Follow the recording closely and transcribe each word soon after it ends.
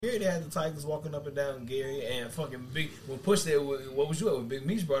Gary, they had the Tigers walking up and down Gary and fucking Big. When Push said, "What was you at?" When Big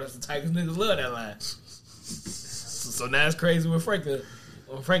Meech brought us the Tigers, niggas love that line. So now it's crazy when Franklin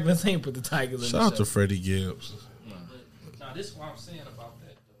Saint put the Tigers in Shout the out show. to Freddie Gibbs. Now this is what I'm saying about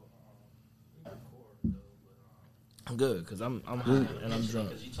that though. I'm good because I'm high and I'm drunk.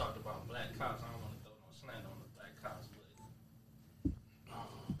 Because you talked about black cops, I don't want to throw no slander on the black cops, but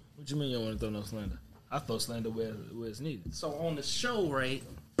What you mean you don't want to throw no slander? I throw slander where it's needed. so on the show, right?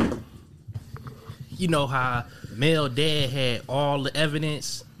 You know how Mel Dad had all the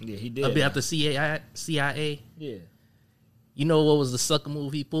evidence Yeah, he did. about the CIA. Yeah, You know what was the sucker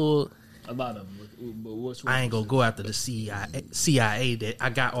move he pulled? a lot of them. But what's I ain't gonna go after the CIA that I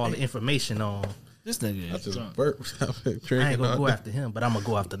got all the information on. This nigga I is just drunk. burped. I ain't gonna go after him, but I'm gonna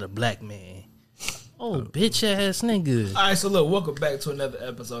go after the black man. Oh, bitch ass nigga. All right, so look, welcome back to another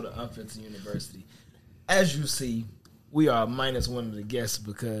episode of Unfiltered University. As you see, we are minus one of the guests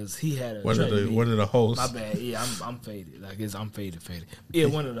because he had a One of the hosts. My bad. Yeah, I'm faded. I'm faded. Yeah,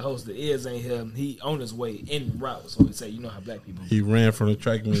 one of the hosts. The ears ain't him. He on his way en route. So he say, you know how black people. He ran from the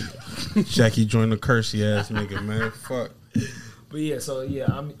track meet. Jackie joined the cursey ass nigga, man. Fuck. But yeah, so yeah,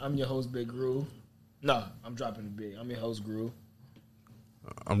 I'm your host, Big Groove. No, I'm dropping the big. I'm your host, Groove.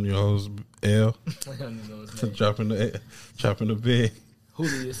 I'm your host, L. I don't even know his name. dropping the big.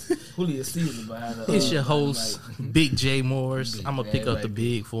 Julius Caesar behind the. It's your host, Big J Morris. I'm gonna pick up the like-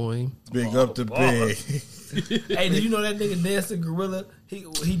 big for him. Big up the big. Hey, did you know that nigga Dancing Gorilla?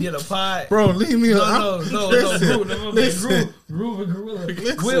 He did a pod. Bro, leave me alone. No, Groove and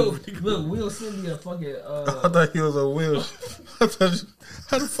Gorilla. Will send me a fucking. I thought he was a Will.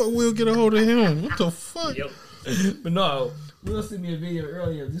 How the fuck Will get a hold of him? What the fuck? But no, Will sent me a video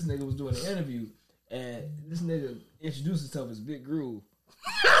earlier. This nigga was doing an interview, and this nigga introduced himself as Big Groove.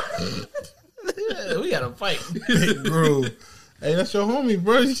 We got to fight. Big Groove. Hey, that's your homie,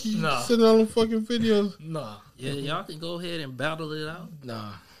 bro. You sitting on the fucking videos. Nah, Yeah, y'all can go ahead and battle it out.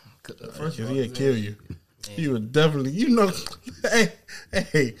 nah. First of all, he'd kill you. He would definitely,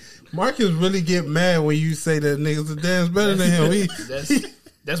 hey, Marcus really get mad when you say that niggas a dance better than him.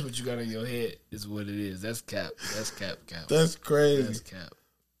 That's what you got in your head. Is what it is. That's cap. Cap. That's crazy. That's cap.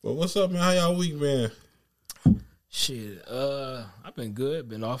 But what's up, man? How y'all week been? Shit. I've been good.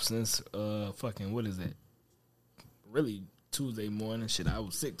 Been off since fucking what is it? Really Tuesday morning. Shit, I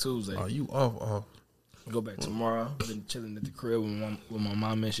was sick Tuesday. Oh, you off? Go back tomorrow. Been chilling at the crib with my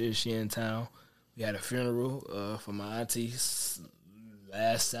mom and shit. She in town. We had a funeral for my auntie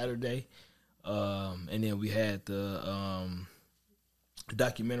last Saturday, and then we had the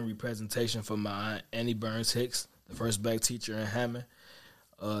documentary presentation for my aunt Annie Burns Hicks, the first black teacher in Hammond.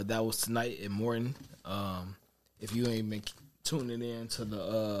 That was tonight in Morton. If you ain't been tuning in to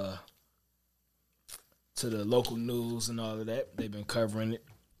the local news and all of that, they've been covering it.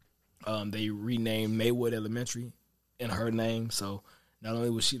 They renamed Maywood Elementary in her name, so not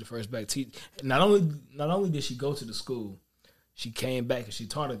only was she the first black teacher, not only did she go to the school, she came back and she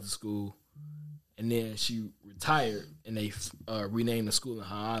taught at the school, and then she retired and they renamed the school in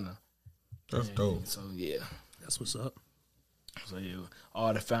her honor. That's dope. So yeah, That's what's up. so yeah,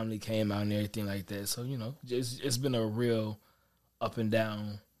 all the family came out and everything like that. So it's been a real up and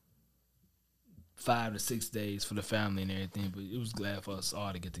down 5 to 6 days for the family and everything, but it was glad for us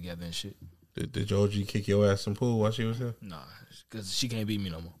all to get together and shit. Did your OG kick your ass in pool while she was here? Nah, because she can't beat me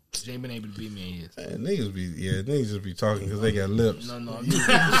no more. She ain't been able to beat me in years. Man, niggas just be talking because they got lips. No, I'm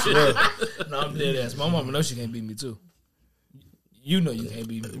dead. No, I'm dead ass. My mama knows she can't beat me too. You know you can't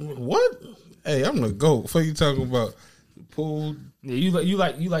beat me. What? Hey, I'm the GOAT. What you talking about? Pool? Yeah, you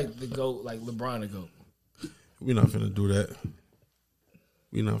like the GOAT, like LeBron the GOAT. We not finna do that.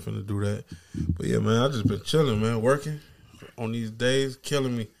 But yeah, man, I just been chilling, man, working on these days,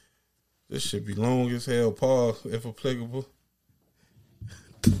 killing me. This shit be long as hell. Pause, if applicable.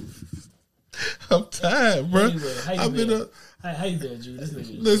 I'm tired, bro. I've been up. How you been, Drew? This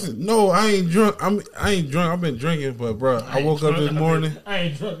nigga. Listen, no, I ain't drunk. I ain't drunk. I've been drinking, but bro, I woke up this morning. I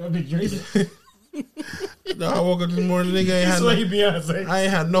ain't drunk. I've been drinking. No, I woke up this morning. Nigga ain't had. I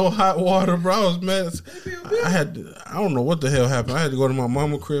ain't had no hot water, bro. I was mad. I don't know what the hell happened. I had to go to my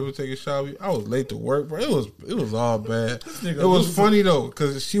mama crib and take a shower. I was late to work, bro. It was all bad. It was funny though,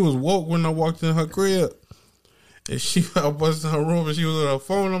 cause she was woke when I walked in her crib. And I busted in her room and she was on her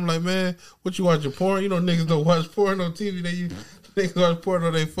phone. I'm like, man, what you watching porn? You know, niggas don't watch porn on TV. Niggas watch porn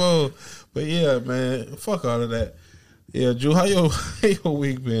on their phone. But yeah, man, fuck all of that. Yeah, Drew, how your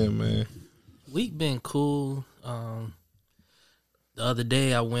week been, man? Week been cool. The other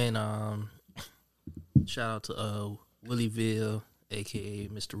day I went. Shout out to Willieville, aka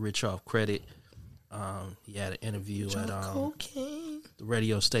Mr. Rich Off Credit. He had an interview at cocaine. the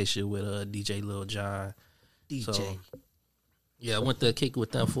radio station with DJ Lil Jon. DJ. So, yeah, I went to kick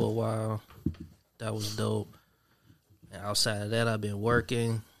with them for a while. That was dope. And outside of that, I've been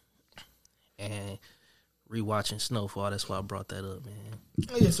working and rewatching Snowfall. That's why I brought that up, man.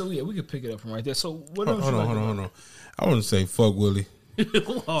 Oh, yeah, so we could pick it up from right there. So what else? Hold on. I want to say fuck Willie.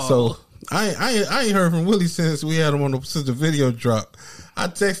 So I ain't heard from Willie since we had him since the video dropped. I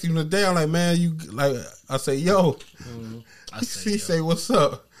texted him today. I'm like, man, you like? I say, yo. He say, what's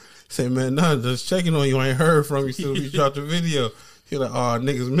up? He say, man, nah, just checking on you. I ain't heard from you since we dropped the video. He like, oh,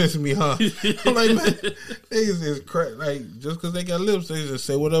 niggas missing me, huh? I'm like, man, niggas is crack. Like, just because they got lips, they just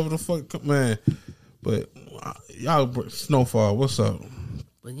say whatever the fuck, man. But y'all, Snowfall, what's up?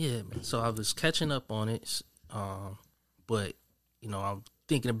 But yeah, man. So I was catching up on it, but you know, I'm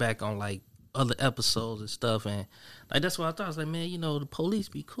thinking back on like other episodes and stuff, and like that's what I thought. I was like, man, you know, the police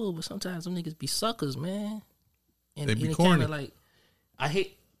be cool, but sometimes them niggas be suckers, man. And they be corny. Like, I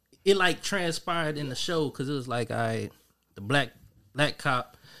hate it. Like transpired in the show because it was like the black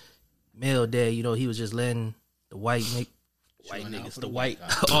cop, male dad. You know, he was just letting the white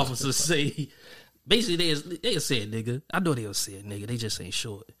officers say. Basically, they said nigga. I know they'll say nigga. They just ain't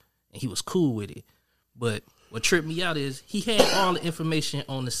sure. And he was cool with it. But what tripped me out is he had all the information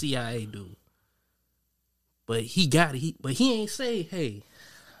on the CIA dude. But he got it. But he ain't say, hey,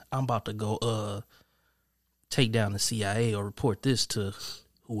 I'm about to go take down the CIA or report this to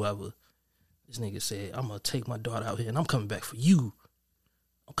whoever. This nigga said, I'm going to take my daughter out here and I'm coming back for you.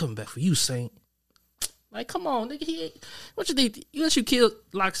 I'm coming back for you, Saint. Like, come on, nigga. What you think? Once you kill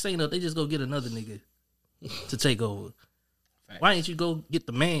Lock Saint up, they just go get another nigga to take over. Fact. Why didn't you go get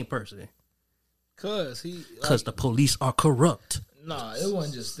the main person? Because the police are corrupt. Nah, it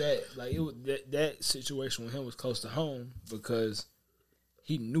wasn't just that. Like, that situation with him was close to home because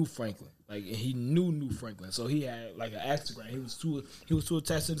he knew Franklin. Like, he knew Franklin. So he had like an axe to grind. He was too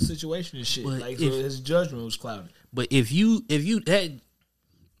attached to the situation and shit. But like, so his judgment was clouded. But if you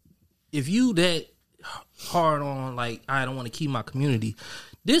that hard on, like, I don't want to keep my community,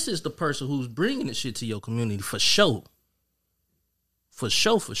 this is the person who's bringing the shit to your community for sure. For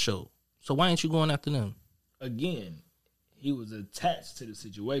sure. So why ain't you going after them? Again, he was attached to the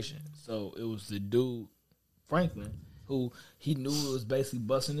situation. So it was the dude, Franklin, who he knew was basically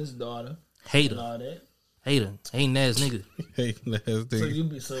busting his daughter. Hater. And all that. Hater. Hating ass nigga. Hating ass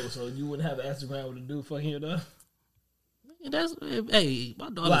nigga. So you wouldn't have an Instagram with a dude fucking your daughter? Hey, my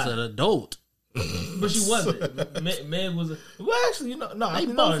daughter's an adult. But she wasn't. Meg was. Well, actually, no. They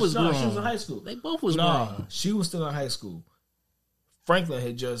both was grown. She was in high school. They both was grown. She was still in high school. Franklin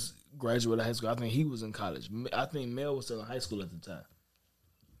had just graduated high school. I think he was in college. I think Mel was still in high school at the time.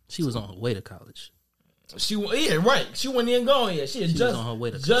 She was on her way to college. She right. She wasn't even going yet. She was on her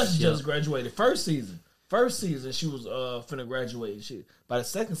way to college. Just graduated. First season, she was finna graduate and shit. By the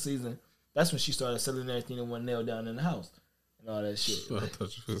second season, that's when she started selling everything and went nailed down in the house and all that shit. I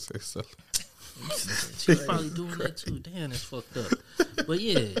thought you were gonna say something. She's probably doing that too. Damn, that's fucked up. But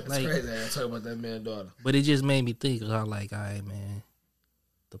yeah, it's like crazy. I talk about that man's daughter. But it just made me think of how, like, all right, man,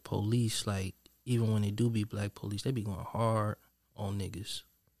 the police, like, even when they do be black police, they be going hard on niggas.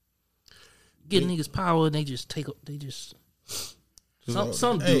 Get niggas power, and they just take up. They just some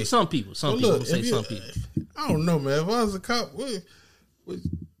do. Some people. Some people say some people. I don't know, man. If I was a cop,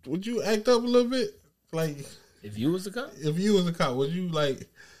 would you act up a little bit? Like, if you was a cop? If you was a cop, would you, like...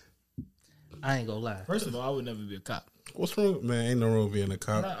 I ain't gonna lie. First of all, I would never be a cop. What's wrong? Man, ain't no wrong with being a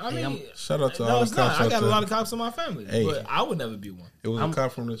cop. Nah, I mean, shout out to all the cops. I got a lot of cops in my family, but I would never be one. It was a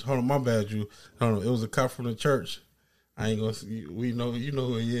cop from the... Hold on, my bad, Drew. Hold on, it was a cop from the church. I ain't gonna... We know... You know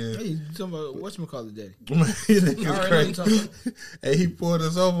who he is. Hey, you talking about... Whatchamacallit, daddy? Hey, he pulled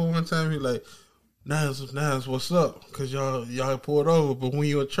us over one time. He like... Nas, what's up? Because y'all pulled over, but when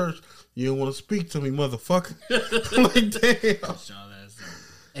you in church, you don't want to speak to me, motherfucker. I'm like, damn.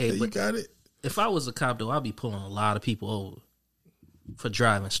 Hey, you got it. If I was a cop, though, I'd be pulling a lot of people over for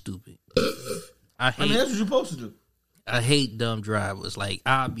driving stupid. I mean, that's what you're supposed to do. I hate dumb drivers. Like,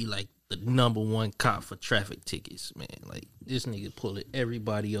 I'd be like the #1 cop for traffic tickets, man. Like, this nigga pulling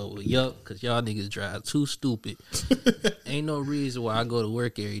everybody over. Yup, because y'all niggas drive too stupid. Ain't no reason why I go to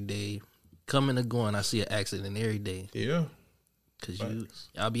work every day. Coming and going, I see an accident every day. Yeah. Because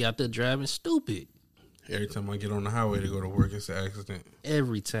y'all be out there driving stupid. Every time I get on the highway to go to work, it's an accident.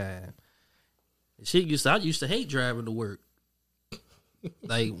 Every time. I used to hate driving to work.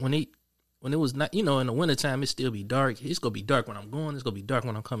 Like, when it was not, in the wintertime, it still be dark. It's going to be dark when I'm going. It's going to be dark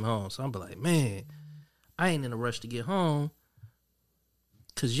when I'm coming home. So I'm be like, man, I ain't in a rush to get home.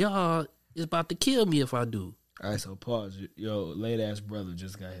 Because y'all is about to kill me if I do. All right, so pause. Yo, late-ass brother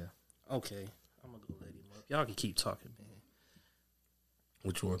just got here. Okay, I'm gonna go let him up. Y'all can keep talking, man.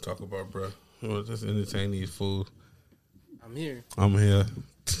 What you want to talk about, bro? You want to just entertain these fools? I'm here. I'm here.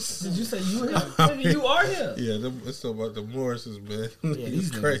 Did you say you were here? Nigga, you are here. Yeah, it's about the Morrises, man. Yeah,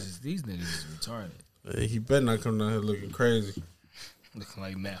 these niggas is retarded. He better not come down here looking crazy. Looking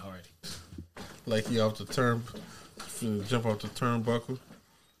like Matt Hardy. Like he off the jump off the turnbuckle.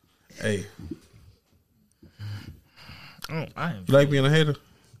 Hey. Oh, I am. You like being a hater?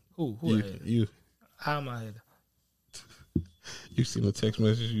 Who You. How am I a hater? You seen the text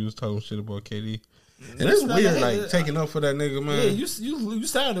message you was talking shit about KD? And it's weird, like, taking up for that nigga, man. Yeah, you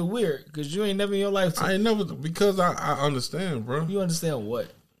sounded weird because you ain't never in your life. I ain't never, because I understand, bro. You understand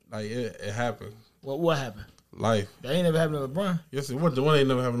what? Like, it happened. What happened? Life. That ain't never happened to LeBron. Yes, it was. The one ain't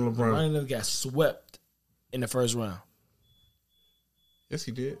never happened to LeBron. LeBron never got swept in the first round. Yes,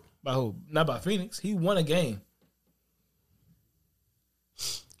 he did. By who? Not by Phoenix. He won a game.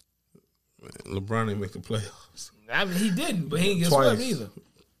 Man, LeBron didn't make the playoffs. I mean, he didn't, but he didn't get swept either.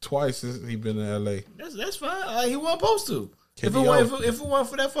 Twice since he been in LA. That's fine. He wasn't supposed to. If it weren't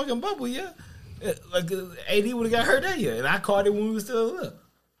for that fucking bubble, yeah, like AD would have got hurt that year, and I caught it when we were still there.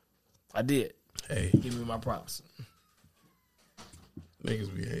 I did. Hey, give me my props.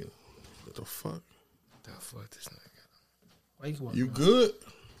 Niggas be hating. What the fuck? The fuck this nigga? Why you good?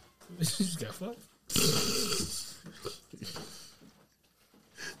 You just got fucked.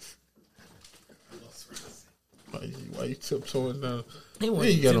 Why you tiptoeing down?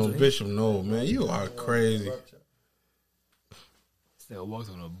 You got on Bishop No, man. You are crazy. Still walked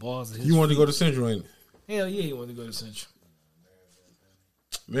on the balls. You wanted to go to Central, ain't it? Hell yeah, he wanted to go to Central.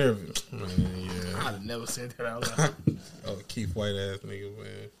 Maryville. Man, yeah. I'd have never said that out loud. Oh, Keith White ass nigga,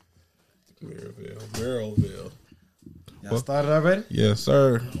 man. Maryville. Y'all started already? Yes,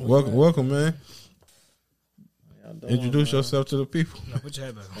 sir. Welcome, man. Introduce yourself to the people. No, put your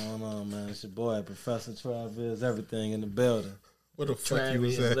head back on. What's going on, man? It's your boy, Professor Travis, everything in the building. Where the fuck you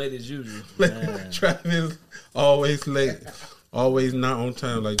was at? Late as usual. Travis, always late. Always not on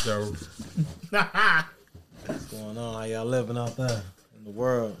time like Jaru. What's going on? How y'all living out there in the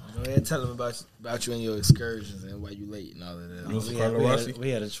world? Go ahead and tell them about you and your excursions and why you late and all of that. We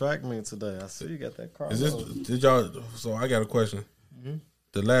had a track meet today. I see you got that car. Did y'all? So I got a question. Mm-hmm.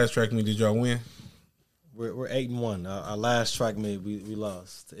 The last track meet, did y'all win? We're 8-1. Our last track meet, we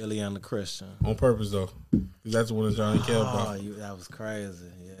lost to Ileana Christian. On purpose though, because that's the one that y'all didn't care about. That was crazy.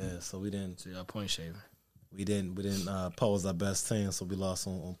 Yeah, so we didn't. So y'all point shaving. We didn't pose our best team, so we lost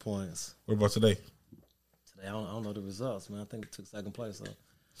on points. What about today? Today, I don't know the results, man. I think we took second place.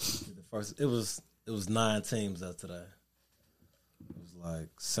 So the first, it was 9 teams that today. It was like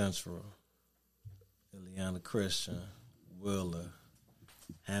Central, Ileana Christian, Wheeler,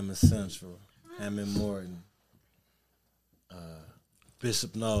 Hammond Central, Hammond Morton,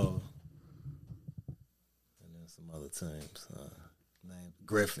 Bishop Knoll, and then some other teams named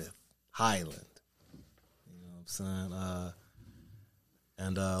Griffith, Highland. You know what I'm saying?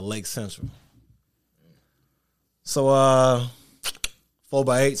 And Lake Central. So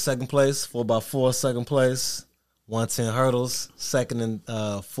 4x8 second place, 4x4 second place, 110 hurdles, second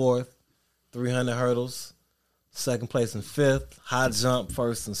and fourth, 300 hurdles, second place and fifth, high jump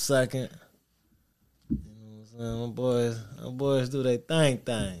first and second. You know what I'm saying? My boys do their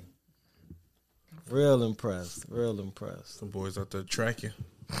thing. Real impressed. Some boys out there tracking.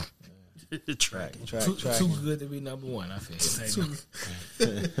 Track. Too good to be number one, I feel.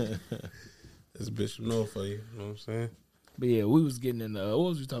 This bitch know for you. You know what I'm saying? But yeah, we was getting in what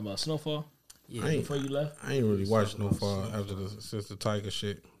was we talking about? Snowfall? Yeah, before you left? I ain't really watched Snowfall since the Tiger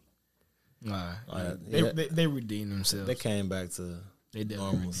shit. Nah, they redeemed themselves. They came back to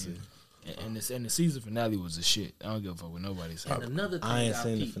normalcy. And the season finale was a shit. I don't give a fuck what nobody said. And another thing I ain't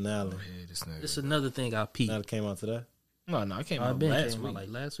seen the finale. This is another thing I peeped. That came out today? No, it came out last week. Like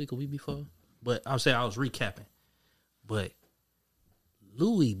last week or week before. But I'm saying I was recapping. But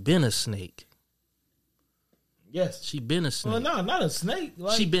Louis been a snake. Yes. She been a snake. Well, no, not a snake.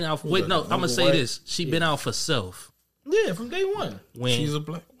 Like, she been out. Wait, no, I'm going to say this. She been out for self. Yeah, from day one. She's a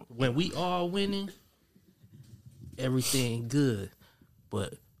black. When we all winning, everything good.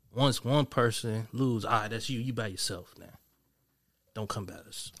 But once one person lose, that's you. You by yourself now. Don't come at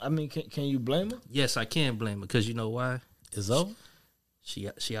us. I mean, can you blame her? Yes, I can blame her because you know why? It's over. She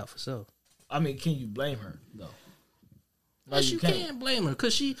out for self. I mean, can you blame her though? Yes, you can't blame her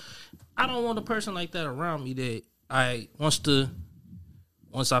because I don't want a person like that around me that once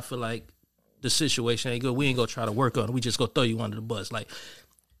I feel like the situation ain't good, we ain't gonna try to work on it. We just gonna throw you under the bus. Like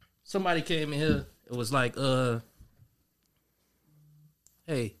somebody came in here, it was like,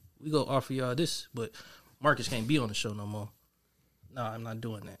 hey, we gonna offer y'all this, but Marcus can't be on the show no more. No, I'm not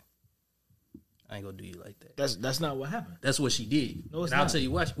doing that. I ain't gonna do you like that. That's not what happened. That's what she did. No, it's and not. I'll tell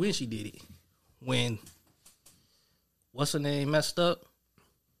you when she did it. When, what's her name, messed up?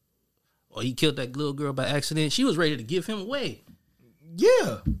 Or he killed that little girl by accident. She was ready to give him away.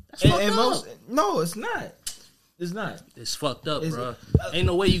 Yeah. That's fucked up. No, it's not. It's not. It's fucked up, bro. Ain't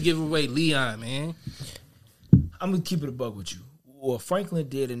no way you give away Leon, man. I'm gonna keep it a buck with you. What Franklin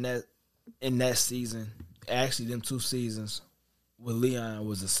did in that season, actually them 2 seasons with Leon,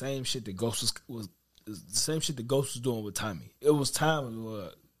 was the same shit that Ghost was the same shit that Ghost was doing with Tommy. It was time where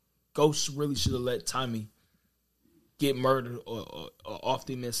Ghost really should have let Tommy get murdered or offed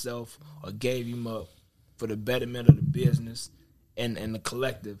him himself or gave him up for the betterment of the business and the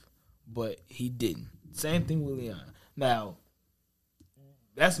collective, but he didn't. Same thing with Leon. Now,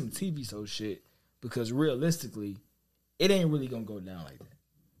 that's some TV show shit because realistically, it ain't really gonna go down like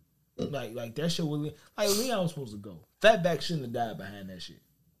that. Like that shit with Leon. Like Leon was supposed to go. Fatback shouldn't have died behind that shit.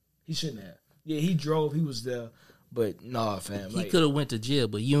 He shouldn't have. Yeah, he drove. He was there. But nah, fam. He could have went to jail,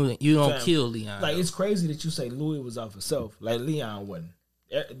 but you don't kill Leon. Like, it's crazy that you say Louis was out for self. Like, Leon wasn't.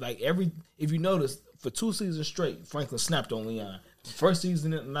 Like, if you notice, for 2 seasons straight, Franklin snapped on Leon. First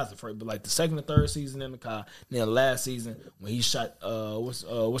season, not the first, but like the second and third season in the car. And then last season when he shot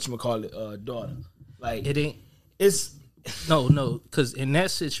whatchamacallit, daughter. Like, it ain't. It's no, because in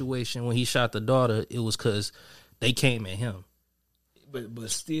that situation when he shot the daughter, it was because they came at him. But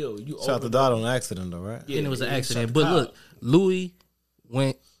still, you shot the daughter on accident though, right? Yeah, and it was an accident. But look, Louis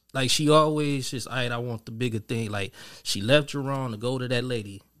went like she always just, all right, I want the bigger thing. Like, she left Jerome to go to that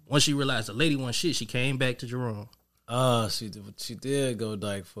lady. Once she realized the lady wasn't shit, she came back to Jerome. She did go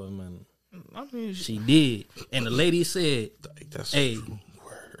dyke for a minute. I mean, she did, and the lady said, That's "Hey,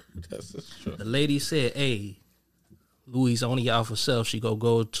 That's true. The lady said, hey, Louis only out for self. She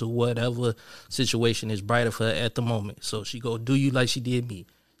go to whatever situation is brighter for her at the moment. So she go do you like she did me.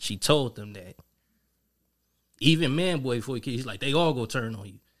 She told them that. Even Manboy, before he he's like, they all go turn on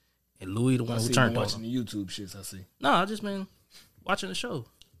you. And Louis the one who turned on him. Watching the YouTube shits, I see. No, I just been watching the show.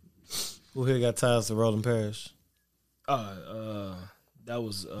 Who here got ties to Roland Parrish? That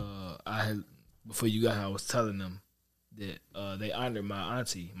was I had before you got here. I was telling them that they honored my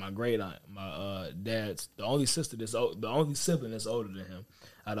auntie, my great aunt, my dad's the only sibling that's older than him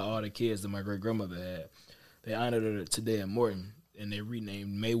out of all the kids that my great grandmother had. They honored her today in Morton, and they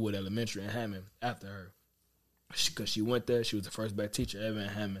renamed Maywood Elementary in Hammond after her because she went there. She was the first black teacher ever in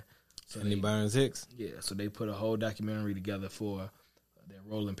Hammond. So Andy Burns Hicks. Yeah, so they put a whole documentary together for that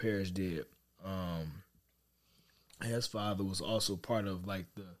Roland Parrish did. His father was also part of like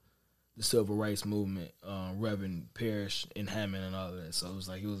the civil rights movement, Reverend Parrish in Hammond and all of that. So it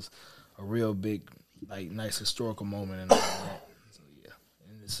was a real big, like, nice historical moment and all of that. So yeah,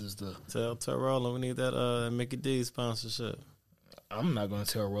 and this is the tell Roland we need that Mickey D sponsorship. I'm not going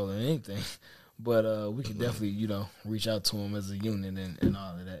to tell Roland anything, but we could definitely reach out to him as a unit and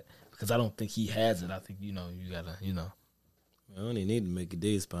all of that because I don't think he has it. I think you gotta We don't even need to make a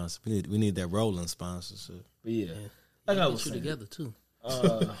D sponsor. We need that Roland sponsorship. But yeah. Like I was saying, together too.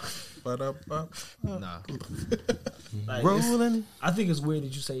 Nah. Like, Rolling. I think it's weird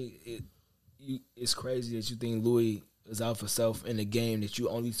that you say it's crazy that you think Louis is out for self in a game that you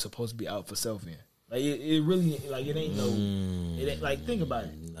only supposed to be out for self in. Like it really it ain't no. It ain't, like, think about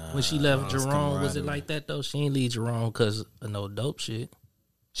it. When she left Jerome, was it like that though? She ain't leave Jerome because of no dope shit.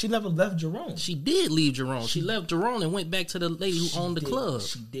 She never left Jerome. She did leave Jerome. She left Jerome and went back to the lady who owned the club.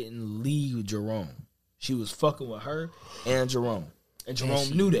 She didn't leave Jerome. She was fucking with her and Jerome. And Jerome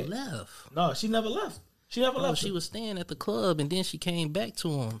knew that. Left. No, she never left. She never left. She was staying at the club and then she came back to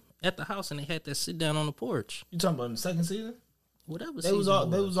him at the house and they had that sit down on the porch. You talking about in the second season? Whatever. They was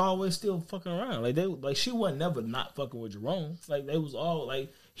always still fucking around. Like she wasn't never not fucking with Jerome. Like they was all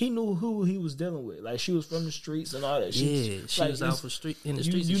like he knew who he was dealing with. Like she was from the streets and all that. She was out in the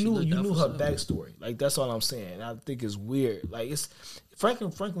streets. You knew her backstory. Like that's all I'm saying. And I think it's weird. Like it's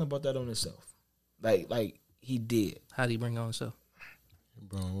Franklin brought that on himself. Like he did. How did he bring on himself?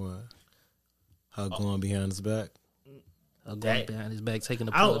 Bro, what? How going behind his back? How going behind his back, taking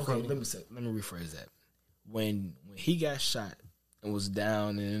the plug from him. Let me rephrase that. When he got shot and was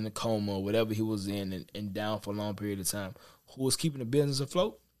down and in a coma or whatever he was in and down for a long period of time, who was keeping the business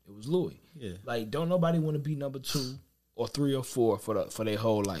afloat? It was Louis. Yeah. Like, don't nobody want to be number 2 or 3 or 4 for their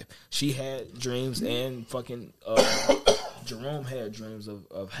whole life. She had dreams and fucking Jerome had dreams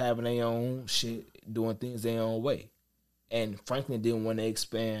of having their own shit, doing things their own way. And Franklin didn't want to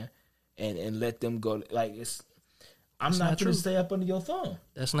expand and let them go. Like, I'm not going to stay up under your thumb.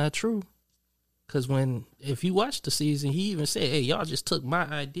 That's not true. Because if you watch the season, he even said, hey, y'all just took my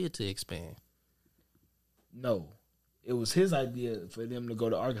idea to expand. No. it was his idea for them to go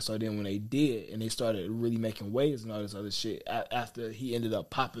to Arkansas. Then when they did, and they started really making waves and all this other shit, after he ended up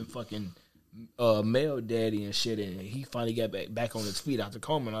popping fucking Male Daddy and shit, and he finally got back on his feet after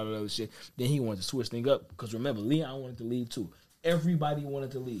coma and all that other shit. Then he wanted to switch things up because remember, Leon wanted to leave too. Everybody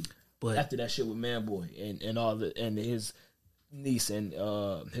wanted to leave, but after that shit with Manboy and all the and his niece and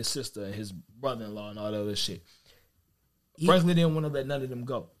his sister and his brother-in-law and all that other shit, Franklin didn't want to let none of them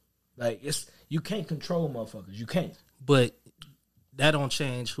go. Like you can't control motherfuckers. You can't. But that don't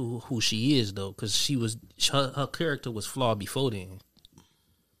change who she is though, because her character was flawed before then.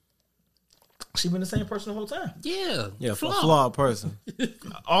 She been the same person the whole time. Yeah, flawed person.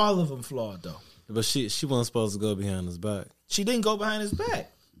 All of them flawed though. But she wasn't supposed to go behind his back. She didn't go behind his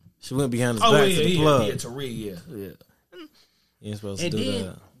back. She went behind his back to the plug. Yeah, Tariq, yeah. You ain't supposed to do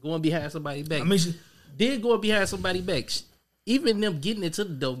that. Going behind somebody back. I mean, going behind somebody back. Even them getting into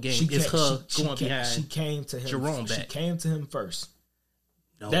the dope game is her going behind. She came to him. Jerome back. She came to him first.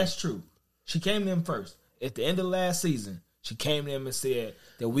 No. That's true. She came to him first. At the end of last season, she came to him and said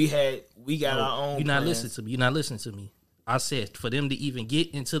that we got our own. You're not listening to me. You're not listening to me. I said for them to even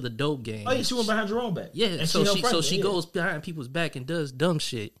get into the dope game. Oh yeah, she went behind Jerome back. Yeah, and so she goes behind people's back and does dumb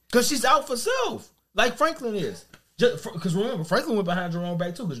shit because she's out for self, like Franklin is. Because remember, Franklin went behind Jerome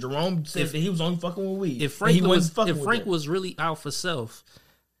back too. Because Jerome said that he was only fucking with weed. If Frank was really out for self,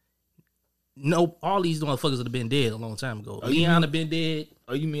 all these motherfuckers would have been dead a long time ago. Leon have been dead.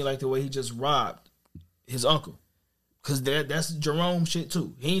 Oh, you mean like the way he just robbed his uncle? Because that's Jerome shit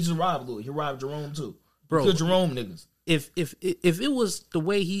too. He ain't just robbed Louis. He robbed Jerome too. Bro, good Jerome niggas. If it was the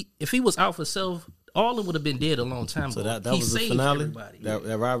way if he was out for self, all of them would have been dead a long time ago. So that was the finale. Everybody.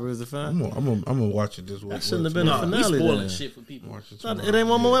 That robbery was the finale. I'm gonna watch it this week. That shouldn't have been a finale. Spoiling shit for people. It ain't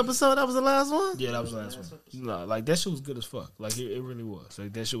one more episode. That was the last one. Yeah, that was the last one. No, like that shit was good as fuck. Like it really was.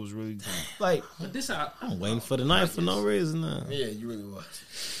 Like that shit was really good. Like, but I'm waiting for the night for no reason now. Yeah, you really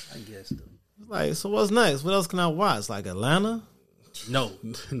was. I guess though. Like, so what's next? What else can I watch? Like Atlanta? No.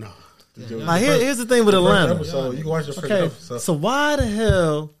 Like here's the thing with Atlanta. Episode, you can watch the first episode. So why the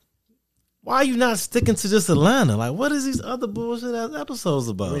hell? Why are you not sticking to just Atlanta? Like, what is these other bullshit ass episodes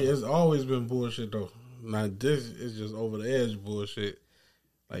about? I mean, it's always been bullshit though. Now this is just over the edge bullshit.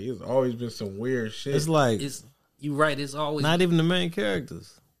 Like it's always been some weird shit. It's like you right. It's always not even the main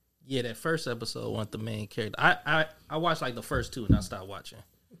characters. Yeah, that first episode wasn't the main character. I watched like the first two and I stopped watching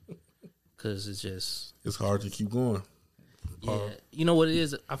because it's hard to keep going. Yeah, you know what it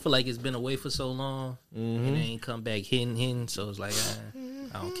is? I feel like it's been away for so long and it ain't come back hitting. So it's like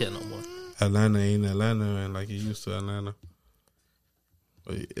I don't care no more. Atlanta ain't Atlanta and like it used to Atlanta.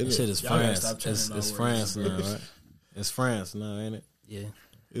 It shit is France. It's France now, right? It's France now, ain't it? Yeah.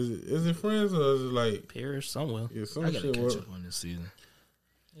 Is it France or is it like Paris somewhere? Yeah, some I gotta shit catch up on this season.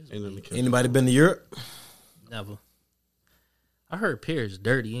 Anybody been to Europe? Never. I heard Paris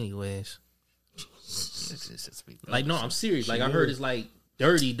dirty anyways. Like no, I'm serious. Like I heard it's like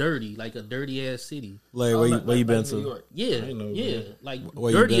dirty, like a dirty ass city. Like where you been to? New York. Yeah, like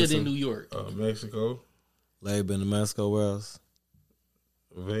where dirtier than New York. Mexico. Like been to Mexico. Where else?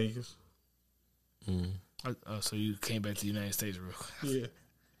 Vegas. So you came back to the United States real quick. Yeah.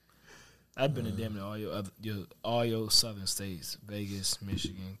 I've been to damn near all your southern states: Vegas,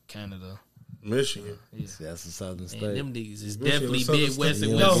 Michigan, Canada. Michigan. Yeah. See, that's the southern state. And them niggas is Michigan, definitely Midwest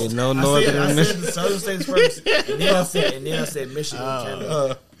and No, West. No northern. I said the southern states first, and then I said Michigan,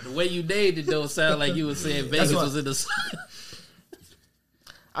 Canada. The way you named it don't sound like you were saying Vegas was in the.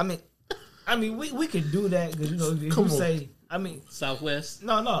 I mean, we could do that because if you say, Southwest.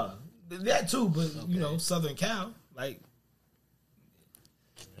 No, that too, but Southern Cal, like.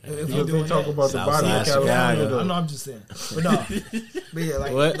 If they talk about the body of Chicago. California, I know, I'm just saying, but no, but yeah,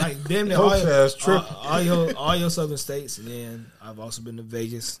 like damn near all your southern states, and then I've also been to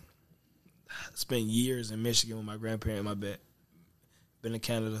Vegas. Spent years in Michigan with my grandparents. My bet. Been to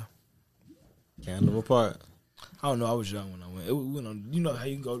Canada. Canada, what part? I don't know. I was young when I went. We went on. You know how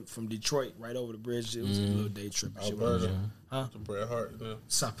you can go from Detroit right over the bridge. It was a little day trip. And shit. Alberta. Huh? Bret Hart. Yeah.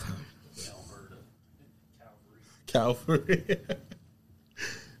 Stop. Calvary.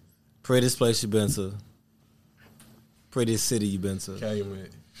 Prettiest place you been to? Prettiest city you been to?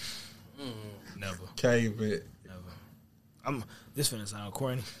 Calumet. Never. Calumet. Never. This finna sound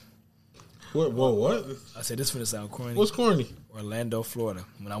corny. What? I said this finna sound corny. What's corny? Orlando, Florida.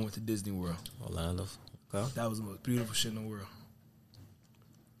 When I went to Disney World. Orlando. Okay. That was the most beautiful shit in the world.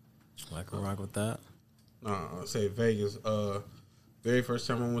 I can rock with that. I say Vegas. Very first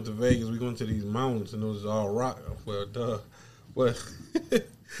time I went to Vegas, we went to these mountains and it was all rock. Well, duh. But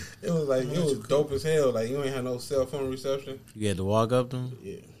it was dope as hell. Like you ain't had no cell phone reception. You had to walk up them?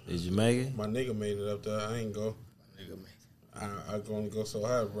 Yeah. Did you make it? My nigga made it up there. I ain't go. Nigga I can only go so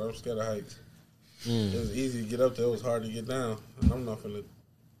high, bro. I'm scared of heights. It was easy to get up there. It was hard to get down. And I'm not finna.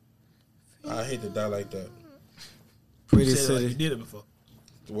 I hate to die like that. Prettiest city. Like you did it before.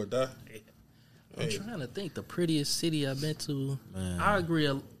 What, die? I'm trying to think the prettiest city I've been to. Man. I agree.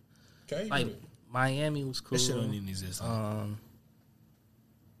 Okay, Like Miami was cool. That shit don't even exist.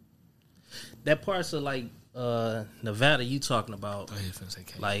 That parts of like Nevada you talking about. Go ahead, finna say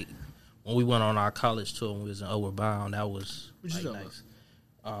K. Like when we went on our college tour when we was in Outward Bound, that was What you like, talking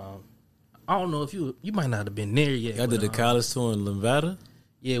nice. I don't know if you might not have been there yet. Y'all did the college tour in Nevada?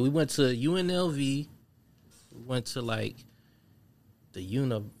 Yeah, we went to UNLV. We went to like the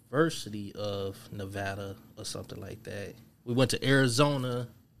University of Nevada or something like that. We went to Arizona.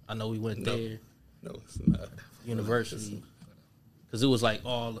 I know we went there. No, it's not. University. Because it was like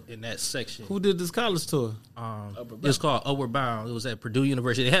all in that section. Who did this college tour? It's called Upward Bound. It was at Purdue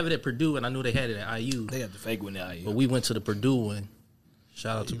University. They have it at Purdue, and I knew they had it at IU. They got the fake one at IU. But we went to the Purdue one.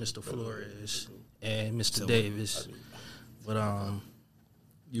 Shout out to Mr. Flores and Mr. Davis. But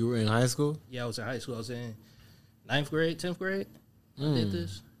You were in high school? yeah, I was in high school. I was in 9th grade, 10th grade. I did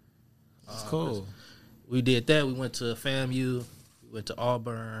this. It's cool. We did that. We went to FAMU. We went to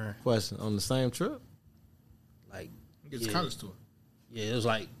Auburn. Question, on the same trip? Like, It's yeah. college tour. Yeah, it was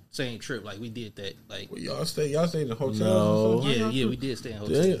like same trip. Like we did that. Like, Well, y'all stay in the hotels? No. Or something? yeah, we did stay in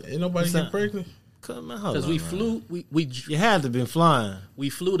hotels. Ain't nobody get pregnant? Because we flew, You had to been flying. we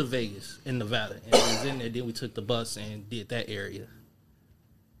flew to Vegas in Nevada, and we was in there. Then we took the bus and did that area.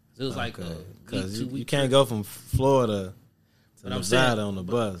 It was like Because you week can't trip. go from Florida to But I'm Nevada saying- on the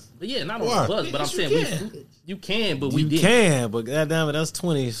bus. But yeah, not Why? on the bus. But I'm Yes, saying you we can. flew, you can, but we You didn't. can, but goddamn it, that's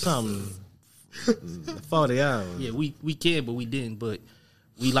 20-something. 40 hours. Yeah, we can, but we didn't. But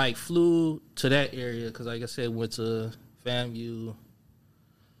we like flew to that area because, like I said, went to FAMU,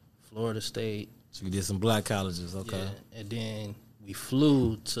 Florida State. So you did some black colleges, okay. Yeah, and then we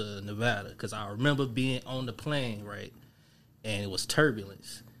flew to Nevada because I remember being on the plane, right, and it was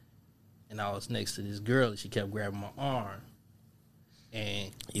turbulence, and I was next to this girl, and she kept grabbing my arm,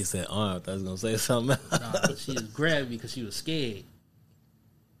 and You said, I thought I was going to say something else. she just grabbed me because she was scared.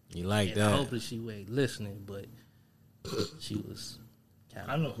 You like And that. hopefully she wasn't listening, but she was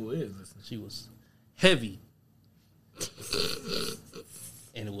I know who is listening. she was heavy.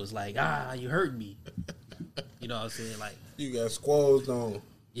 And it was like, you hurt me. You know what I'm saying? Like, You got squalls on.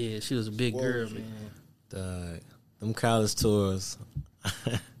 yeah, she was a big Whoa, girl, shit. man. Dog, them college tours.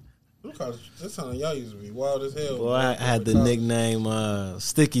 That sounded y'all used to be wild as hell. Boy, I had the nickname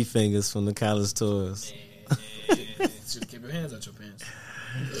Sticky Fingers from the college tours. Should keep your hands out your pants.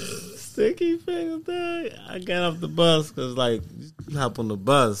 Sticky Fingers, dog. I got off the bus because, like, you hop on the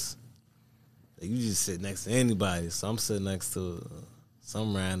bus, you just sit next to anybody. So I'm sitting next to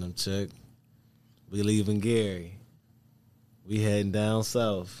some random chick. We leaving Gary. We heading down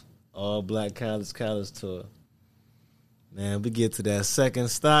south. All black college tour. Man, we get to that second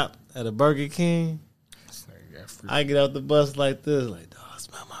stop at a Burger King. I get off the bus like this, like, dog,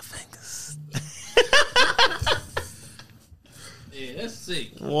 smell my fingers. Yeah, that's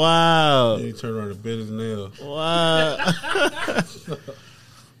sick. Wow. Then he turned around and bit his nail. Wow.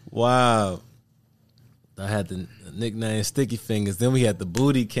 Wow. I had the nickname Sticky Fingers. Then we had the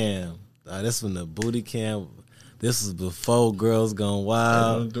booty cam. This when the booty cam. This was before Girls Gone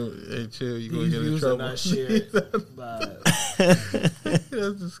Wild. Hey, chill, you gonna These get in views are trouble. not shared by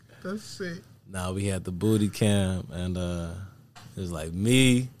That's sick. Now we had the booty cam, and it was like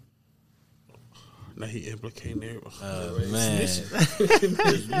me. Now he implicating everybody.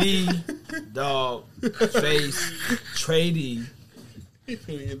 Man, me, dog, face, tradie. He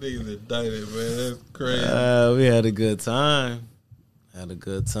finna get niggas indicted, man. That's crazy. we had a good time. Had a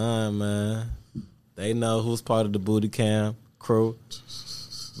good time, man. They know who's part of the booty cam crew.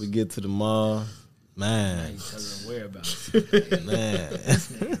 We get to the mall, man. Whereabouts? Man,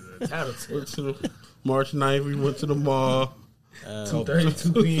 Title Went to the March 9th, we went to the mall.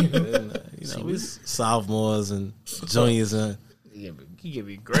 2:32 p.m. you know, we sophomores and juniors, and You give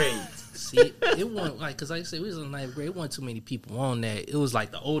me grades. See, it wasn't like, because like I said, we was in 9th grade. It wasn't too many people on that. It was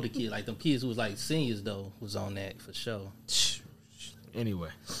like the older kids, like them kids who was like seniors, though, was on that for sure. Anyway,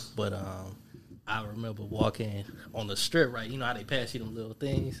 But I remember walking on the strip, right? You know how they pass you them little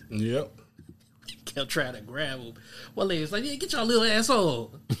things? Yep. Kept trying to grab them. One lady was like, yeah, get your little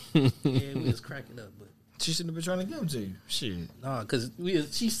asshole. Yeah, we was cracking up, but she shouldn't have been trying to give them to you. Shit. nah, because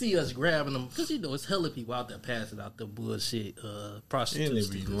she see us grabbing them, because you know it's hella people out there passing out the bullshit And they prostitutes.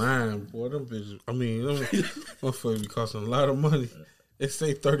 be lying, boy. Them bitches. I mean, them motherfuckers be costing a lot of money. They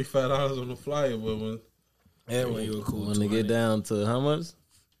say $35 on the flyer, but when And when you were cool, when they get down to how much?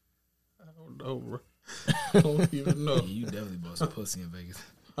 I don't know, bro. I don't even know. Yeah, you definitely bought some pussy in Vegas.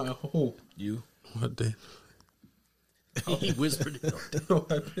 Who? You? What day? He whispered it. No,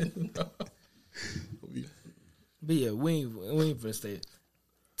 I didn't know. But yeah, we ain't for stay.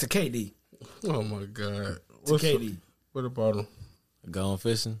 To KD. Oh my God. To KD. What about him? Going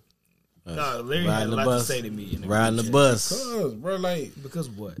fishing. No, Larry had a lot to say to me. Riding the bus. Because, bro, like, Because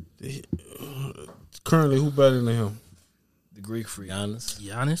what? currently, who better than him? The Greek Freak.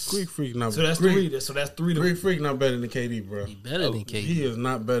 Giannis? Greek Freak not. So that's Greek, three. So that's three. Greek Freak not better than KD, bro. He better than KD. He is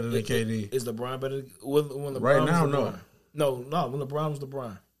not better than KD. Is LeBron better? When LeBron Right now, was no. LeBron. No. When LeBron was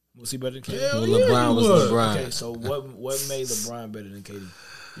LeBron, was he better than KD? Hell When yeah, LeBron he was LeBron. Okay, so what made LeBron better than KD?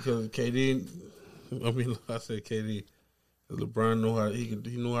 Because KD, I said KD. LeBron knew how he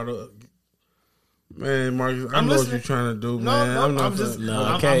knew how to. Man, Marcus, I know what you're trying to do, man.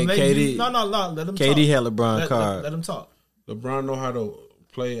 KD. No. Let him KD talk. had LeBron card. Let him talk. LeBron know how to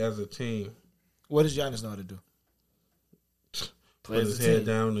play as a team. What does Giannis know how to do? Put his head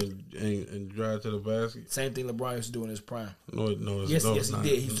down and drive to the basket. Same thing LeBron used to do in his prime. No, Yes, he did.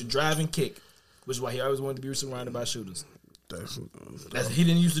 He used to drive and kick, which is why he always wanted to be surrounded by shooters. He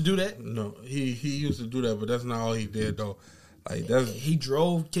didn't used to do that? No, he used to do that, but that's not all he did though. Like he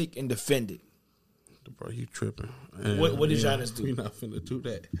drove, kicked, and defended. Bro, you tripping. What did Giannis do? We not finna do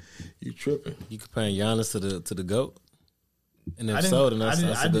that. You tripping. You comparing Giannis to the GOAT? And if so, then that's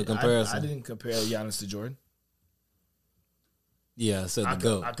a good comparison. I didn't compare Giannis to Jordan. Yeah, I said the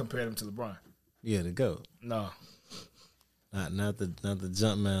GOAT. I compared him to LeBron. Yeah, the GOAT. No. Not the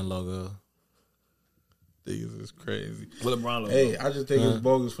Jumpman logo. Niggas is crazy. With LeBron logo. Hey, I just think it's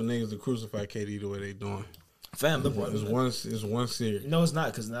bogus for niggas to crucify KD the way they doing. Fam, LeBron. It's one series. No, it's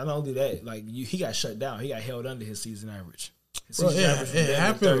not, because not only that, like he got shut down. He got held under his season average. Bro, it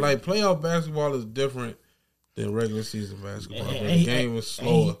happened. Like playoff basketball is different than regular season basketball. The game is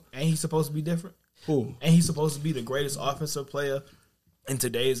slower. And he's supposed to be different. Who? And he's supposed to be the greatest offensive player in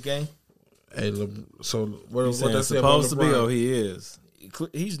today's game. Hey, so what that say supposed about to be? LeBron? Oh, he is.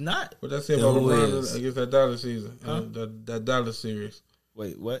 He's not. What that say about Who LeBron is? against that Dallas season? Huh? That Dallas series.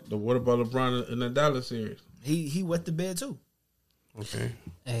 Wait, what? What about LeBron in the Dallas series? He wet the bed too. Okay.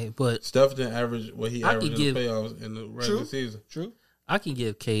 Hey, but Steph didn't average what he I averaged could in the playoffs in the regular season. True. I can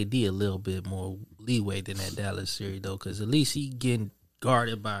give KD a little bit more leeway than that Dallas series though, because at least he getting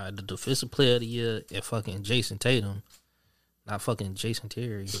guarded by the defensive player of the year and fucking Jason Tatum, not fucking Jason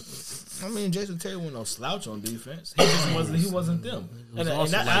Terry. I mean, Jason Terry wasn't no slouch on defense. He just wasn't. He wasn't them.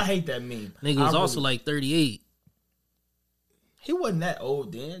 I hate that meme. Nigga was also like 38. He wasn't that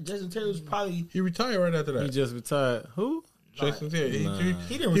old then. Jason Terry was probably. He retired right after that. He just retired. Who? Jason Terry.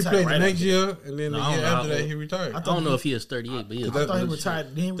 He didn't He retire played right the next after. year, and then the year after that, he retired. I don't know if he was 38, but yeah. I thought he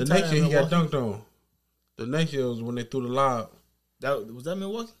retired. Then he The retired next year, in he got Milwaukee. dunked on. The next year was when they threw the lob. Was that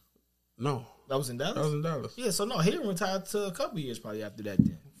Milwaukee? No, That was in Dallas. that was in Dallas. Yeah, so no, he didn't retire to a couple years probably after that.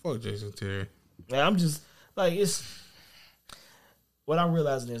 Then Fuck Jason Terry. I'm just like it's. What I'm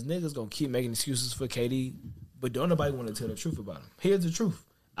realizing is niggas gonna keep making excuses for KD, but don't nobody want to tell the truth about him. Here's the truth: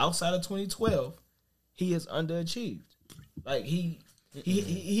 outside of 2012, he is underachieved. Like he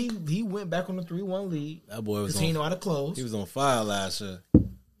went back on the 3-1 lead. That boy was because he didn't know how to close. He was on fire last year.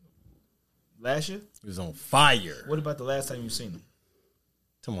 Last year. He was on fire. What about the last time you seen him?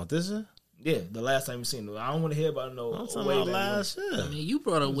 Talking about this year? Yeah, the last time you seen him. I don't want to hear about no. I'm talking way about back last when. year. I mean, you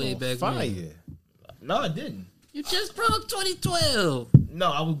brought up way back Fire. when. No, I didn't. You just brought up 2012.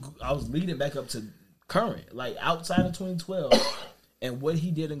 No, I was leading back up to current, like outside of 2012, and what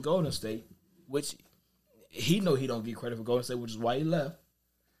he did in Golden State, which he know he don't get credit for Golden State, which is why he left.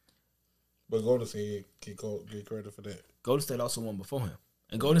 But Golden State get credit for that. Golden State also won before him,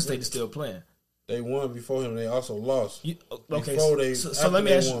 and Golden State is still playing. They won before him. They also lost. Okay, Before they- so after let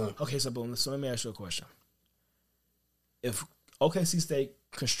me they ask. won. Okay, so let me ask you a question. If OKC stayed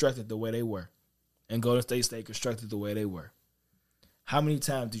constructed the way they were, and Golden State stayed constructed the way they were, how many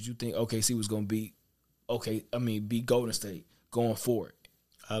times did you think OKC was going to beat beat Golden State going forward?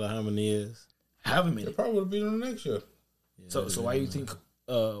 Out of how many years? However They many. probably would have beat them next year. So why you think?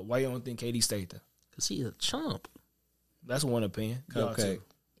 Why you don't think KD stayed there? Because he a chump. That's one opinion. Y'all Okay. too.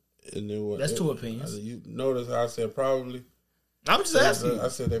 And then what? That's two opinions. You notice how I said probably. I'm just asking. I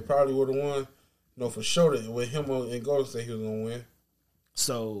said they probably would have won. No, for sure that with him in Golden State, he was gonna win.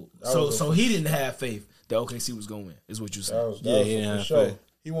 So was a- he didn't have faith that OKC was going to win. Is what you That saying? was, Yeah, that he was didn't for have sure. faith.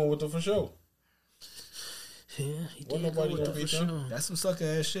 He won with them for sure. Yeah, he Wasn't did nobody go with gonna it beat for them? sure. That's some sucker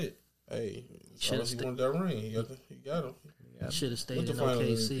ass shit. Hey, Should've he wanted that ring. He got him. He should have stayed With the in final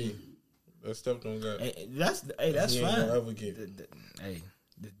OKC. MVP. That Steph don't got. Hey, that's He ain't fine. gonna ever get.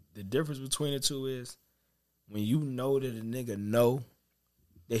 The difference between the two is when you know that a nigga know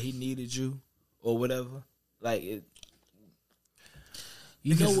that he needed you, or whatever. Like it,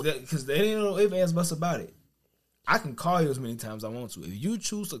 because they ain't no ifs, ands, buts about it. I can call you as many times as I want to. If you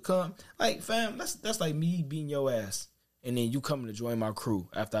choose to come, like fam, that's like me beating your ass, and then you coming to join my crew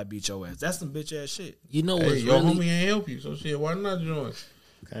after I beat your ass. That's some bitch ass shit. You know Hey, what's your really? homie ain't help you, so shit. Why not join?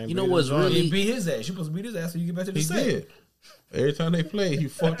 You know what's really? He beat his ass. You supposed to beat his ass so you get back to the He set. did. Every time they play, he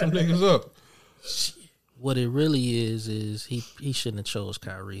fucked them niggas up. What it really is he shouldn't have chose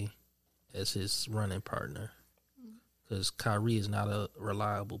Kyrie as his running partner, because Kyrie is not a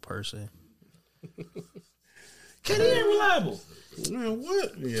reliable person. Kenny ain't reliable. Man,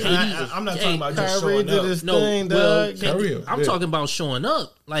 what? I'm not talking about just Kyrie showing did up. his No, thing, well, dog. Kyrie, I'm yeah. talking about showing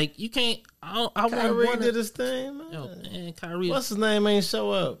up. Like you can't. I Kyrie want did his thing, man. Yo, man, Kyrie. What's his name? Ain't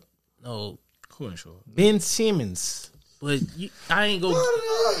show up. No, Who ain't sure? Ben Simmons. but I ain't go.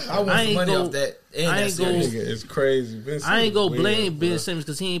 I want I some ain't money go- off that. And I that ain't go- series. Nigga, it's crazy. Ben I ain't Simmons go weird, blame Ben bro. Simmons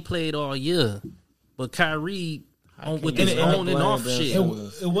because he ain't played all year. But Kyrie with you this not on and blame off Ben shit.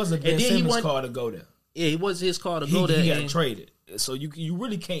 Simmons? It wasn't Ben And then he Simmons' went- call to go there. Yeah, it was his call to He go there. got and- traded, so you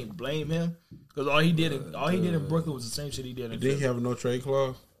really can't blame him because all he did in Brooklyn was the same shit he did in Did he Philly. have no trade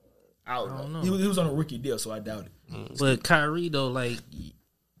clause? I don't don't know. know. He was on a rookie deal, so I doubt it. But Kyrie though, like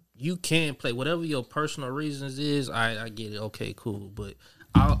you can play whatever your personal reasons is. I get it. Okay, cool. But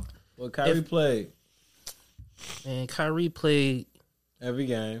Well, Kyrie played Kyrie played every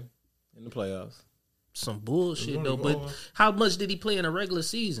game in the playoffs. some bullshit He's though. gonna But go. how much did he play in a regular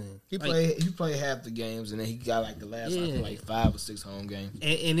season? He Like, played half the games, and then he got like the last Yeah. like 5 or 6 home games.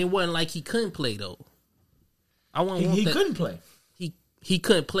 and it wasn't like he couldn't play though. I want He that. couldn't play. He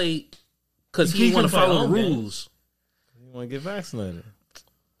couldn't play because He he didn't want to couldn't play follow the home game. rules. You want to get vaccinated?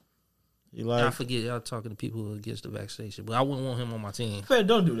 You I like? forget y'all talking to people who are against the vaccination, but I wouldn't want him on my team. Fed,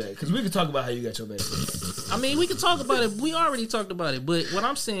 don't do that because we can talk about how you got your vaccine. I mean, we can talk about it. We already talked about it, but what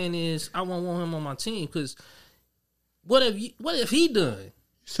I'm saying is, I won't want him on my team because what if he done? You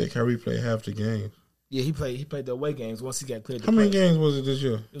said Kyrie played half the games. Yeah, he played the away games once he got cleared. To How many play. games was it this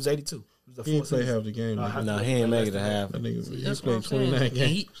year? It was 82. It was the He didn't full play season. half the game. nigga. No, he ain't make it to half. That nigga, he That's what I'm played saying. 29 And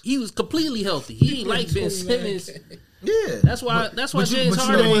games. he was completely healthy. He ain't like Ben 29 Simmons. Yeah, That's why but James you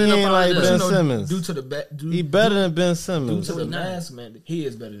Harden know, went he up ain't out like of Ben there. Simmons. Due to the He better than Ben due Simmons. to the not. last man, he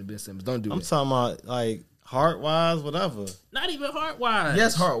is better than Ben Simmons. Don't do I'm that. talking about like heart wise, whatever. Not even heart wise.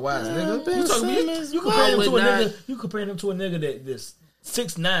 Yes, heart wise, nigga. Ben You talking Simmons, you comparing him what? to a Would nigga? not- You comparing him to a nigga that this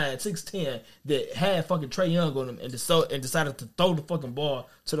 6'9", 6'10", that had fucking Trae Young on him and decided to throw the fucking ball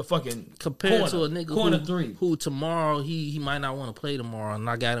to the fucking compared corner, to a nigga corner who, three. who tomorrow he might not want to play tomorrow, and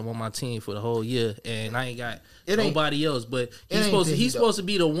I got him on my team for the whole year, and I ain't got It ain't- nobody else. But it ain't he's Piggy, supposed to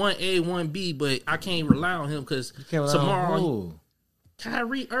be the 1A, 1B, but I can't rely on him because Can't rely on tomorrow who?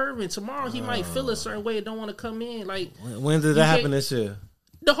 Kyrie Irving tomorrow he might feel a certain way, don't want to come in like When did that happen this year?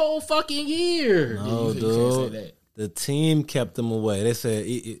 the whole fucking year. No, You can't say dude. that. The team kept them away. They said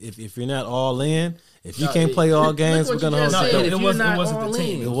if you're not all in, if you No, can't play all games, we're what you gonna just hold said. you. If it you're wasn't not the all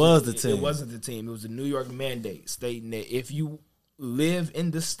team. in. It was the team. It wasn't the team. It was the New York mandate stating that if you live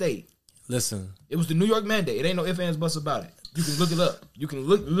in the state, Listen, it was the New York mandate. It ain't no ifs, ands, buts about it. You can look it up. You can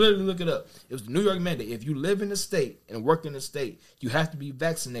literally look it up. It was the New York mandate. If you live in the state and work in the state, you have to be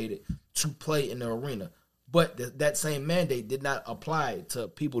vaccinated to play in the arena. But that same mandate did not apply to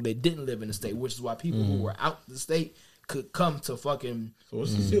people that didn't live in the state, which is why people who were out the state could come to fucking So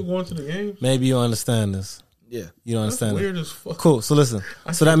what's he still going to the game? maybe you understand this. yeah. You don't That's understand weird it. as fuck. Cool. So listen.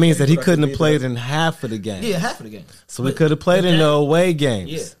 I So that can't means that he believe I couldn't could have be played there. in half of the game. Yeah, half of the game. So we could have played in the away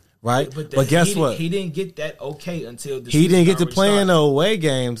games. Yeah. Right? But, But guess he what? He didn't get that okay until the He didn't get to season play in the already away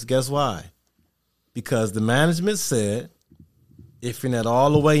games. Guess why? Because the management said, if you're not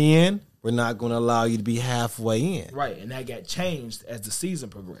all the way in, we're not going to allow you to be halfway in. started. Right, and that got changed as the season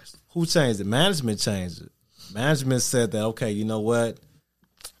progressed. Who changed it? Management changed it. Management said that, okay, you know what?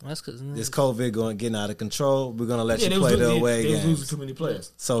 That's because This COVID getting out of control. We're going to let Yeah, you they play was the losing, away they was losing games. too many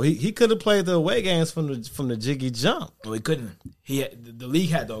players. So he could have played the away games from the jiggy jump. No, he couldn't. He had, the league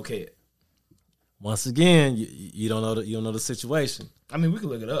had to okay it. Once again, you don't know the situation. I mean, we can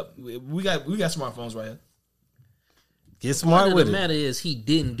look it up. We got smartphones right here. Get smart the with it. matter is he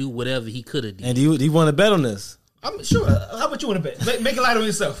didn't do whatever he could have done. And do you want to bet on this? I'm sure. How much you want to bet? Make it light on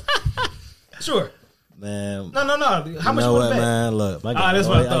yourself. Sure. Man, No. How much you you know want what, to bet? man? Look, I that's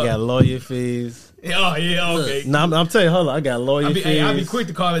what I I thought. got lawyer fees. Oh yeah, okay. No, I'm telling you, hold on. I got lawyer fees. I'll be quick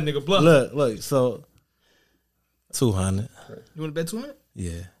to call that nigga bluff. Look. So 200. You want to bet 200?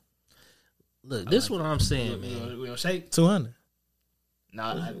 Yeah, Look, this is what I'm saying, man. We gonna shake? 200.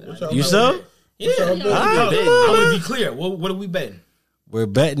 Nah. You sure? Yeah. right, I want to be clear. What are we betting? We're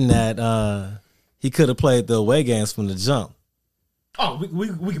betting that he could have played the away games from the jump. Oh,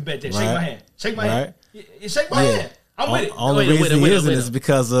 we can bet that. Shake my hand. Shake my hand. Shake my hand. I'm with it. Only reason he isn't is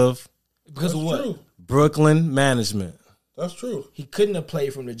because of what? True. Brooklyn management. That's true. He couldn't have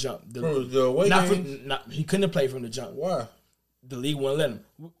played from the jump. The away games. He couldn't have played from the jump. Why? The league wouldn't let him.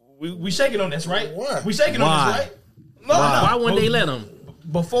 We shaking on this, right? Why? We shaking on this, right? No, why wouldn't they let him?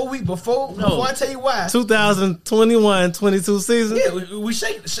 Before I tell you why. 2021-22 season. Yeah, we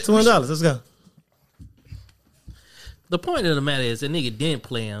shake $200. Let's go. The point of the matter is that nigga didn't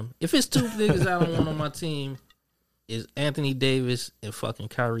play him. If it's two niggas I don't want on my team, is Anthony Davis and fucking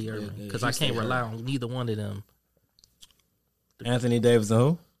Kyrie Irving. Because I can't rely on neither one of them. Anthony Davis and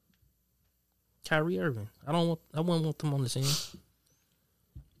who? Kyrie Irving. I wouldn't want them on the team.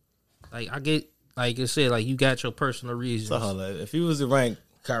 Like I said, like you got your personal reasons. So hold on. If he was to rank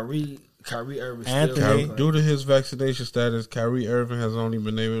Kyrie Irving, Anthony, due to his vaccination status, Kyrie Irving has only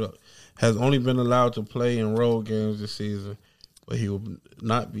been allowed to play in road games this season, but he will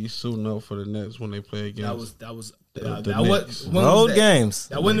not be suiting up for the Nets when they play against. That was road games.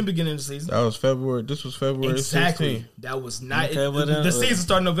 That wasn't the beginning of the season. That was February. This was February 16th. That was not the season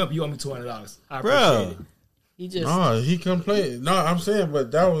started November. You owe me $200. I appreciate it. He couldn't play. No, I'm saying,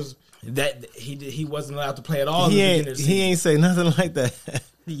 but that was that he wasn't allowed to play at all. He ain't say nothing like that.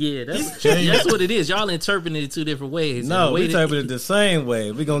 Yeah, that's what it is. Y'all interpreting it two different ways. No, we interpreted it the same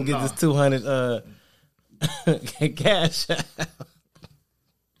way. We're gonna get this 200 cash. Blah,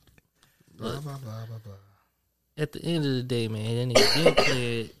 blah, blah, blah, blah. At the end of the day, man, that nigga didn't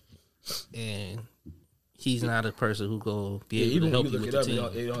play it, and he's not a person who go be able to help you with the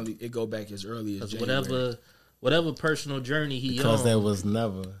team. It go back as early as January. Whatever personal journey he because on. there was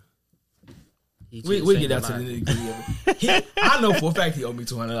never. We get out to the nitty gritty. I know for a fact he owed me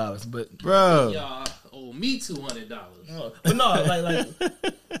 $200, but bro, y'all owe me $200. But no, like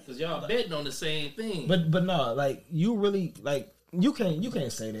because y'all betting on the same thing. But no, like you really like you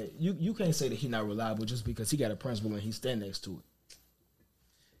can't say that you can't say that he's not reliable just because he got a principal and he stand next to it.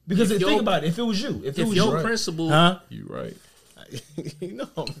 Because think about it, if it was you, if your principal, you right. You know,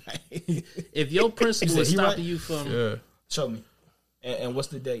 right? If your principal is stopping you from, show me, and what's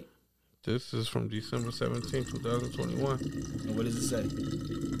the date? This is from December 17, 2021. And what does it say?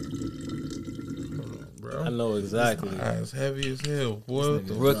 Bro. I know exactly. As heavy as hell, boy.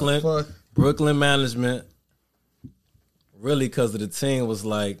 Brooklyn management, really, because of the team was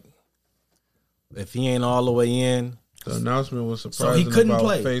like, if he ain't all the way in. The announcement was surprising so he couldn't about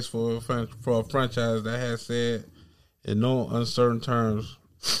play. face for a franchise that had said in no uncertain terms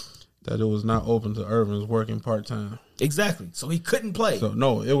that it was not open to Irving's working part-time. Exactly. So he couldn't play. So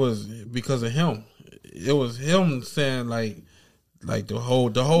no, it was because of him. It was him saying like the whole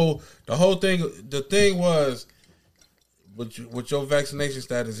thing. The thing was with your vaccination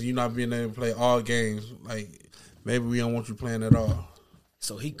status, you not being able to play all games. Like maybe we don't want you playing at all.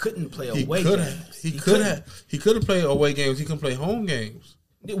 So he couldn't play away games. He could have played away games. He couldn't play home games.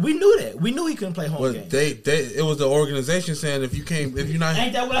 We knew that. We knew he couldn't play home games. It was the organization saying if you're not.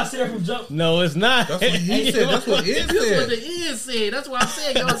 Ain't that what I said from jump? No, it's not. That's what he said. That's what it said. That's what the end said. That's what I'm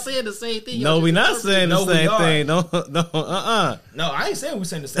saying. Y'all saying the same thing. No, we're not saying the same thing. No, No, I ain't saying we're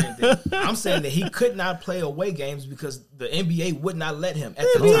saying the same thing. I'm saying that he could not play away games because the NBA would not let him at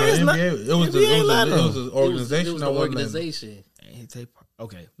the time. It was the organization. It was the organization.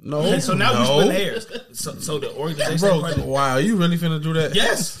 Okay. No. Okay, so now we split hairs. So the organization. Bro, wow, you really finna do that?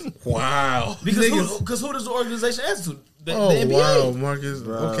 Yes. Wow. Because who does the organization answer to? The NBA. Wow, Marcus.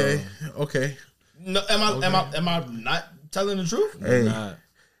 Bro. Okay. No, am I not telling the truth? Hey,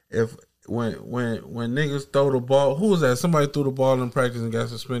 if when niggas throw the ball, who was that? Somebody threw the ball in practice and got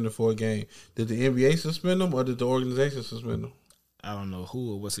suspended for a game. Did the NBA suspend them or did the organization suspend them? I don't know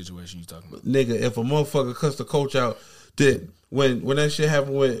who or what situation you talking about. Nigga, if a motherfucker cussed the coach out, did when that shit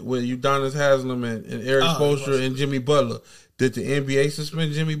happened with Udonis Haslem and Eric Spoelstra and Jimmy Butler, did the NBA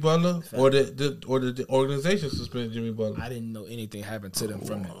suspend Jimmy Butler or did the organization suspend Jimmy Butler? I didn't know anything happened to them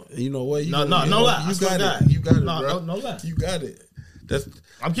from that. You know what? No lie. You got it. You got it, no, bro. No lie. You got it.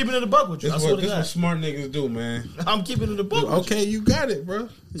 I'm keeping it a buck with you. That's what smart niggas do, man. I'm keeping it a buck. Okay, you got it, bro.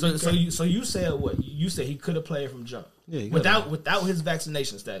 So you said what? You said he could have played from jump. Yeah, without his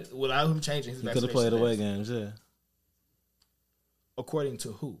vaccination status, without him changing his vaccination status. He could have played away games, yeah. According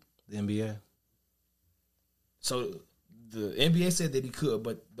to who? The NBA. So the NBA said that he could,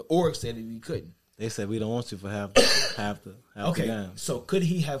 but the org said that he couldn't. They said we don't want you for half the game. So could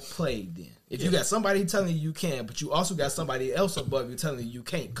he have played then? If you got somebody telling you can, but you also got somebody else above you telling you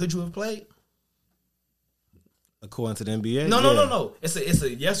can't, could you have played? According to the NBA, no. It's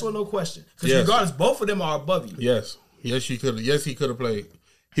a yes or no question. Because regardless, both of them are above you. Yes, he could have played.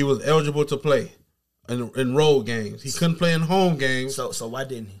 He was eligible to play in road games. He couldn't play in home games. So why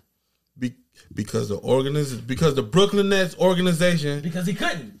didn't he? Because the Brooklyn Nets organization. Because he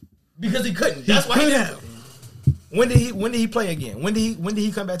couldn't. That's why he didn't. When did he play again? When did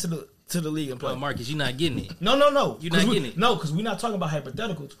he come back to the league and play? Marcus, you're not getting it. No. You're not getting it. No, because we're not talking about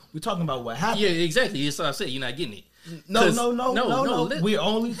hypotheticals. We're talking about what happened. Yeah, exactly. That's what I said. You're not getting it. No. We're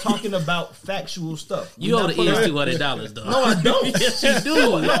only talking about factual stuff. You owe the East $200, though. No, I don't. Yes, you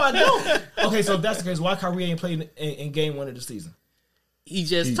do. No, I don't. Okay, so if that's the case, why Kyrie ain't played in game 1 of the season? He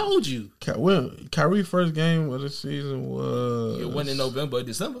just told you. Kyrie's first game of the season was... It wasn't in November or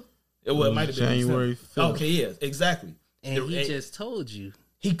December. It might have been January 5th. Okay, yeah, exactly. And he just told you.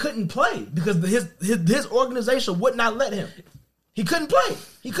 He couldn't play because his organization would not let him. He couldn't play.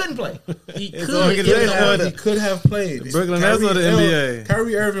 He could have played. Brooklyn Nets or the NBA?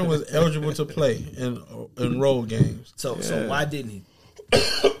 Kyrie Irving was eligible to play in road games. So why didn't he?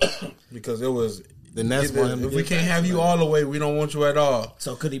 Because it was the Nets want him. If we can't have you all the way, we don't want you at all.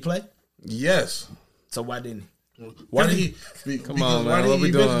 So could he play? Yes. So why didn't he? Why did he? Come on, man. What we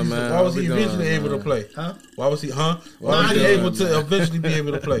doing, man? Why was he eventually able to play? Huh? Why was he able to eventually be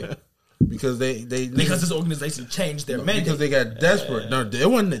able to play? Because because this organization changed their mandate. Because they got desperate. No, that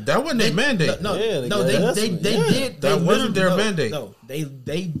wasn't their mandate. They did. That wasn't their mandate. No,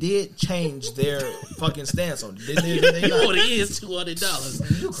 they did change their fucking stance on it. You know it is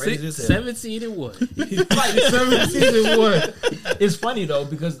 $200. You crazy as hell. 17 and 1. 17 and 1. It's funny though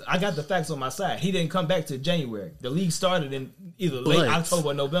because I got the facts on my side. He didn't come back to January. The league started in either late October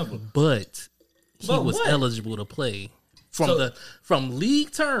or November. But he was eligible to play from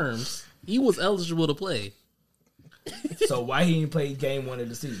league terms. He was eligible to play. So why he didn't play game 1 of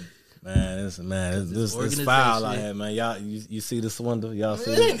the season? This foul out here, man. Y'all, you see the swindle? Y'all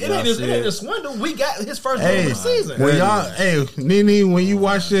see it? It ain't a swindle. We got his first game of the season. When Nene, when you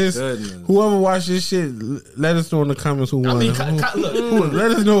watch this, whoever watch this shit, let us know in the comments who won. Look,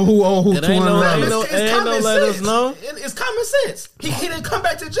 let us know who owed who $200. It's common sense. He didn't come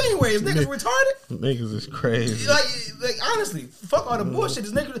back to January. Is niggas retarded? Niggas is crazy. Like honestly, fuck all the bullshit.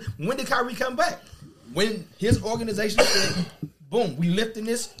 This nigga. When did Kyrie come back? When his organization said, boom, we lifting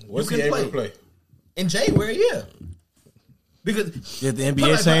this. Was he able to play? In January, yeah. Because did the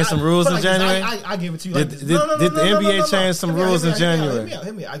NBA change some rules in January? I give it to you like this. Did the NBA change some rules in January?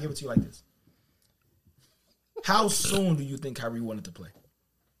 Hear me out. I give it to you like this. How soon do you think Kyrie wanted to play?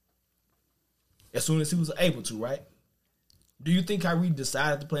 As soon as he was able to, right? Do you think Kyrie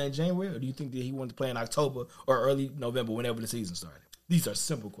decided to play in January, or do you think that he wanted to play in October or early November, whenever the season started? These are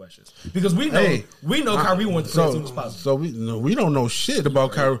simple questions because we know Kyrie wants to play as soon as possible. So we don't know shit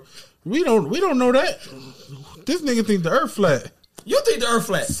about Kyrie. We don't know that. This nigga think the earth flat. You think the earth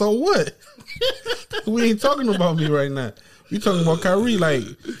flat? So what? We ain't talking about me right now. We talking about Kyrie. Like,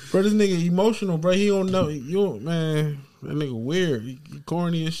 bro, this nigga emotional, bro. He don't know. Man, that nigga weird. He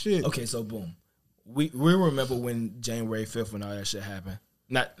corny as shit. Okay, so boom. We remember when January 5th when all that shit happened.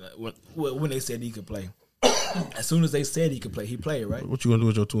 Not when they said he could play. As soon as they said he could play, he played, right? What you gonna do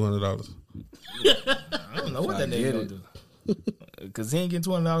with your $200? I don't know what that nigga gonna do. Because he ain't getting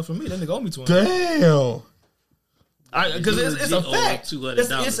 $200 from me. That nigga owe me $200. Damn. Because it's a fact.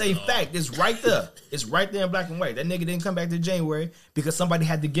 It's a fact. It's right there. It's right there in black and white. That nigga didn't come back to January because somebody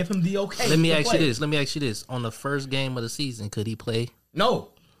had to give him the okay. Let me ask you this. On the first game of the season, could he play? No.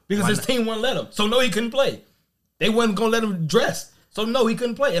 Because his team wouldn't let him. So no, he couldn't play. They wasn't gonna let him dress. So no, he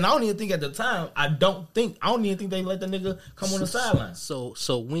couldn't play. And I don't even think at the time, I don't even think they let the nigga come on the sideline. So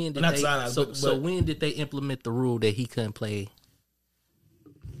when did when did they implement the rule that he couldn't play?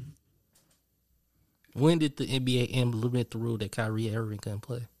 When did the NBA implement the rule that Kyrie Irving couldn't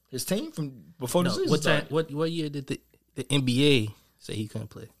play? His team from before the season started. What year did the NBA say he couldn't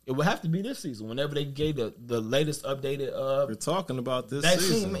play? It would have to be this season. Whenever they gave the latest updated. We're talking about this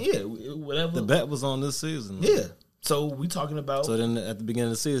season. Whatever. The bet was on this season. Yeah. So we talking about. So then at the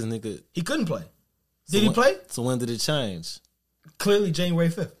beginning of the season, he couldn't play. Did he play? So when did it change? Clearly January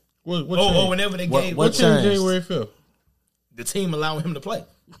 5th. Whenever they gave. What changed? January 5th. The team allowing him to play.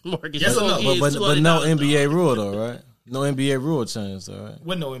 Yes or no? But no NBA rule though, right? No NBA rule changed, all right?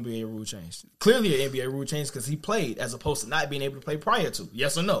 What no NBA rule changed? Clearly an NBA rule changed because he played as opposed to not being able to play prior to.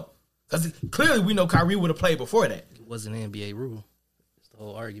 Yes or no? Because clearly we know Kyrie would have played before that. It wasn't an NBA rule. It's the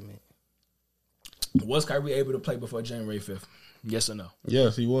whole argument. Was Kyrie able to play before January 5th? Yes or no?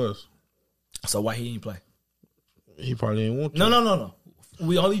 Yes, he was. So why he didn't play? He probably didn't want to. No.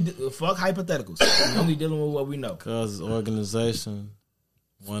 We only fuck hypotheticals. We only dealing with what we know. Because his organization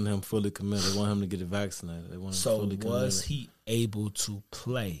wanted him fully committed. They want him to get vaccinated. They want him fully committed. Was he able to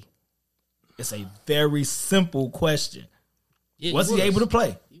play? It's a very simple question. Yeah, was he able to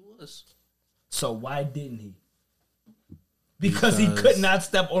play? He was. So why didn't he? Because he could not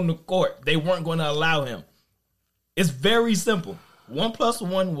step on the court. They weren't going to allow him. It's very simple. 1 +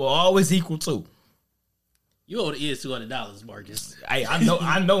 1 will always equal 2. You owe the ears $200, Marcus. I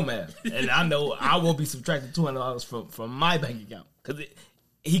know, man, and I know I will be subtracting $200 from my bank account because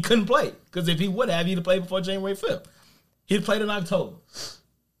he couldn't play. Because if he would have, he'd have played before January 5th. He'd have played in October.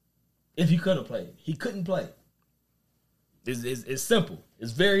 If he could have played, he couldn't play. It's simple.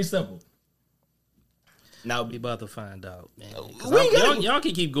 It's very simple. Now we about to find out, man. Y'all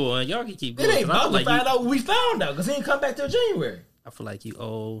can keep going. Y'all can keep going. It ain't about to find out. We found out because he didn't come back till January. I feel like you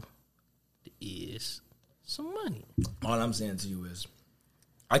owe the ears some money. All I'm saying to you is,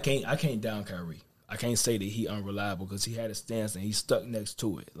 I can't down Kyrie. I can't say that he unreliable because he had a stance and he stuck next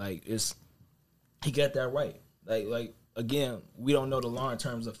to it. Like he got that right. Like again, we don't know the long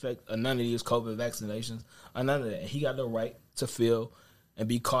term effect of none of these COVID vaccinations or none of that. He got the right to feel and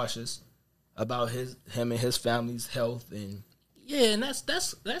be cautious about him and his family's health and. Yeah, and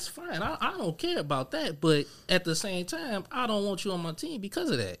that's fine. I don't care about that, but at the same time, I don't want you on my team because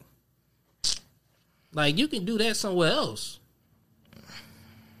of that. Like, you can do that somewhere else.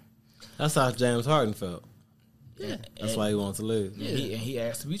 That's how James Harden felt. Yeah, that's why he wants to leave. Yeah, he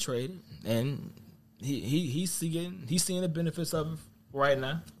asked to be traded, and he's seeing the benefits of it right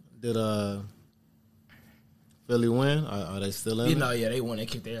now. Did Philly win? Are they still in? Yeah, they won. They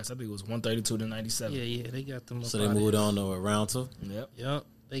kicked their ass. I think it was 132-97. Yeah, they got them. So they moved on to round 2. Yep.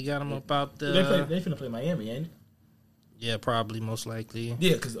 They got them about the. They finna play Miami, ain't it? Yeah, probably, most likely.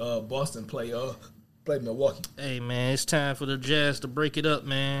 Yeah, because Boston play Milwaukee. Hey, man, it's time for the Jazz to break it up,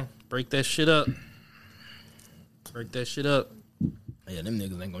 man. Break that shit up. Yeah, them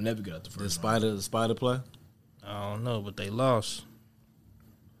niggas ain't gonna never get out the first round. The Spider play? I don't know, but they lost.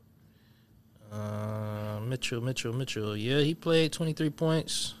 Mitchell. Yeah, he played 23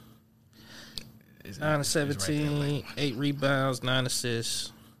 points. 9 of 17, 8 rebounds, 9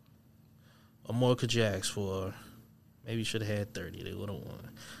 assists. Amorka Jax for maybe should have had 30. They would have won.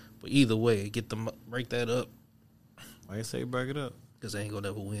 But either way, break that up. Why you say break it up? Because they ain't gonna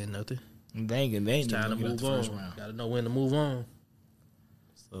never win nothing. They ain't time to move on. Gotta know when to move on.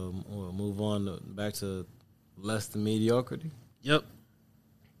 So we'll move on back to less than mediocrity. Yep.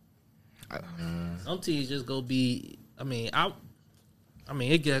 Some teams just go be. I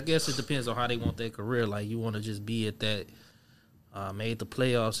guess it depends on how they want their career. Like, you want to just be at that made the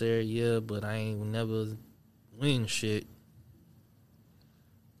playoffs every year, but I ain't never win shit.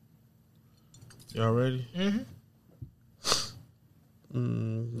 Y'all ready?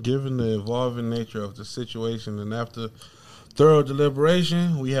 Given the evolving nature of the situation and after thorough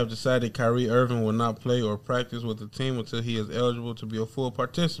deliberation, we have decided Kyrie Irving will not play or practice with the team until he is eligible to be a full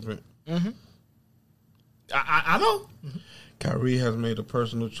participant. I know. Kyrie has made a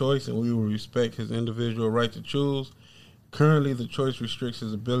personal choice, and we will respect his individual right to choose. Currently, the choice restricts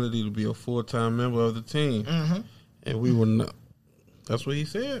his ability to be a full-time member of the team, and we will not. That's what he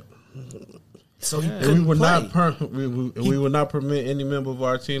said. So he we will not permit any member of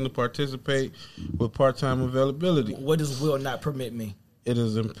our team to participate with part-time availability. What does will not permit me? It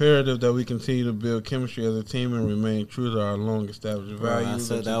is imperative that we continue to build chemistry as a team and remain true to our long-established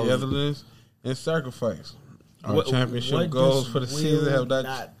values of togetherness and sacrifice. Our championship goals for the season have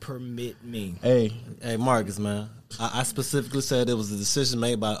not permit me. Hey, Marcus, man. I specifically said it was a decision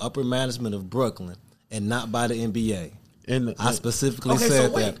made by upper management of Brooklyn and not by the NBA. I specifically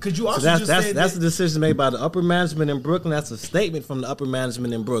said that. Could you also that's a decision made by the upper management in Brooklyn. That's a statement from the upper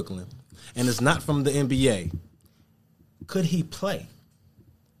management in Brooklyn, and it's not from the NBA. Could he play?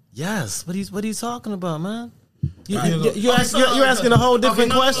 Yes. What are you talking about, man? You're asking a whole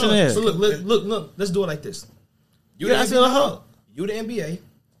different question here. So look. Let's do it like this. You're asking a whole. You the NBA.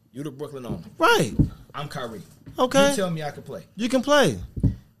 You the Brooklyn owner. Right. I'm Kyrie. Okay. You tell me I can play. You can play.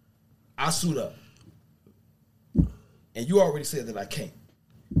 I suit up. And you already said that I can't.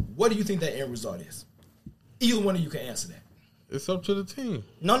 What do you think that end result is? Either one of you can answer that. It's up to the team.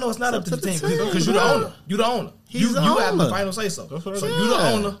 No, it's not up to the team because you're the owner. You're the owner. You have the final say so. So you're the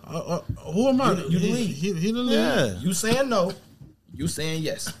owner. Who am I? You the lead. He the lead. Yeah. You saying no. You saying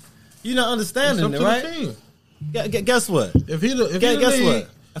yes. You're not understanding it, right? Guess what? Guess what?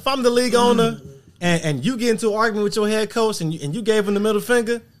 If I'm the league owner and you get into an argument with your head coach and you gave him the middle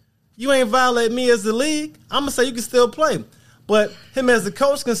finger, you ain't violate me as the league. I'm gonna say you can still play, but him as the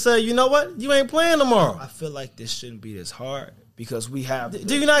coach can say, you know what, you ain't playing tomorrow. I feel like this shouldn't be this hard because we have.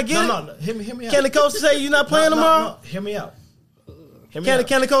 Do you not get it? No. Hear me out. Can the coach say you're not playing tomorrow? No. Hear me out. Can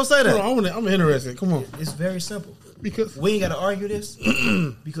the coach say that? I'm interested. Come on. It's very simple. Because we ain't got to argue this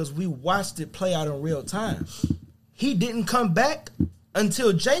because we watched it play out in real time. He didn't come back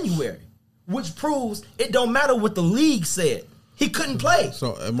until January. which proves it don't matter what the league said. He couldn't play.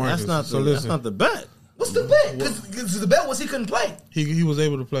 So Marcus, That's not the bet. What's the bet? Because the bet was he couldn't play. He was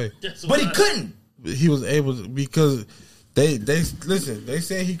able to play, But he couldn't. he was able to, because they listen. They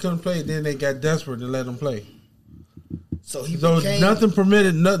said he couldn't play. Then they got desperate and let him play. So he So became, nothing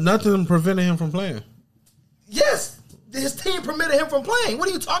prevented him from playing. Yes, his team permitted him from playing. What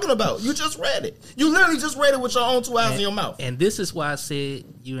are you talking about? You just read it. You literally just read it with your own 2 eyes in your mouth. And this is why I said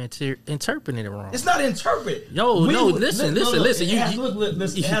you interpreting it wrong. It's not interpreted. Listen.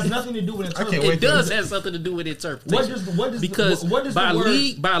 It has nothing to do with interpreting. It does have something to do with interpretation. Because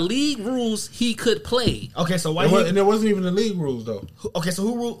by league rules, he could play. Okay, so why? And it wasn't even the league rules though. Okay, so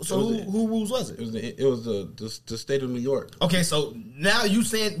who rules was it? It was the state of New York. Okay, so now you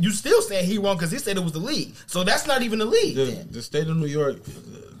still saying he wrong because he said it was the league. So that's not even the league. The state of New York,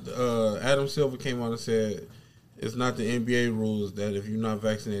 Adam Silver came on and said it's not the NBA rules that if you're not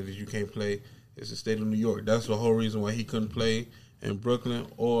vaccinated you can't play. It's the state of New York. That's the whole reason why he couldn't play in Brooklyn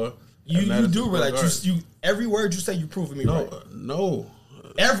or. You do realize you every word you say you proving me right. No.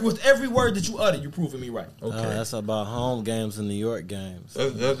 With every word that you utter, you proving me right. Okay, that's about home games and New York games.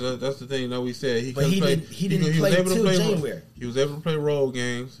 That's the thing that we said. He didn't play till January. He was able to play road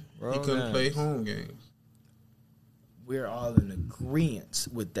games. He couldn't play home games. We're all in agreement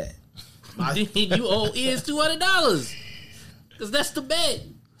with that. You owe is $200 because that's the bet.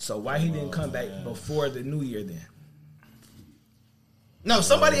 So why he didn't come back before the New Year then? No,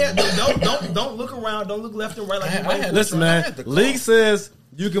 somebody don't look around. Don't look left and right like listen, man. League says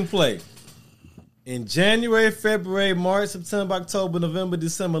you can play in January, February, March, September, October, November,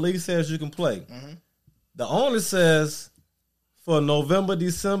 December. League says you can play. Mm-hmm. The owner says for November,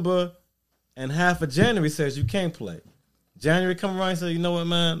 December, and half of January says you can't play. January come around and say, you know what,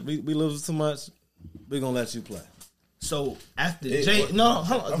 man, we lose too much. We're gonna let you play. So after hold on,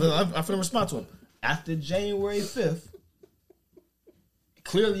 I'm finna respond to him. After January 5th,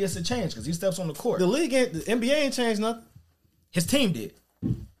 clearly it's a change because he steps on the court. The NBA ain't changed nothing. His team did.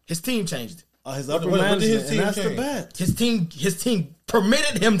 His team changed it. His upper management, and that's the bet. His team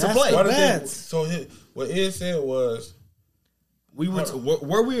permitted him to play. What Ed said was,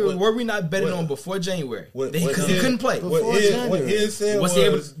 were we not betting on before January? Because he couldn't play. What Ed said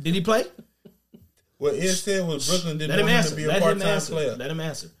was, did he play? What Ed said was Brooklyn didn't want him to be a part-time player. Let him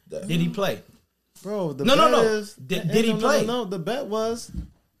answer. Did he play? Bro, the bet is... Did he play? No, the bet was,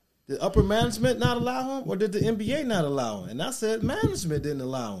 did upper management not allow him, or did the NBA not allow him? And I said management didn't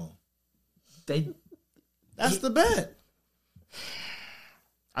allow him. That's the bet.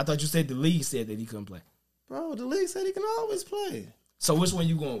 I thought you said the league said that he couldn't play. Bro, the league said he can always play. So which one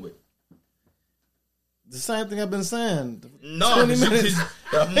you going with? The same thing I've been saying. No, 20 minutes.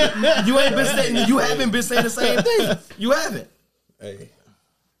 You haven't been saying the same thing. You haven't. Hey.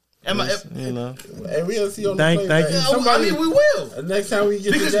 Hey, we'll see on thank the play. Thank you. I mean, we will. Next time we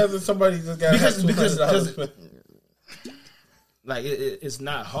get together, somebody just got $200. Like it's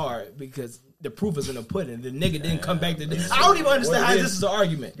not hard because the proof is in the pudding. The nigga didn't come back. I don't even understand how this is an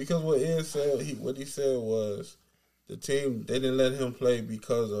argument. Because what Ed said, what he said was the team, they didn't let him play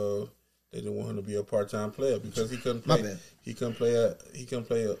because of they didn't want him to be a part-time player because he couldn't play. He couldn't play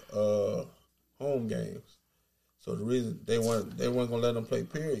home games. So the reason they weren't gonna let him play.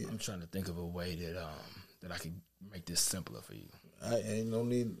 Period. I'm trying to think of a way that I could make this simpler for you. I ain't no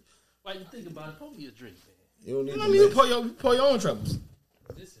need. Why you think about it? Pour me a drink, man. You don't need. You pour your own troubles.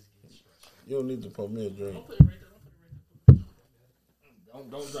 This is getting stressful. You don't need to pour me a drink. Don't put it right there.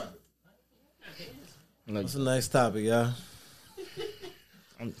 Don't drop it. That's a nice topic, y'all.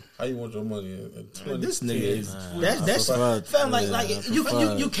 How you want your money? This nigga is that's fam like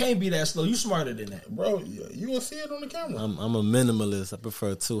you can't be that slow. You smarter than that, bro. You will see it on the camera. I'm a minimalist. I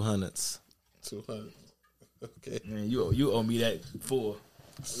prefer 200s. 200. Okay, man. You owe me that for.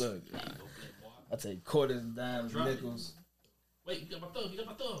 Look, I take quarters, dimes, nickels. Wait, you got my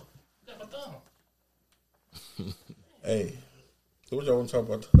thumb. Hey, what y'all want to talk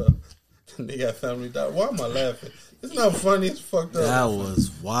about? They got Family Dollar. Why am I laughing? It's not funny. It's fucked up. That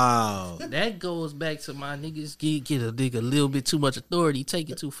was wild. That goes back to my niggas get a nigga a little bit too much authority, take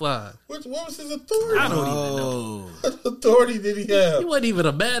it too far. What was his authority? I don't even know. What authority did he have? He wasn't even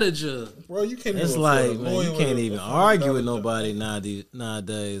a manager. Bro, you can't. It's like, man, you can't even argue with nobody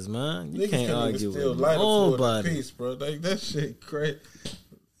nowadays, man. You can't argue with nobody. Piece, bro. Like, that shit crazy.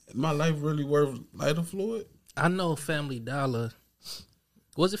 My life really worth lighter fluid? I know Family Dollar.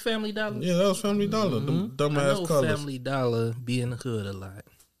 Was it Family Dollar? Yeah, that was Family Dollar. Them dumbass colors. Family Dollar be in the hood a lot.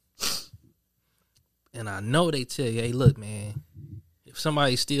 And I know they tell you, hey, look, man, if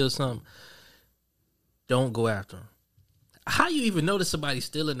somebody steals something, don't go after them. How you even notice somebody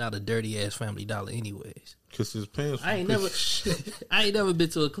stealing out a dirty ass Family Dollar, anyways? Because his pants. I ain't never been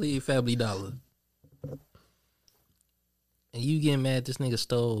to a clean Family Dollar. And you getting mad? This nigga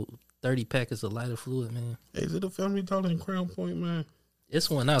stole 30 packets of lighter fluid, man. Hey, is it a Family Dollar in Crown Point, man? It's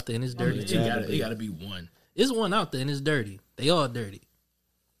one out there and it's dirty. It gotta be one. It's one out there and it's dirty. They all dirty,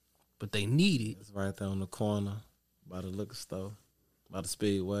 but they need it. It's right there on the corner by the liquor store, by the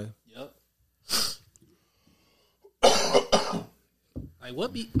Speedway. Yep. Like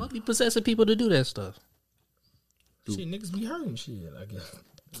what be possessing people to do that stuff? Shit, niggas be hurting shit, I guess.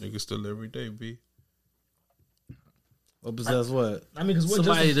 Niggas still every day, B. What possess what? I mean, because what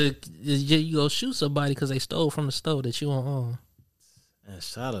Somebody you go shoot somebody because they stole from the store that you don't own. And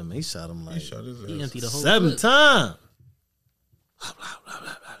shot him. He shot him like He shot his He ass. emptied the whole 7 clip. times.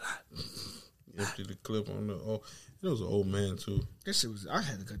 Emptied the clip on the. Oh, it was an old man too. That shit was. I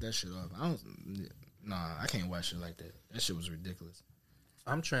had to cut that shit off. I can't watch shit like that. That shit was ridiculous.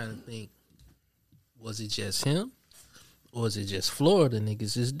 I'm trying to think. Was it just him, or is it just Florida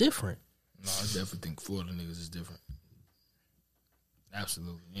niggas is different? No, I definitely think Florida niggas is different.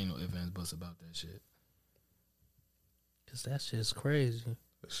 Absolutely, ain't no ifs, ands, buts about that shit. Cause that shit's crazy.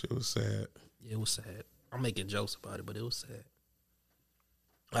 That shit was sad. It was sad. I'm making jokes about it, but it was sad.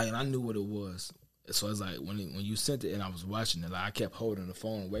 Like, and I knew what it was. So it's like when you sent it and I was watching it, like I kept holding the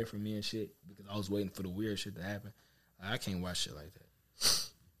phone away from me and shit because I was waiting for the weird shit to happen. Like, I can't watch shit like that.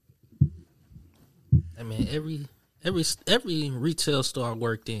 I mean, every retail store I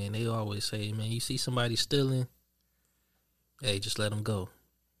worked in, they always say, man, you see somebody stealing, hey, just let them go.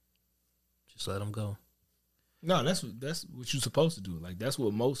 Just let them go. No, that's what you're supposed to do. Like that's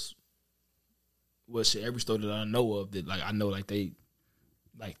what shit every store that I know of that like I know like they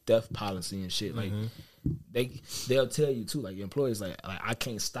like theft policy and shit. Like they'll tell you too, like employees like I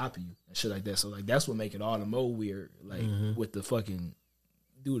can't stop you and shit like that. So like that's what make it all the more weird. Like with the fucking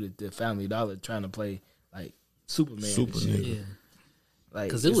dude at the Family Dollar trying to play like Superman. Super and shit. nigga. Yeah. Like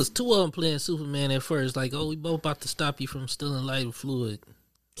Because it was two of them playing Superman at first. Like, oh, we both about to stop you from stealing lighter fluid.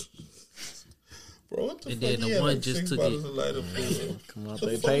 Bro, what the And fuck? then the He had one like just 6 took bottles it. of lighter fluid. Come out What their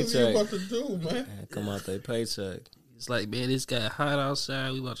the fuck is he paycheck. about to do, man? Come out their paycheck. It's like, man, it's got hot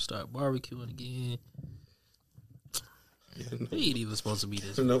outside. We about to start barbecuing again. He ain't even supposed to be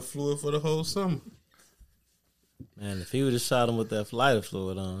this. Enough fluid for the whole summer. Man, if he would have shot him with that lighter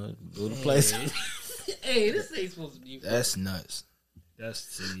fluid on, blew the place. Hey, this ain't supposed to be. that's nuts. That's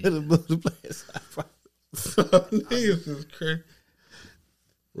silly. Blew the place. Niggas is crazy.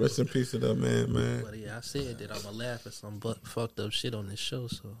 Rest in peace to that man. But yeah, I said that I'm gonna laugh at some fucked up shit on this show.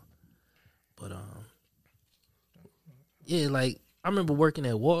 So, but yeah, like I remember working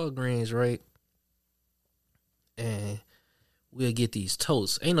at Walgreens, right? And we'll get these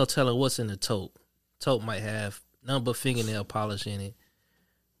totes. Ain't no telling what's in the tote. Tote might have none but fingernail polish in it.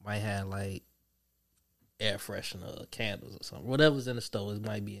 Might have like air freshener, candles or something. Whatever's in the store, it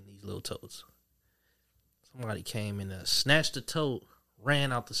might be in these little totes. Somebody came in and snatched the tote,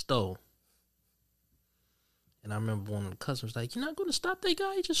 ran out the store. And I remember one of the customers like, "You're not going to stop that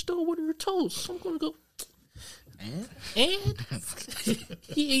guy? He just stole one of your totes." So I'm going to go. And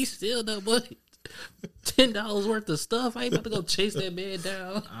he ain't steal no money. $10 worth of stuff. I ain't about to go chase that man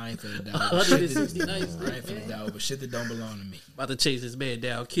down. I ain't finna doubt shit. $169. I ain't finna doubt over shit that don't belong to me. About to chase this man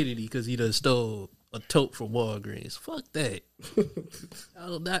down, Kennedy, because he done stole a tote from Walgreens. Fuck that.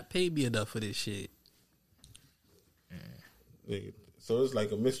 Y'all not pay me enough for this shit. Nigga. So it's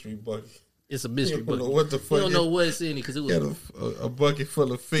like a mystery bucket. It's a mystery You don't bucket. know what the You fuck don't it- know what's in it because it Got was a bucket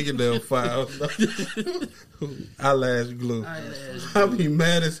full of fingernail files. Eyelash glue. I be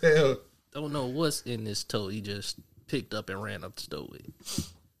mad as hell. don't know what's in this tote. He just picked up and ran up the store with it.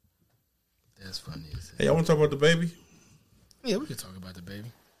 That's funny. Hey, y'all want to talk about the baby? Yeah, we can talk about the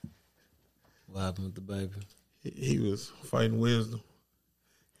baby. What happened with the baby? He was fighting wisdom.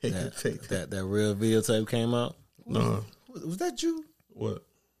 He could take that. That real videotape came out. No. Was that you? What?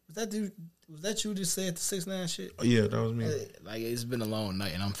 Was that dude? Was that you just said the 6ix9ine shit? Oh, yeah, that was me. Like it's been a long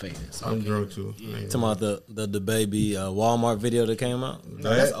night and I'm faded. So I'm drunk too. Talking about the baby Walmart video that came out.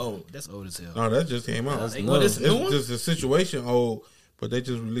 No, that's old. That's old as hell. No, that just came out. That's It's What is the new one? just the situation old, but they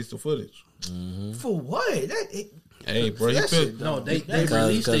just released the footage. For what? Hey, bro, he that feel, shit No, they Because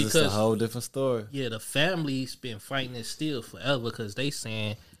released it it's a because whole different story. yeah, the family's been fighting it still forever because they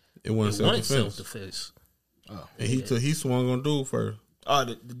saying it wasn't it wasn't self-defense. self-defense. And he swung on dude first. Oh,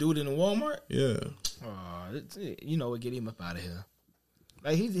 the dude in the Walmart. Yeah. Oh, you know what? Get him up out of here.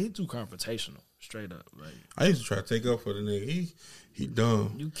 Like he too confrontational. Straight up. Like I used to try to take up for the nigga. He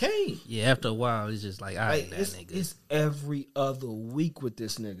dumb. you can't. Yeah, after a while, it's just like, all right, Like that it's, nigga. it's every other week with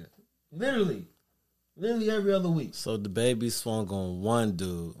this nigga. Literally. Literally every other week. So the baby swung on one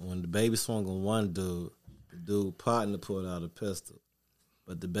dude. When the baby swung on one dude, the dude partner pulled out a pistol.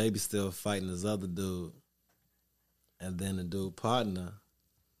 But the baby still fighting his other dude. And then the dude partner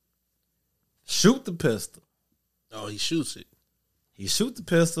shoot the pistol. Oh, he shoots it. He shoot the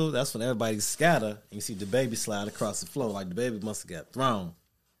pistol. That's when everybody scatter. And you see the baby slide across the floor. Like the baby must have got thrown.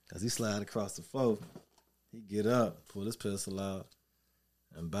 Because he slide across the floor. He get up, pull his pistol out,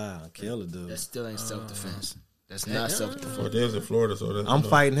 and kill the dude. That still ain't self-defense. That's not self-defense. Well, there's in Florida, so that's... I'm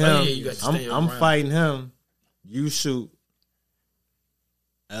fighting him. Yeah, I'm fighting him. You shoot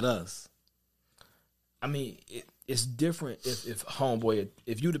at us. I mean, it's different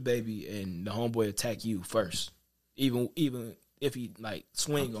if you the baby and the homeboy attack you first. Even if he like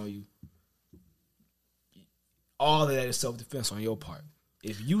swing on you, all of that is self-defense on your part.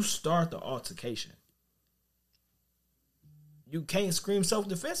 If you start the altercation, you can't scream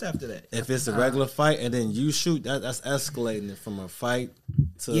self-defense after that. If it's a regular fight and then you shoot, that's escalating it from a fight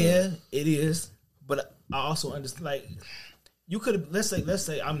to... Yeah, it is. But I also understand, like, you could have, let's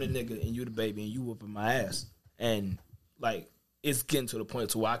say I'm the nigga and you the baby and you whooping my ass. And, like, it's getting to the point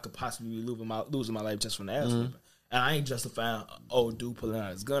to where I could possibly be losing my life just from the ass whooping. And I ain't justifying, dude pulling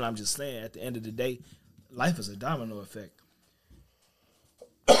out his gun. I'm just saying, at the end of the day, life is a domino effect.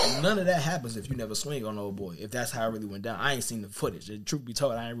 None of that happens if you never swing on old boy. If that's how it really went down, I ain't seen the footage. The truth be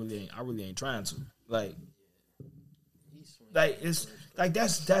told, I really ain't trying to. Like it's like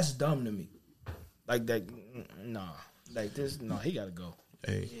that's dumb to me. Like that, nah. Like this, no, he gotta go.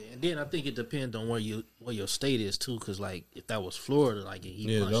 Hey. Yeah, and then I think it depends on where your state is too, because like if that was Florida, like he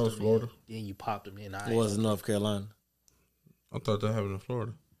punched that was him Florida. then you popped him in. It was North Carolina. I thought that happened in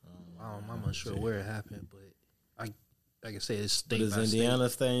Florida. I'm not sure where it happened, but like I said, it's state Does by Indiana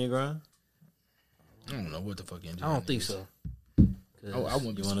stay in your ground? I don't know what the fuck Indiana I don't think is. so. I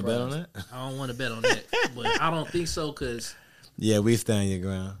wouldn't be You want to surprised. bet on that? I don't want to bet on that, but I don't think so because Yeah, we stand your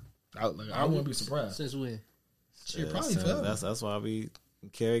ground. I wouldn't be surprised. since when? Shit, probably So fell. that's why we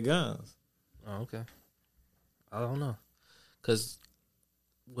carry guns. Oh, okay. I don't know, cause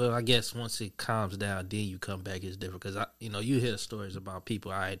well, I guess once it calms down, then you come back. It's different because you hear stories about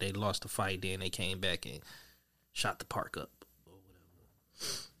people. All right, they lost the fight, then they came back and shot the park up or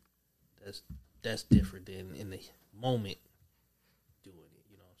whatever. That's different than in the moment doing it.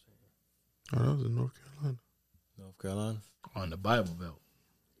 You know what I'm saying? Oh, that was in North Carolina. North Carolina. On the Bible Belt.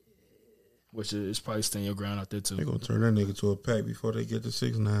 Which is probably staying your ground out there too. They gonna turn that nigga to a pack before they get to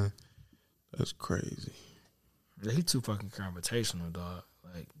 6'9". That's crazy. Yeah, he too fucking confrontational, dog.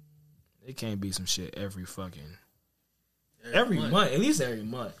 Like, it can't be some shit every month. At least every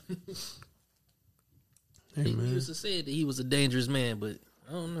month. Hey, He man. used to say that he was a dangerous man, but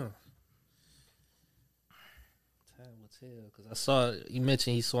I don't know. Time will tell. Because I saw you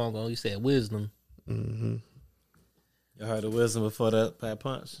mentioned he swung on. You said wisdom. Mm-hmm. You heard of wisdom before that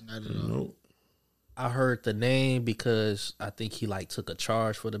punch? I don't know. Nope. I heard the name because I think he like took a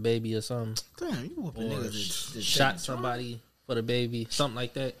charge for the baby or something, Damn, you whooping or niggas that shot take somebody for the baby, something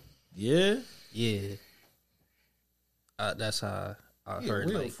like that. Yeah. Yeah, that's how I charge. heard.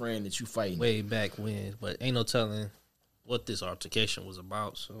 Real Like friend that you fighting. way back when, but ain't no telling what this altercation was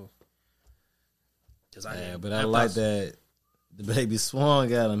about. So, cause Yeah, but I like that the baby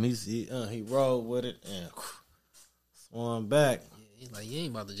swung at him. He rolled with it and swung back, He's like, you ain't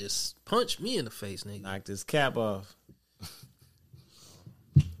about to just punch me in the face, nigga. knocked his cap off.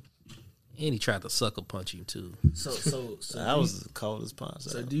 And he tried to sucker punch him too. So That was the coldest punch.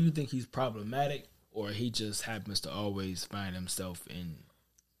 So do you think he's problematic, or he just happens to always find himself in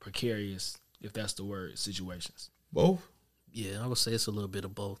precarious, if that's the word, situations? Both? Yeah, I would say it's a little bit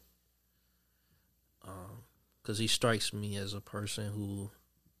of both. Because he strikes me as a person who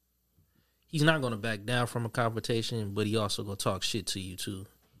he's not going to back down from a confrontation, but he also going to talk shit to you too.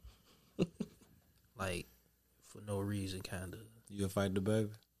 Like, for no reason, kind of. You would fight the baby?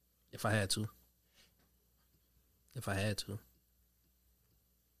 If I had to.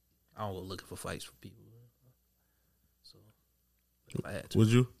 I don't go looking for fights for people. So, if I had to. Would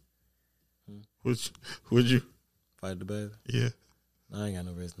you? Would you? Fight the baby? Yeah. I ain't got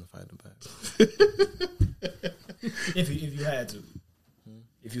no reason to fight the baby. If you had to.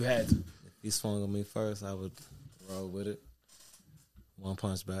 If you had to. If he swung on me first, I would roll with it. One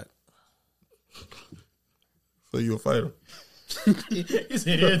punch back. So you a fighter? He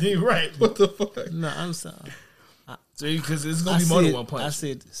said everything right. What the fuck? No, I'm sorry. So because it's gonna be more than one punch. I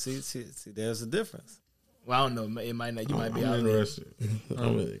said, see, there's a difference. Well, I don't know. It might not. You might be I'm out there. interested.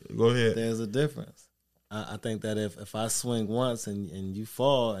 Go ahead. There's a difference. I think that if I swing once and you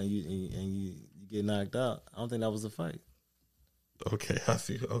fall and you get knocked out, I don't think that was a fight. Okay, I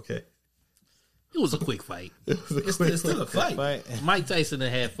see. Okay. It was a quick fight. It's still a fight. Mike Tyson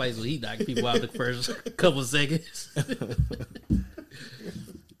had fights where he knocked people out the first couple seconds.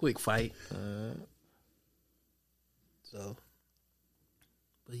 Quick fight. So,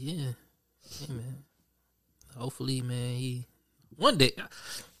 but yeah, man. Hopefully, man, one day.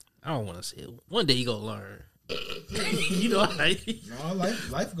 I don't want to say it. One day you gonna learn. You know, no,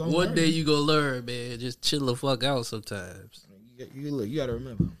 life gonna one learn. day you gonna learn, man. Just chill the fuck out sometimes. You gotta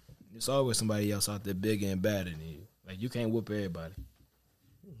remember, there's always somebody else out there bigger and badder than you. Like you can't whoop everybody.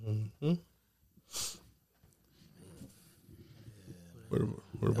 Mm-hmm.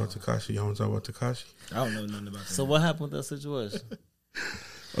 What about Tekashi? Y'all want to talk about Tekashi? I don't know nothing about that. So what happened with that situation?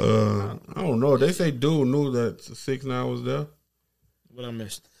 I don't know. They say dude knew that 6ix9ine was there. What I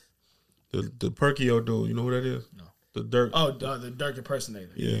missed? The Perkio dude. You know who that is? No. The Dirk. Oh, the Dirk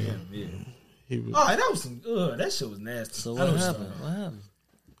impersonator. Yeah. He was. Oh, that was some. That shit was nasty. So what happened? What happened?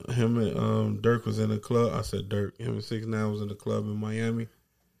 Him and Dirk was in the club. I said Dirk. Him and 6ix9ine was in the club in Miami.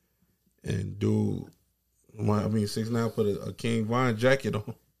 And dude, 6ix9ine put a King Von jacket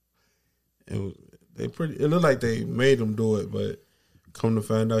on. And it looked like they made him do it, but come to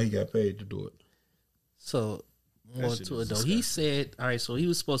find out he got paid to do it. So more to it though. He said, all right, so he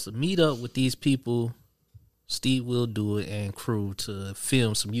was supposed to meet up with these people, Steve Will Do It and crew, to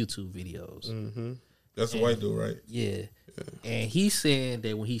film some YouTube videos. Mm-hmm. That's a white dude, right? Yeah. And he said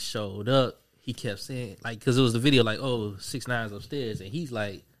that when he showed up, he kept saying, like, because it was the video like, oh, 6ix9ine's upstairs. And he's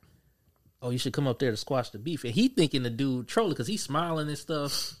like, oh, you should come up there to squash the beef. And he thinking the dude trolling because he's smiling and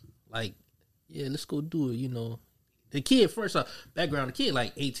stuff. Like, yeah, let's go do it, you know. The kid, first off, background, the kid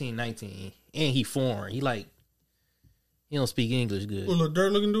like 18, 19, and he foreign. He don't speak English good. Oh, little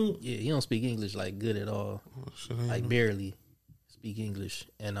dirt looking dude? Yeah, he don't speak English like good at all. Like barely speak English.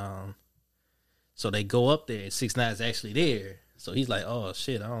 And so they go up there and 6ix9ine's actually there. So he's like, oh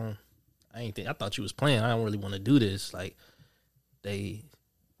shit, I thought you was playing. I don't really want to do this. Like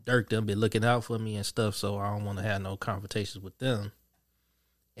Dirk them been looking out for me and stuff, so I don't want to have no confrontations with them.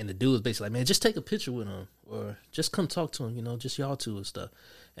 And the dude was basically like, man, just take a picture with him or just come talk to him, you know, just y'all two and stuff.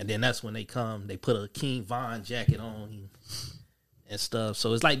 And then that's when they put a King Von jacket on and stuff.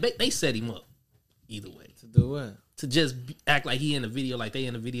 So it's like they set him up either way. To do what? To just act like he in the video, like they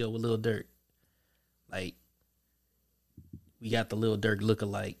in the video with Lil Durk. Like, we got the Lil Durk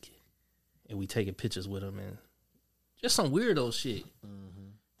lookalike and we taking pictures with him and just some weirdo shit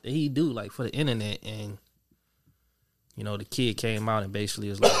that he do, like, for the internet. And, you know, the kid came out and basically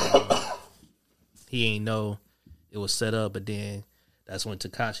was like, he ain't know it was set up, but then that's when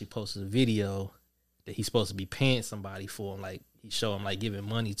Tekashi posted a video that he's supposed to be paying somebody for him. Like, he showed him, like, giving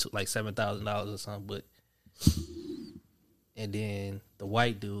money to, like, $7,000 or something. But, and then the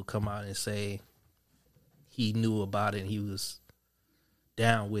white dude come out and say he knew about it and he was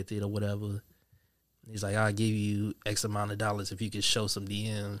down with it or whatever. He's like, I'll give you X amount of dollars if you can show some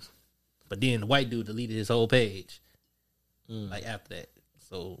DMs. But then the white dude deleted his whole page. Like, after that.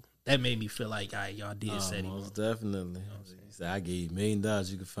 So that made me feel like, all right, y'all did set him most up. definitely. He said, I gave you $1 million,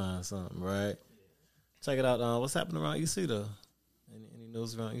 you could find something, right? Check it out. What's happening around EC, though? Any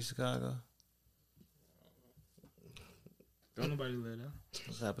news around East Chicago? Don't nobody live there.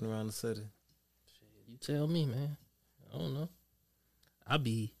 What's happening around the city? You tell me, man. I don't know. I'll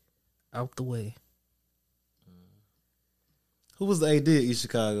be out the way. Who was the AD at East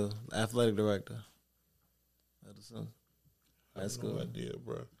Chicago? The athletic director? Edison. I have no idea,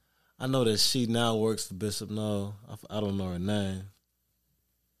 bro. I know that she now works for Bishop No. I don't know her name.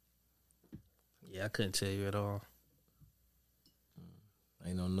 Yeah, I couldn't tell you at all.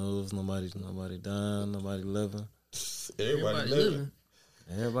 Ain't no news. Nobody dying. Nobody living. Everybody living.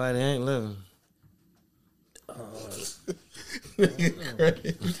 Everybody ain't living.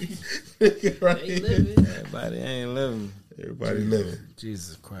 Everybody ain't living. Everybody living.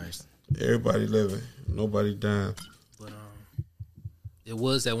 Jesus Christ. Everybody living. Nobody dying. But it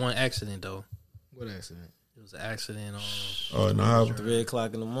was that one accident though. What accident? It was an accident on. Oh no!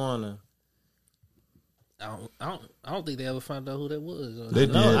 3:00 in the morning. I don't think they ever found out who that was. They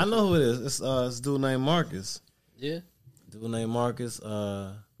did. I know who it is. It's a dude named Marcus. Yeah. Dude named Marcus.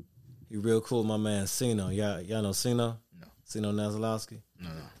 He real cool. My man Sino. Y'all know Sino? No. Sino Nazalowski?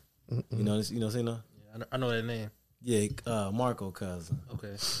 No. You know Sino? Yeah, I know that name. Yeah, Marco cousin. Okay.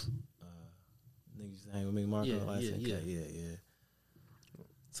 Niggas used to hang with me, Marco. Yeah.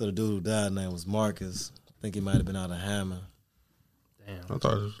 So the dude who died name was Marcus. I think he might have been out of Hammond. Damn. I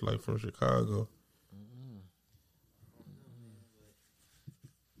thought it was like from Chicago.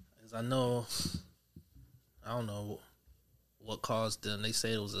 As I don't know what caused them. They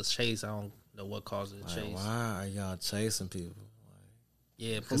said it was a chase. I don't know what caused the chase. Why are y'all chasing people?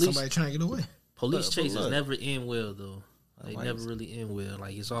 Yeah, Somebody trying to get away. Police chases never end well, though. They never really end well.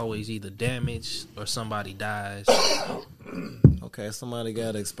 Like, it's always either damage or somebody dies. Okay, somebody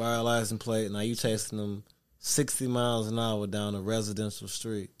got an expired license plate. Now you chasing them 60 miles an hour down a residential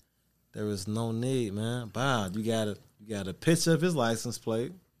street. There is no need, man. Bob, you got a picture of his license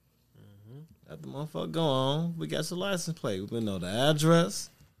plate. Let the motherfucker go on. We got your license plate. We know the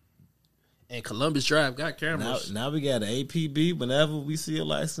address. And Columbus Drive got cameras. Now we got an APB. Whenever we see a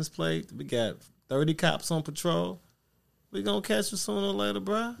license plate, we got 30 cops on patrol. We gonna catch you sooner or later,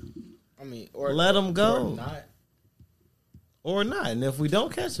 bro. I mean, or let them go. Or not. And if we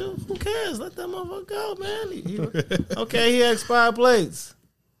don't catch you, who cares? Let that motherfucker go, man. Okay, he had expired plates.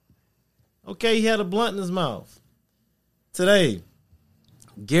 Okay, he had a blunt in his mouth. Today,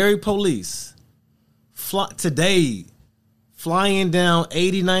 Gary police flying down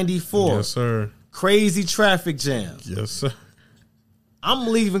 8094. Yes, sir. Crazy traffic jam. Yes, sir. I'm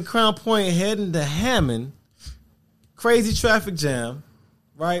leaving Crown Point heading to Hammond. Crazy traffic jam,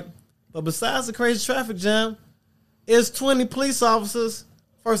 right? But besides the crazy traffic jam, it's 20 police officers.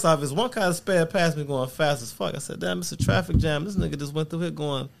 First off, it's one kind of sped past me going fast as fuck. I said, damn, it's a traffic jam. This nigga just went through here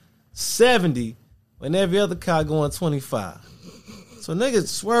going 70 when every other car going 25. So niggas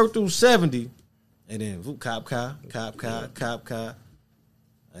swerve through 70 and then cop car.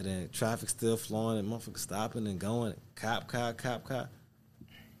 And then traffic still flowing and motherfuckers stopping and going. Cop car.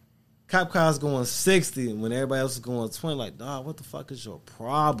 Cop car's going 60 when everybody else is going 20. Like, dog, what the fuck is your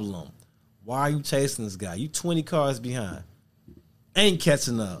problem? Why are you chasing this guy? You 20 cars behind. Ain't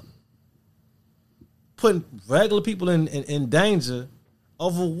catching up. Putting regular people in danger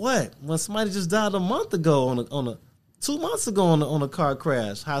over what? When somebody just died a month ago on a 2 months ago on a car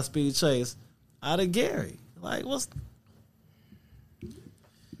crash, high speed chase out of Gary. Like, what's...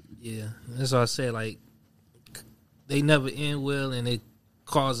 Yeah, that's what I said. Like, they never end well, and it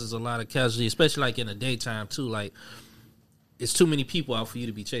causes a lot of casualty, especially like in the daytime too. Like, it's too many people out for you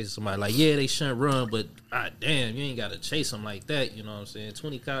to be chasing somebody. Like, yeah, they shouldn't run, but god damn, you ain't gotta chase them like that. You know what I'm saying?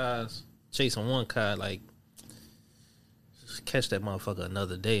 20 cars chasing one car, like, just catch that motherfucker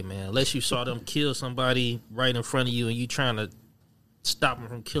another day, man. Unless you saw them kill somebody right in front of you and you trying to stop them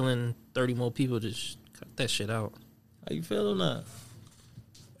from killing 30 more people, just cut that shit out. How you feeling now?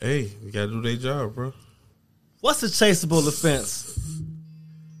 Hey, we gotta do their job, bro. What's a chaseable offense?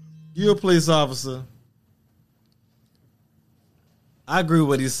 You're a police officer. I agree with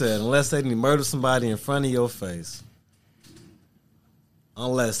what he said. Unless they murder somebody in front of your face.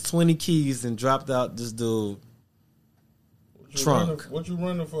 Unless 20 keys and dropped out this dude trunk. What you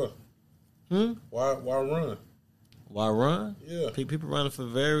running for? Why run? Why run? Yeah. People running for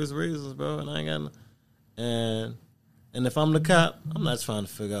various reasons, bro. And I ain't got no... And if I'm the cop, I'm not trying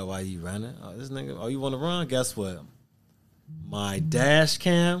to figure out why you running. Oh, this nigga, oh, you want to run? Guess what? My dash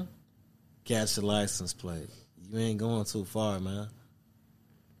cam got your license plate. You ain't going too far, man.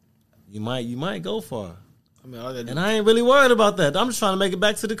 You might go far. I mean, and I ain't really worried about that. I'm just trying to make it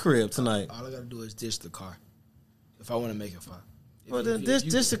back to the crib tonight. All I gotta do is ditch the car if I want to make it far. Well, then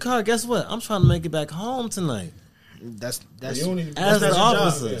ditch the car. Guess what? I'm trying to make it back home tonight. That's as the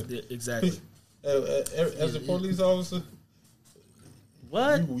officer. Exactly. As a police officer,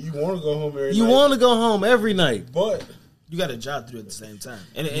 what? You want to go home every night. You want to go home every night. But you got a job to do at the same time.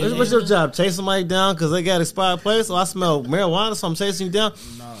 What's your job? Chase somebody down because they got expired plates? Or I smell marijuana, so I'm chasing you down?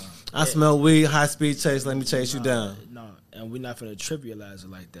 No. I smell weed, high-speed chase, let me chase you down. No, and we're not going to trivialize it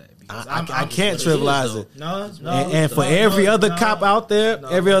like that. I can't trivialize it. No. And for every other cop out there,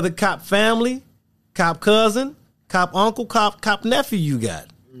 every other cop family, cop cousin, cop uncle, cop nephew you got.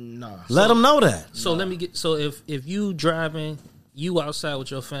 No. Let them know that. So let me get. So if you driving, you outside with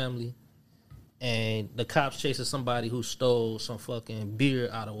your family, and the cops chasing somebody who stole some fucking beer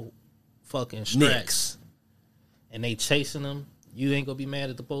out of fucking Strax, and they chasing them, you ain't gonna be mad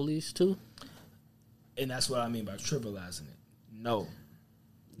at the police too? And that's what I mean by trivializing it. No.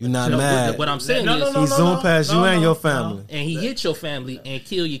 You're not mad. What I'm saying is he zoomed past you and your family, and he hit your family and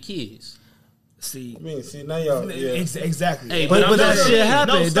kill your kids. See, now y'all exactly. Hey, but that shit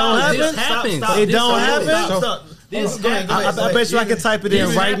happen. It don't happen. This happens. It don't happen. Stop. I bet you I can type it in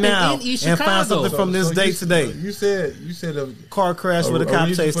right now and find something from this day today. You said a car crash with a cop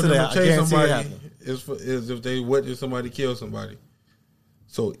chase today. I guarantee it happened. Is if they witness somebody kill somebody.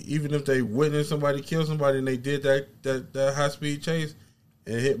 So even if they witness somebody kill somebody and they did that high speed chase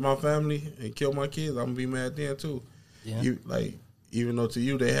and hit my family and kill my kids, I'm gonna be mad then too. Yeah. You even though to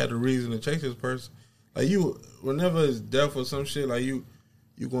you they had a reason to chase this person, like you, whenever it's death or some shit, like you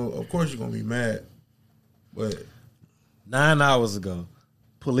going, of course you're gonna be mad. But 9 hours ago,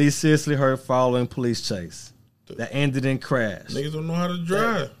 police seriously hurt following police chase that ended in crash. Niggas don't know how to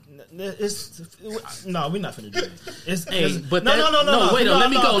drive. No, we're not finna do it. No. Wait, let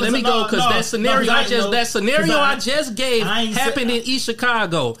me go. Let me go because that scenario I just gave happened in East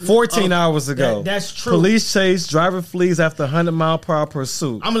Chicago 14 hours ago. That's true. Police chase, driver flees after 100-mile-per-hour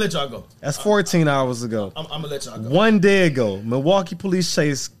pursuit. I'm gonna let y'all go. That's 14 hours ago. I'm gonna let y'all go. 1 day ago, Milwaukee police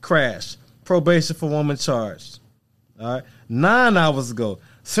chase crash. Probation for woman charged. All right. 9 hours ago,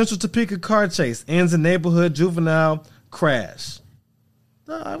 Central Topeka car chase ends in neighborhood juvenile crash.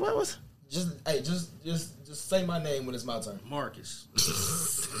 What was? Just say my name when it's my turn. Marcus.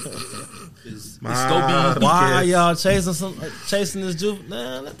 Why are y'all chasing this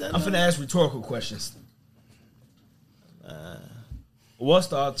juvenile? I'm finna ask rhetorical questions. What's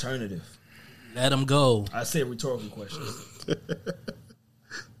the alternative? Let him go. I said rhetorical questions.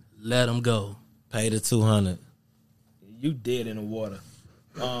 Let him go. Pay the $200. You dead in the water.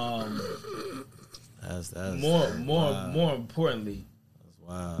 That's more importantly.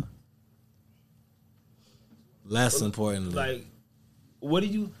 Wow. Less importantly. Like, what do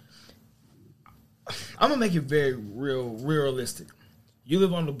you... I'm going to make it very realistic. You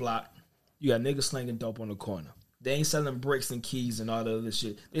live on the block. You got niggas slinging dope on the corner. They ain't selling bricks and keys and all the other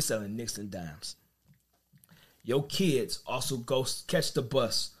shit. They selling nicks and dimes. Your kids also go catch the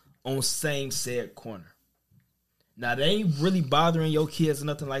bus on same said corner. Now, they ain't really bothering your kids or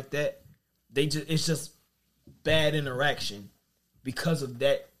nothing like that. It's just bad interaction because of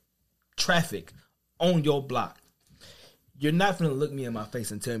that traffic on your block. You're not going to look me in my face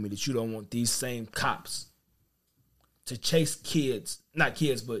and tell me that you don't want these same cops to chase kids, not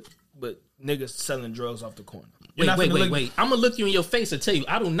kids, but niggas selling drugs off the corner. Wait. I'm going to look you in your face and tell you,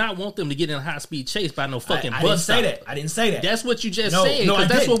 I do not want them to get in a high-speed chase by no fucking bus stop. I didn't say that. That's what you just said, because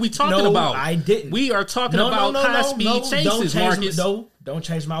that's what we talking about. I didn't. We are talking about high-speed chases, Marcus. Don't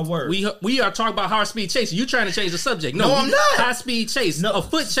change my word. We are talking about high-speed chases. You trying to change the subject. No, I'm not. High-speed chase. No. A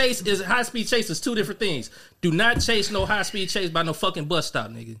foot chase is high-speed chase is two different things. Do not chase no high-speed chase by no fucking bus stop,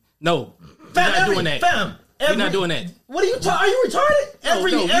 nigga. No. We're not doing that. We're not doing that. What are you talking? Are you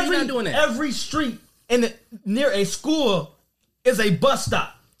retarded? We're not doing that. Every street near a school is a bus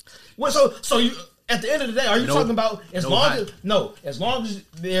stop. So you at the end of the day, are you talking about as long as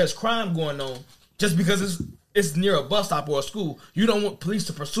there's crime going on, just because it's near a bus stop or a school, you don't want police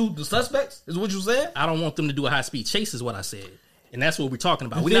to pursue the suspects? Is what you said? I don't want them to do a high speed chase, is what I said, and that's what we're talking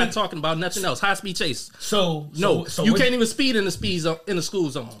about. We're not talking about nothing else. High speed chase. So you can't even speed in the school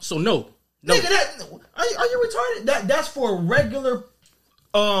zone. So no. Nigga, are you retarded? That's for regular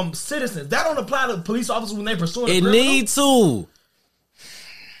citizens. That don't apply to police officers when they pursuing a criminal. It need to.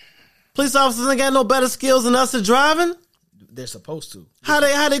 Police officers ain't got no better skills than us at driving. They're supposed to. How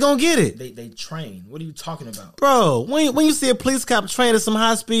they gonna get it? They train. What are you talking about, bro? When you see a police cop train at some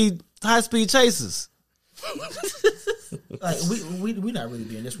high speed chases. Like we not really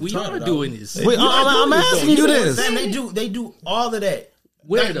being this. We are doing this. I'm asking you this. They do all of that.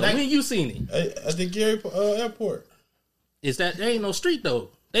 Where though? When you seen it? At the Gary Airport. Is that there ain't no street though?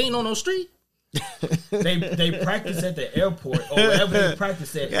 They ain't on no street. they practice at the airport or wherever they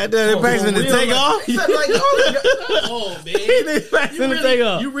practice at. Yeah, they practicing to take off. Oh man, they practicing to take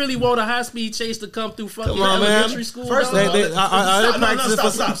off. You really want a high speed chase to come through fucking elementary school? First, they practicing for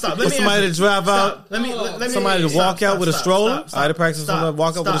somebody to drive out. Somebody to walk out with a stroller. Are they practicing for somebody to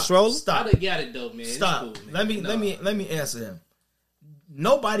walk out with a stroller? I done got it though, man. Stop. Cool, man. Let me answer him.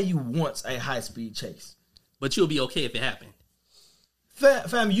 Nobody wants a high speed chase, but you'll be okay if it happened.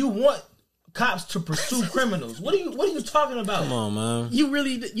 Fam, you want cops to pursue criminals. What are you talking about? Come on, man.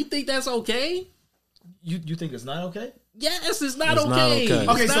 You think that's okay? You think it's not okay? Yes, it's not okay.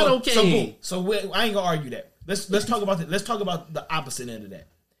 Okay, it's not okay. So I ain't gonna argue that. Let's talk about that. Let's talk about the opposite end of that.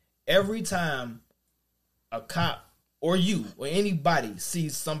 Every time a cop or you or anybody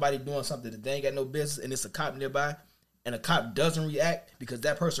sees somebody doing something that they ain't got no business and it's a cop nearby, and a cop doesn't react because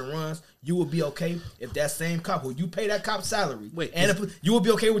that person runs, you will be okay if that same cop, who you pay that cop's salary, you will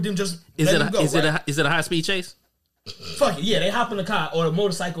be okay with them just letting him go. Is it a high speed chase? Fuck it, yeah. They hop in the car or the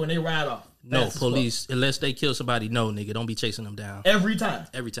motorcycle and they ride off. No, police, unless they kill somebody, no, nigga, don't be chasing them down. Every time.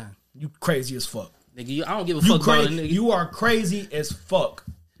 You crazy as fuck. Nigga, I don't give a fuck about it, nigga. You are crazy as fuck.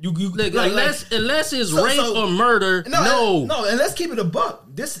 Unless it's rape or murder, no. No, and let's keep it a buck.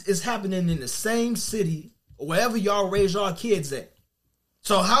 This is happening in the same city wherever y'all raise y'all kids at.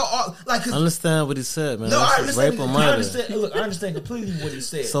 So how I understand what he said, man. No, I understand. I understand completely what he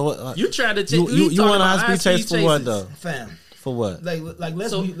said. So you try to you want a high speed chase for what though? Fam. For what?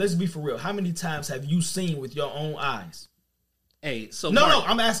 Let's be for real. How many times have you seen with your own eyes? Hey, so no,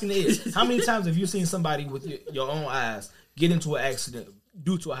 I'm asking this. How many times have you seen somebody with your own eyes get into an accident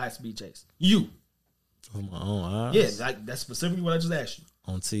due to a high speed chase? You. With my own eyes? Yeah, that's specifically what I just asked you.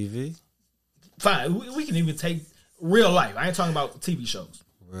 On TV? Fine. We can even take real life. I ain't talking about TV shows.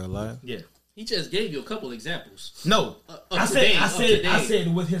 Real life? Yeah. He just gave you a couple examples. No, I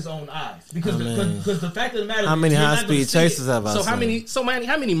said with his own eyes because the fact of the matter. How many high speed chases have I seen?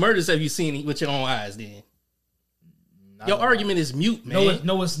 How many murders have you seen with your own eyes? Then your argument is mute, man.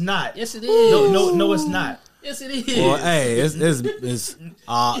 No, it's not. Yes, it is. No, it's not. Yes, it is. Well, hey, it's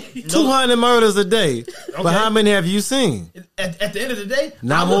 200 murders a day. Okay. But how many have you seen? At the end of the day,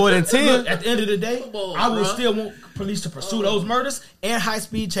 not more than 10. Look, at the end of the day, I will still want police to pursue those murders and high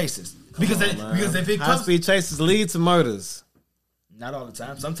speed chases. Because if it comes, high speed chases lead to murders. Not all the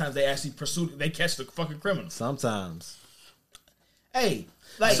time. Sometimes they actually they catch the fucking criminal. Sometimes. Hey,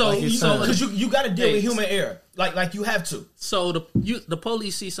 because you got to deal with human error, like you have to. So the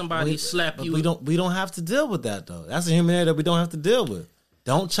police see somebody slap you. We don't have to deal with that though. That's a human error that we don't have to deal with.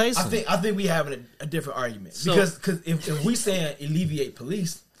 Don't chase them. I think we having a different argument because if we saying alleviate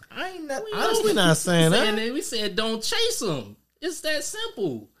police, we're not saying that. We said don't chase them. It's that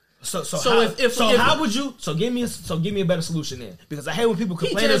simple. So how would you? So give me a better solution then, because I hate when people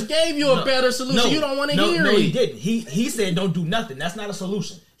complain. He just gave you a better solution. You don't want to hear it. No, he didn't. He said don't do nothing. That's not a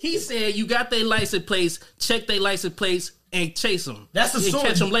solution. He said you got their license plates, check their license plates, and chase them. That's assuming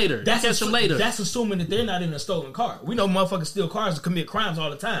catch them later. Catch them later. That's assuming that they're not in a stolen car. We know motherfuckers steal cars and commit crimes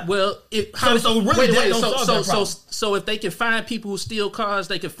all the time. Well, so if they can find people who steal cars,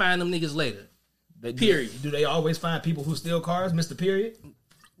 they can find them niggas later. Period. Do they always find people who steal cars, Mr. Period?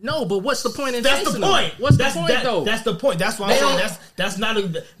 No, but what's the point in that's chasing the point. Them? What's the point though? That's the point. That's why I'm saying that's not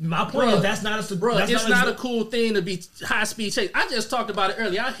my point. Is that's not a it's not a cool thing to be high speed chase. I just talked about it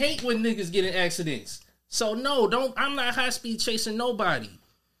earlier. I hate when niggas get in accidents. So no, I'm not high speed chasing nobody,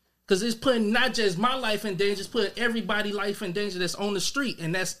 because it's putting not just my life in danger, it's putting everybody's life in danger that's on the street,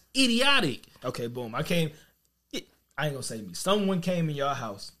 and that's idiotic. Okay, boom. I ain't gonna say me. Someone came in your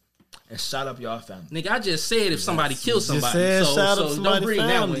house and shot up your family. Nigga, I just said if somebody killed somebody. So don't bring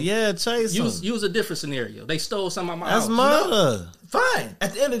that one. Yeah, chase them. Use a different scenario. They stole something out my house. That's murder. Fine.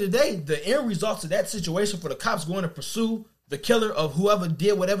 At the end of the day, the end result of that situation for the cops going to pursue the killer of whoever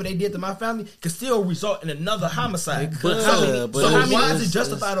did whatever they did to my family could still result in another homicide. So why is it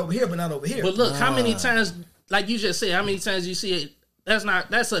justified over here but not over here? But look, how many times, like you just said, how many times you see it?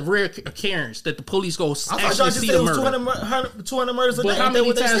 That's a rare occurrence that the police go actually see the murder. 200 murders a day. But how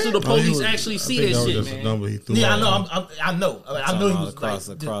many times do the police actually see that shit, man? Yeah, I know. I know he was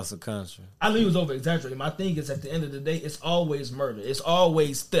across the country. I knew he was over exaggerating. My thing is, at the end of the day, it's always murder. It's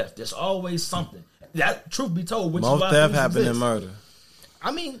always theft. There's always something. That, truth be told, which most theft happen in murder.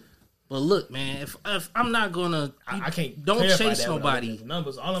 I mean, but look, man, if I'm not gonna, I can't. Don't chase nobody.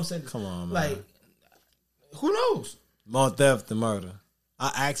 Numbers. All I'm saying is, come on, man. Like, who knows? More theft than murder.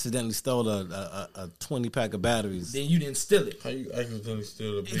 I accidentally stole a 20-pack of batteries. Then you didn't steal it. How you accidentally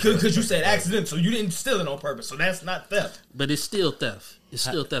steal it? Because you said accident, so you didn't steal it on purpose. So that's not theft. But it's still theft. It's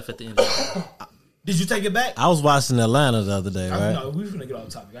still theft at the end of the day. Did you take it back? I was watching Atlanta the other day, right? No, we finna get off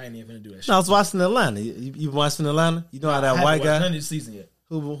topic. I ain't even finna do that shit. No, I was watching Atlanta. You watching Atlanta? You know how that white guy? I haven't watched season yet.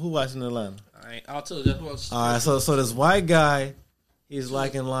 Who watching Atlanta? I'll tell you. All right, so this white guy, he's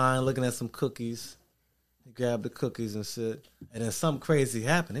like in line looking at some cookies. He grabbed the cookies and shit. And then something crazy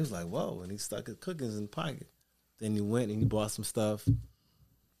happened. He was like, whoa. And he stuck his cookies in the pocket. Then he went and he bought some stuff.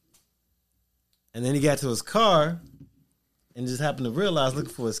 And then he got to his car and just happened to realize,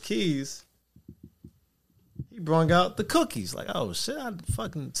 looking for his keys, he brought out the cookies. Like, oh, shit, I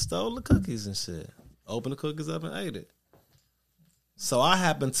fucking stole the cookies and shit. Opened the cookies up and ate it. So I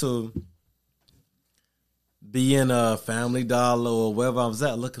happened to be in a Family Dollar or wherever I was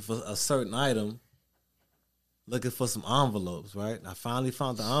at looking for a certain item, looking for some envelopes, right? I finally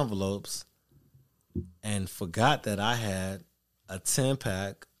found the envelopes and forgot that I had a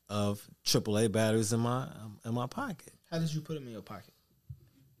 10-pack of AAA batteries in my pocket. How did you put them in your pocket?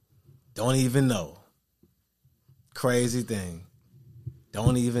 Don't even know. Crazy thing.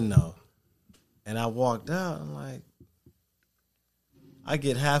 Don't even know. And I walked out. I'm like, I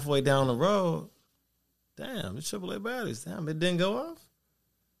get halfway down the road. Damn, it's AAA batteries. Damn, it didn't go off.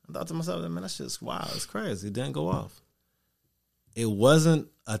 I thought to myself, man, that shit's wild. It's crazy. It didn't go off. It wasn't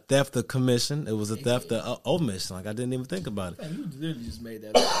a theft of commission. It was a theft of omission. Like, I didn't even think about it. Man, you literally just made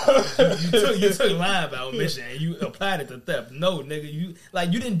that up. you took line about omission and you applied it to theft. No, nigga, you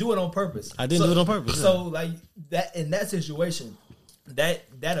didn't do it on purpose. I didn't do it on purpose. So, like, that in that situation, that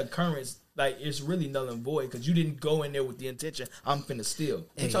occurrence, like, it's really null and void because you didn't go in there with the intention, I'm finna steal.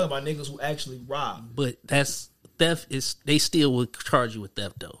 We're talking about niggas who actually rob. But that's theft. They still would charge you with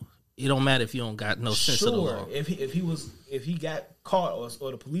theft, though. It don't matter if you don't got no sense of the law. If he got caught or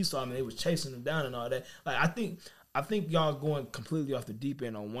the police saw him and they was chasing him down and all that. Like, I think I think y'all going completely off the deep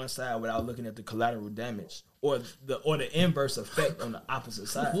end on one side without looking at the collateral damage or the inverse effect on the opposite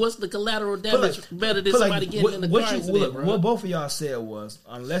side. What's the collateral damage better than somebody getting in the car accident, bro? What both of y'all said was,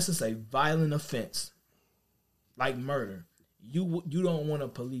 unless it's a violent offense like murder, you don't want a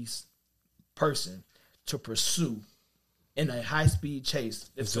police person to pursue in a high speed chase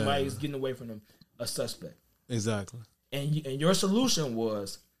if somebody is getting away from them, a suspect. Exactly. And your solution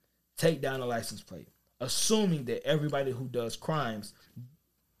was take down the license plate, assuming that everybody who does crimes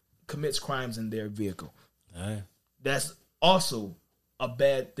commits crimes in their vehicle. Right. That's also a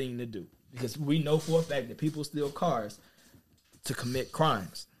bad thing to do because we know for a fact that people steal cars to commit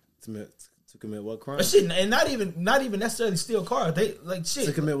crimes. To commit what crime? But shit, and not even necessarily steal cars. They like shit.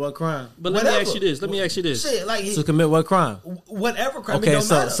 To commit what crime? But let me ask you this. Shit, like To commit what crime? Whatever crime. Okay, it don't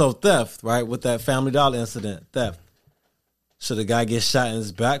matter. so theft, right? With that Family Dollar incident, theft. Should a guy get shot in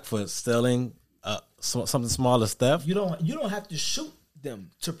his back for stealing something small as theft? You don't have to shoot them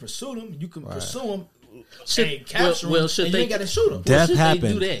to pursue them. You can pursue them and capture well, them. should And they you ain't got to shoot them. Death should happened.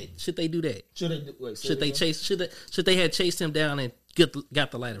 they do that? Should they do that? Should they chase? Should they have chased him down and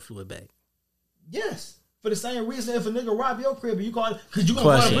got the lighter fluid back? Yes. For the same reason, if a nigga rob your crib and you call, because you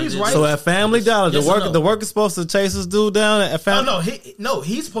gonna call the police, right? So at Family Dollar, Yes or no? the worker's supposed to chase this dude down at Family.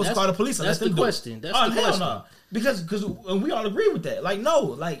 He's supposed to call the police. And That's let them the do it. question. That's Oh, the hell question. no. Because and we all agree with that. Like no,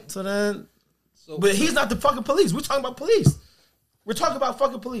 like So then, but he's not the fucking police. We're talking about police. We're talking about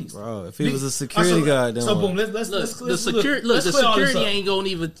fucking police. bro, if he was a security guard, then so what? boom, let's The security ain't gonna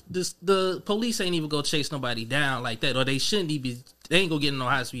even. The police ain't even gonna chase nobody down like that, or they shouldn't even. They ain't gonna get in no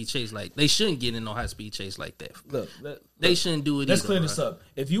high speed chase like. They shouldn't get in no high speed chase like that. Look, They shouldn't do it. let's either, clear bro. this up.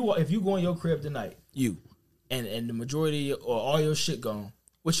 If you go in your crib tonight, and the majority or all your shit gone,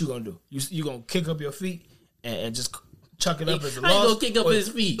 what you gonna do? You gonna kick up your feet and just chuck it up as a I ain't loss? gonna kick up his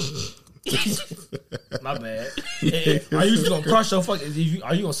feet. My bad. Are you just gonna crush your fucking?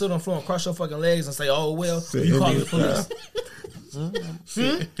 Are you gonna sit on the floor and crush your fucking legs and say, "Oh well"? You call the police.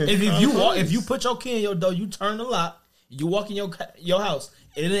 If you put your key in your door, you turn the lock. You walk in your house,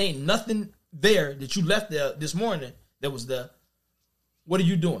 and it ain't nothing there that you left there this morning that was there. What are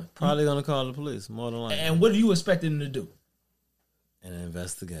you doing? Probably gonna call the police, more than likely. And what are you expecting them to do? An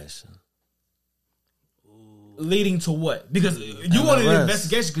investigation. Leading to what? Because you want an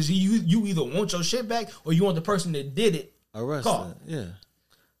investigation because you either want your shit back or you want the person that did it Arrested. Yeah.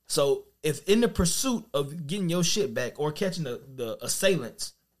 So if in the pursuit of getting your shit back or catching the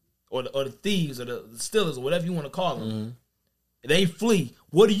assailants or the thieves or the stealers or whatever you want to call them, they flee,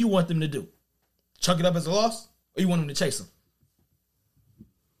 what do you want them to do? Chuck it up as a loss, or you want them to chase them?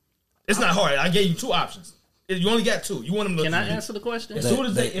 It's not hard. I gave you two options. You only got two. You want them to. Can I answer the question? As soon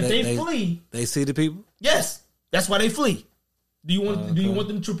as if they flee, they see the people. yes, that's why they flee. Do you want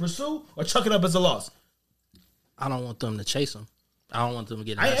them to pursue or chuck it up as a loss? I don't want them to chase him. I don't want them to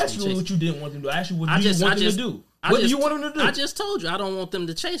get. I asked you what you didn't want them to do. I asked you what do you want them to do. What do you want them to do? I just told you I don't want them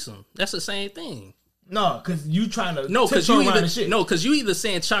to chase him. That's the same thing. No, because you trying to because you either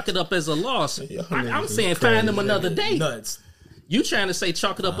saying chalk it up as a loss. I'm saying find them another day. Nuts. You trying to say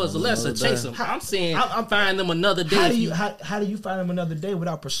chalk it up as a lesser, chase them. I'm saying I'm find them another day. How do you find them another day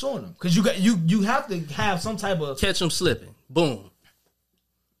without pursuing them? Because you have to have some type of catch them slipping. Boom.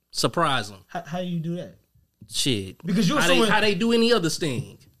 Surprise them. How do you do that? Shit. Because you how they do any other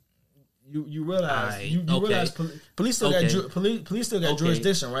thing. You realize realize police still got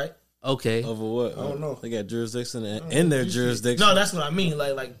jurisdiction, right? Okay. Over what? I don't know. They got jurisdiction in their jurisdiction. No, that's what I mean.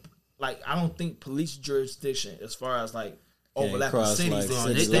 Like I don't think police jurisdiction as far as like overlapping cities.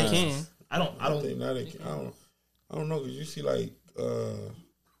 Like they can. I don't know because you see like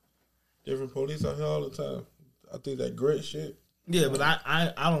different police out here all the time. I think that great shit. Yeah, but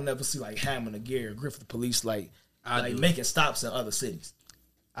I don't never see like Hammond or Gary or Griffith police like making stops in other cities.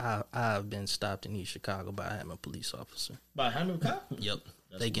 I've been stopped in East Chicago by a Hammond police officer. By a Hammond cop? Yep,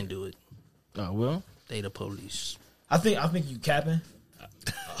 they can do it. Oh well, they the police. I think you capping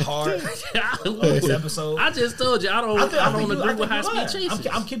hard on this episode. I just told you I don't agree with high speed chases.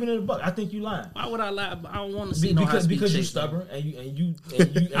 I'm keeping it a buck. I think you lying. Why would I lie? I don't want to see no high speed because chase. you stubborn and you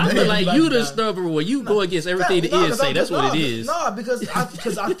I feel like you the stubborn one. You go against everything the is say. That's what it is. No,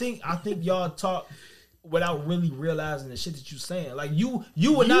 because I think y'all talk without really realizing the shit that you saying. Like you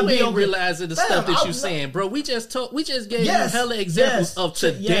would not be realizing the stuff that you saying, bro. We just gave you hella examples of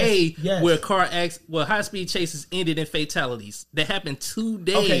today where where high speed chases ended in fatalities. That happened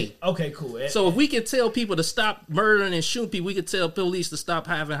today. Okay, cool. So if we could tell people to stop murdering and shooting people, we could tell police to stop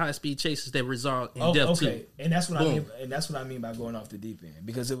having high speed chases that result in death too. And that's what I mean. And that's what I mean by going off the deep end.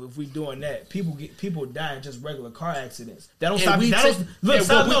 Because if we doing that, people die in just regular car accidents. That don't stop.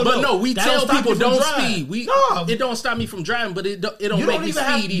 We tell people don't speed. speed. It don't stop me from driving, but it don't make me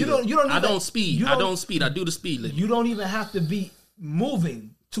speed either. I don't speed. I do the speed limit. You don't even have to be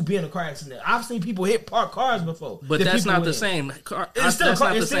moving to be in a car accident. I've seen people hit parked cars before. But that's not the same. It's still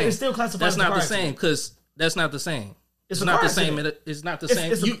classified. That's not the same because that's not the same. It's not the same. It's not the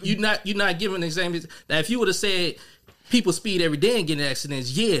same. You're not giving the same. That if you would have said people speed every day and get in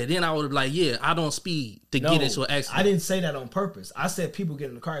accidents, then I would have like, I don't speed to get into an accident. I didn't say that on purpose. I said people get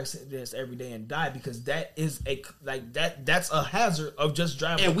in car accidents every day and die because that is that's a hazard of just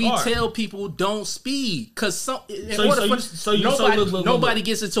driving. And a car. We tell people don't speed because nobody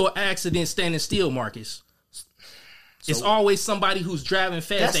gets into an accident standing still, Marcus. It's always somebody who's driving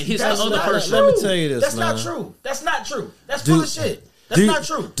fast that hits the other person. Let me tell you this. That's not true. That's full of shit. That's not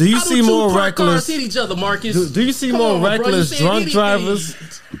true. Do you see more reckless? Hit each other, Marcus. Do you see more reckless drunk drivers?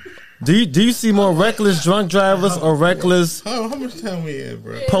 Do you see more reckless drunk drivers or reckless? How much time we in,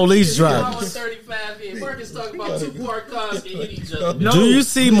 bro? Police drivers. 35 in. Marcus talking about 2 parked cars can hit each other. Do you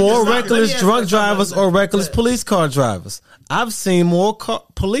see more reckless drunk drivers or reckless police car drivers? I've seen more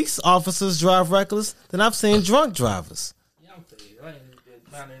police officers drive reckless than I've seen drunk drivers.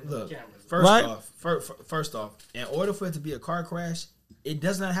 Look, first off, in order for it to be a car crash, it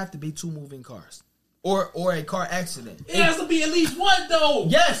does not have to be 2 moving cars or a car accident. It has to be at least one though.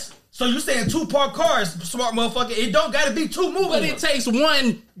 Yes. So you saying 2 parked cars, smart motherfucker? It don't got to be 2 moving. But it takes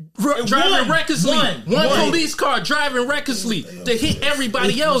one driving recklessly, one police car driving recklessly to hit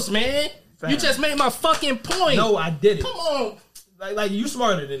everybody else, man. You just made my fucking point. No, I didn't. Come on. Like you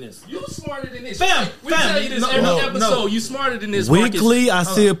smarter than this. You smarter than this. We tell you this every episode. You smarter than this. Weekly, Marcus.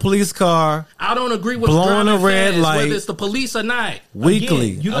 I see a police car. I don't agree with blowing a red light. Whether it's the police or not.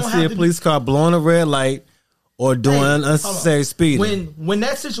 Weekly, I see a police car blowing a red light or doing unnecessary speeding. When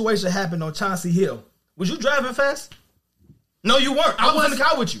that situation happened on Chauncey Hill, was you driving fast? No, you weren't. I was in the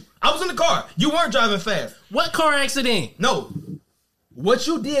car with you. I was in the car. You weren't driving fast. What car accident? No. What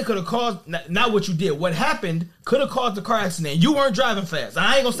you did could have caused, not what you did. What happened could have caused the car accident. You weren't driving fast.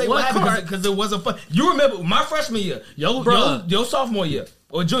 I ain't gonna say what happened because it wasn't fun. You remember my freshman year, your sophomore year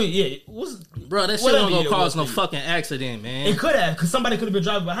or junior year. Bro, that shit don't gonna cause no fucking accident, man. It could have, because somebody could have been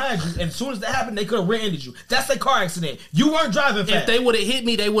driving behind you, and as soon as that happened, they could have rear-ended you. That's a car accident. You weren't driving fast. If they would have hit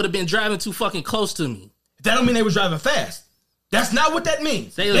me, they would have been driving too fucking close to me. That don't mean they were driving fast. That's not what that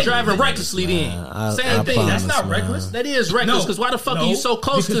means. They were driving recklessly then. Same thing. That's not reckless. That is reckless, because why the fuck are you so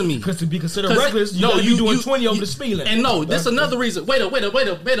close to me? Because to be considered reckless, you gotta be doing 20 over the speed limit. And no, this another reason. Wait,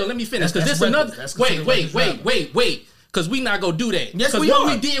 let me finish. Because this another. Wait. Because we not gonna do that. Yes, we are.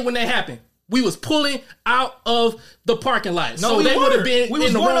 What we did when that happened, we was pulling out of the parking lot. No, so they would have been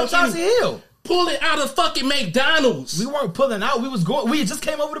in the wrong Chauncey Hill. Pulling out of fucking McDonald's. We weren't pulling out. We just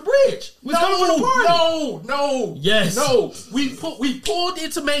came over the bridge. We was coming for the party. No. Yes. No. We pulled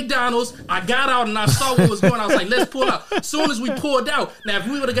into McDonald's. I got out and I saw what was going on. I was like, let's pull out. As soon as we pulled out, now if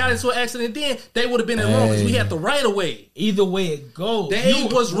we would have got into an accident then, they would have been in the wrong because we had the right of way. Either way it goes. They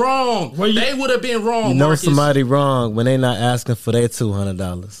was wrong. They would have been wrong. You know Marcus. somebody wrong when they not asking for their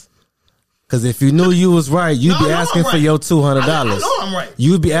 $200. Because if you knew you was right, you'd be asking for your $200. I know I'm right.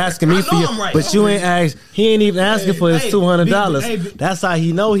 You'd be asking me for your, right. but you ain't ask. He ain't even asking for his $200. That's how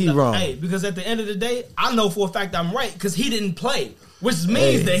he know he wrong. Hey, because at the end of the day, I know for a fact I'm right because he didn't play, which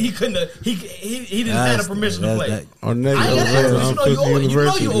means that he couldn't. He didn't have the permission to play. On that,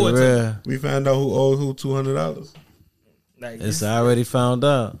 you owe it to. We found out who owed who $200. It's already found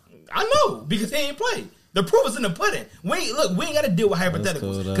out. I know because he ain't played. The proof is in the pudding. We ain't got to deal with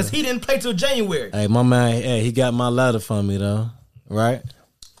hypotheticals because he didn't play till January. Hey, my man, he got my letter from me though, right?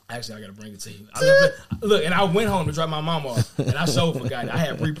 Actually, I got to bring it to you. Look, and I went home to drop my mom off, and I so forgot it. I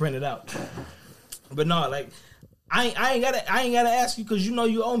had reprinted out. But no, like I ain't gotta ask you because you know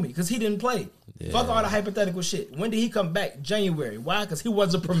you owe me because he didn't play. Yeah. Fuck all the hypothetical shit. When did he come back? January. Why? Because he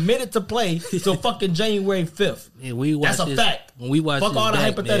wasn't permitted to play till fucking January 5th. Yeah, that's a fact. When we watch fuck all the back,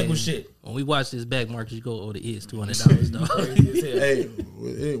 hypothetical shit. When we watch this back, Marcus, you go, the is $200, dog. Hey,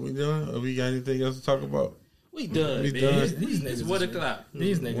 we done? We got anything else to talk about? We done, man. These niggas. 1 o'clock.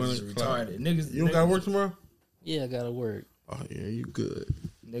 These niggas is retarded. Niggas. You don't got to work tomorrow? Yeah, I got to work. Oh, yeah, you good.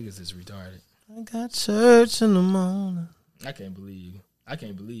 Niggas is retarded. I got church in the morning. I can't believe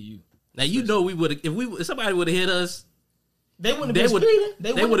you. Now you know we would if somebody would have hit us, they wouldn't have been speeding.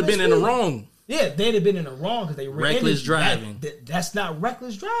 They would have been in the wrong. Yeah, they'd have been in the wrong because they reckless driving. That's not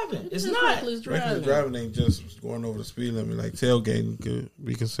reckless driving. It's not reckless driving. Reckless driving ain't just going over the speed limit. Like tailgating could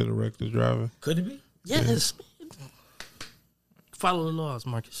be considered reckless driving. Could it be? Yes. Follow the laws,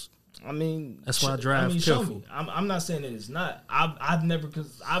 Marcus. I mean, that's why I drive careful. I'm not saying that it's not. I've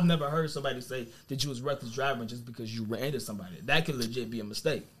never heard somebody say that you was reckless driving just because you ran into somebody. That could legit be a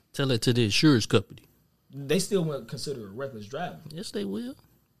mistake. Tell it to the insurance company. they still wouldn't consider it reckless driving. Yes, they will.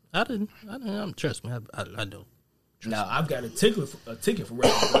 I didn't. Trust me. I don't. Now I've got a ticket for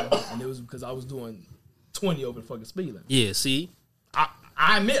reckless driving, and it was because I was doing 20 over the fucking speed limit. Yeah. See,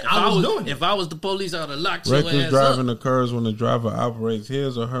 I admit I was doing it. If I was the police, I'd have locked your ass up. Reckless driving occurs when the driver operates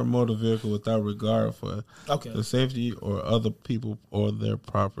his or her motor vehicle without regard for the safety or other people or their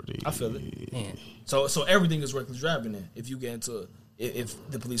property. I feel it. Man. So everything is reckless driving then. If you get into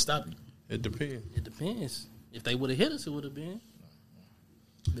if the police stop you, it depends. It depends. If they would have hit us, it would have been.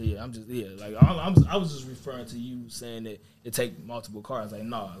 Yeah, I was just referring to you saying that it take multiple cars. Like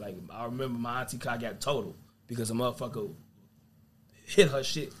no, like I remember my auntie car got totaled because a motherfucker hit her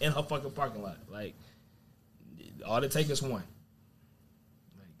shit in her fucking parking lot. Like all it take is one.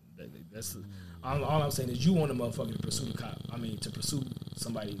 Like that's all I'm saying is you want a motherfucker to pursue the cop. I mean to pursue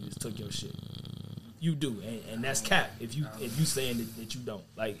somebody that took your shit. You do, and that's cap. If you saying that you don't,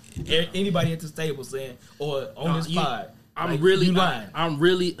 like anybody at this table saying or on this pod. I'm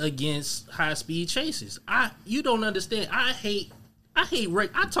really against high speed chases. You don't understand. I hate.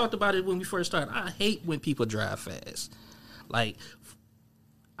 I talked about it when we first started. I hate when people drive fast. Like,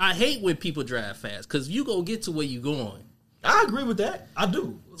 I hate when people drive fast because you go get to where you going. I agree with that. I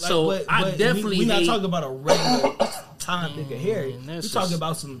do. Like, so I definitely. We're not talking about a regular time nigga here. We're talking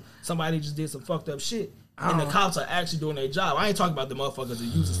about somebody just did some fucked up shit, and the cops are actually doing their job. I ain't talking about the motherfuckers that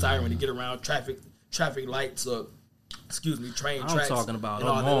use a siren to get around traffic lights or. Train tracks. I'm talking about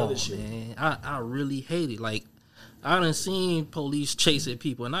all that other shit. Man. I really hate it. Like, I done seen police chasing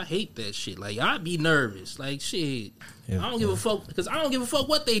people, and I hate that shit. Like, I'd be nervous. Like, shit. I don't give a fuck, because I don't give a fuck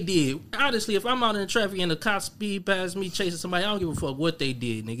what they did. Honestly, if I'm out in the traffic and the cops speed past me chasing somebody, I don't give a fuck what they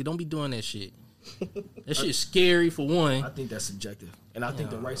did, nigga. Don't be doing that shit. That shit's scary, for one. I think that's subjective. And I think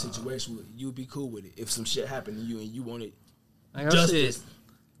the right situation, you'd be cool with it. If some shit happened to you and you wanted justice,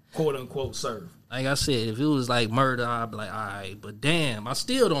 quote unquote, serve. Like I said, if it was like murder, I'd be like, all right. But damn, I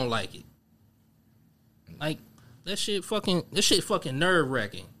still don't like it. Like, that shit fucking nerve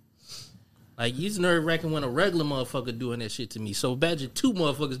wracking. Like, it's nerve wracking when a regular motherfucker doing that shit to me. So imagine 2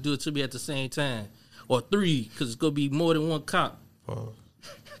 motherfuckers do it to me at the same time. Or 3, because it's going to be more than one cop.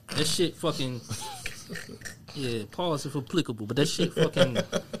 That shit fucking... Yeah, pause if applicable. But that shit fucking...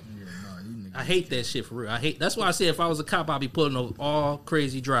 I hate that shit for real. That's why I said if I was a cop, I'd be pulling over all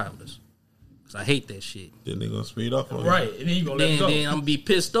crazy drivers. I hate that shit. Then they gonna speed up on right, and then you gonna let go. Then I'm gonna be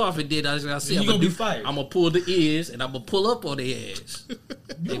pissed off, and then I said, I'm gonna be fired. I'm gonna pull the ears, and I'm gonna pull up on their ass.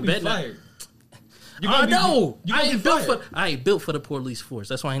 You gonna be fired. I ain't built for the police force.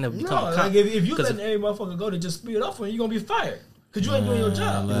 That's why I ain't never become a cop. Like if you letting every motherfucker go to just speed up on you, gonna be fired because you ain't doing your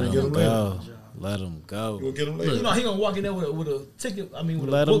job. Let him go. You gonna get him later. You know he gonna walk in there with a ticket. I mean, with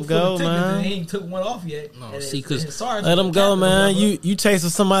let a book him go, full of man. tickets and he ain't took one off yet. No, see, because let him go, man. You chasing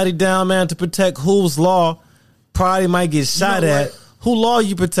somebody down, man, to protect whose law probably might get shot at. Who law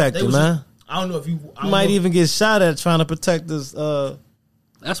you protecting, man? I don't know if you might even get shot at trying to protect this.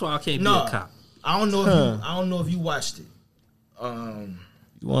 That's why I can't be a cop. I don't know if you watched it.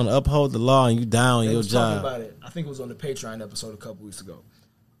 You want to uphold the law and you down your job. About it. I think it was on the Patreon episode a couple weeks ago.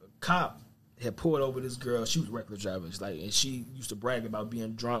 A cop had pulled over this girl. She was reckless driver. And she used to brag about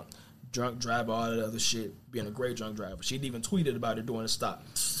being drunk driver, all that other shit, being a great drunk driver. She'd even tweeted about it during the stop.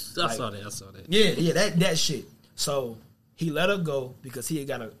 I saw that. Yeah, that shit. So he let her go because he had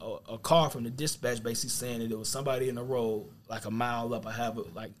got a call from the dispatch basically saying that there was somebody in the road like a mile up,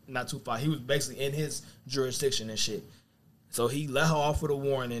 like not too far. He was basically in his jurisdiction and shit. So he let her off with a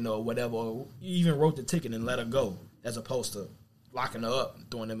warning or whatever, or even wrote the ticket and let her go, as opposed to locking her up,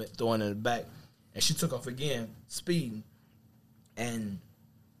 throwing her in the back. And she took off again, speeding, and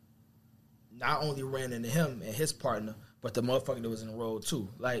not only ran into him and his partner, but the motherfucker that was in the road too.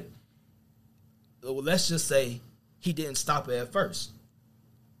 Like, let's just say he didn't stop her at first,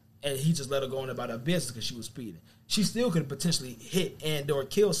 and he just let her go on about her business because she was speeding. She still could potentially hit and or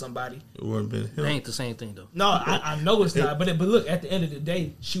kill somebody. It wouldn't been him. It ain't the same thing though. No, I know it's not. But look, at the end of the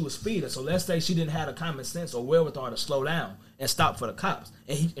day, she was speeding. So let's say she didn't have the common sense or wherewithal to slow down and stop for the cops,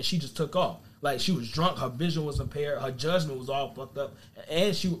 and she just took off. Like, she was drunk, her vision was impaired, her judgment was all fucked up,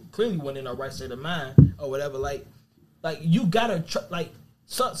 and she clearly wasn't in her right state of mind or whatever. Like you gotta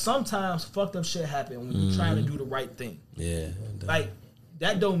sometimes fucked up shit happen when you're trying to do the right thing. Yeah, like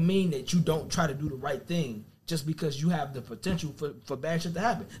that don't mean that you don't try to do the right thing just because you have the potential for bad shit to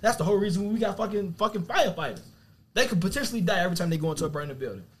happen. That's the whole reason we got fucking firefighters. They could potentially die every time they go into a burning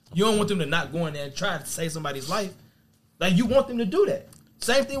building. You don't want them to not go in there and try to save somebody's life. Like, you want them to do that.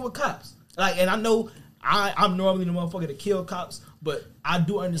 Same thing with cops. Like, and I know I'm normally the motherfucker to kill cops, but I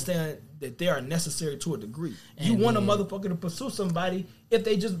do understand that they are necessary to a degree. You want a motherfucker to pursue somebody if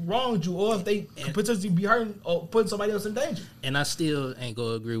they just wronged you or if they could potentially be hurting or putting somebody else in danger. And I still ain't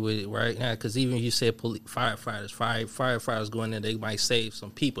gonna agree with it right now because even you said firefighters go in there, they might save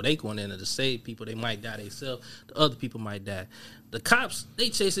some people. They going in there to save people. They might die themselves. The other people might die. The cops, they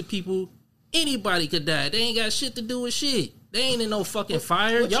chasing people. Anybody could die. They ain't got shit to do with shit. They ain't in no fucking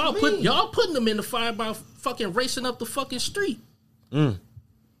fire. Y'all putting them in the fire by fucking racing up the fucking street.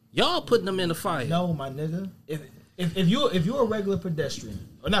 Y'all putting them in the fire. No, my nigga. If you're a regular pedestrian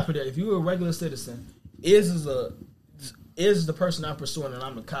or not pedestrian, if you're a regular citizen, is the person I'm pursuing and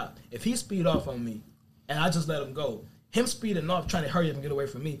I'm the cop. If he speed off on me and I just let him go, him speeding off trying to hurry up and get away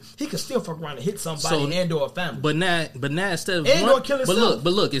from me, he could still fuck around and hit somebody and or a family. But now instead of and one, or kill himself.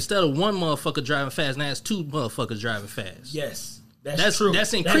 But look, instead of one motherfucker driving fast, now it's two motherfuckers driving fast. Yes, that's true.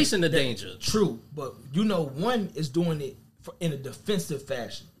 That's increasing the danger. True, but one is doing it in a defensive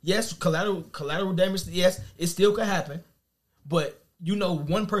fashion. Yes, collateral damage. Yes, it still could happen, but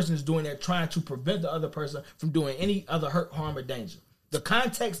one person is doing that trying to prevent the other person from doing any other hurt, harm, or danger. The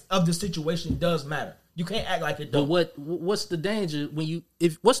context of the situation does matter. You can't act like it don't. But what's the danger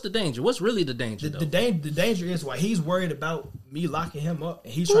what's the danger? What's really the danger? The danger is why he's worried about me locking him up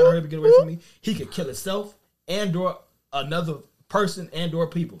and he's trying to hurry up and get away from me. He could kill himself and or another person and or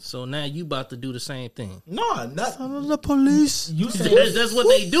people. So now you about to do the same thing. No, not the police. You saying that's what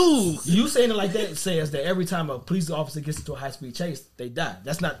they do. You saying it like that says that every time a police officer gets into a high speed chase, they die.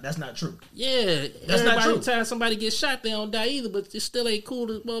 That's not true. Yeah, that's not true. Every time somebody gets shot, they don't die either. But it still ain't cool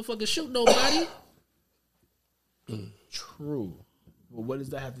to motherfucking shoot nobody. True. Well, what does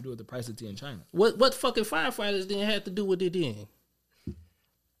that have to do with the price of tea in China? What fucking firefighters didn't have to do with it then?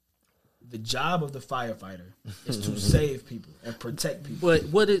 The job of the firefighter is to save people and protect people. But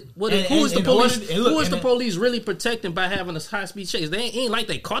who is the police really protecting by having a high speed chase? They ain't like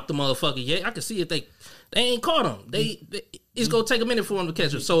they caught the motherfucker yet. I can see if they ain't caught him. It's gonna take a minute for them to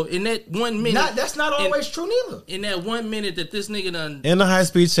catch him. So in that 1 minute, that's not always true neither. In that 1 minute that this nigga done in the high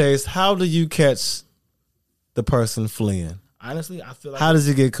speed chase, how do you catch the person fleeing? Honestly, I feel like how does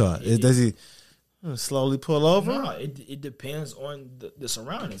he get caught? Does he slowly pull over? No, it depends on the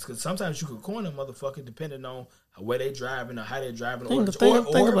surroundings. Because sometimes you could corner a motherfucker depending on where they driving or how they driving. Think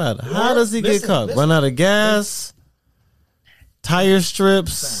about it. How does he get caught? Run out of gas, tire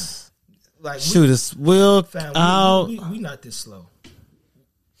strips, shoot his wheel out. We not this slow.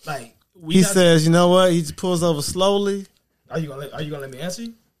 He says, you know what? He just pulls over slowly. Are you gonna let me answer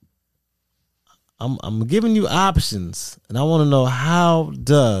you? I'm giving you options, and I want to know how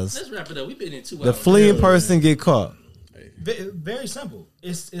does let's wrap it up. We've been in 2 hours. The fleeing person get caught? Very simple.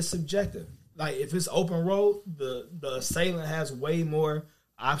 It's subjective. Like if it's open road, the assailant has way more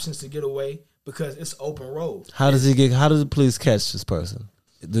options to get away because it's open road. How does the police catch this person?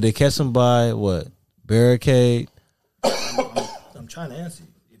 Do they catch him by what? Barricade? I'm trying to answer you.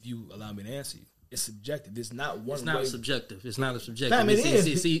 If you allow me to answer you. It's subjective. It's not one way. It's not subjective. It's not a subjective.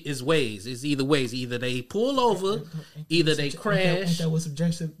 It's ways. It's either ways. Either they pull over, either they crash. Ain't that what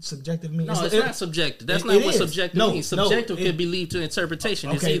subjective means? No, it's not subjective. That's not what subjective means. Subjective could be lead to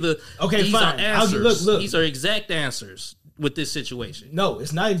interpretation. It's either these are answers. These are exact answers with this situation. No,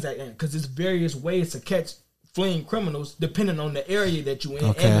 it's not exact answers because there's various ways to catch fleeing criminals depending on the area that you in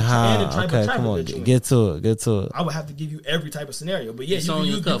and the type of traffic that you in. Get to it. I would have to give you every type of scenario, but yeah,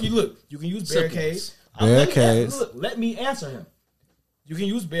 you can use barricades. Let me answer him. You can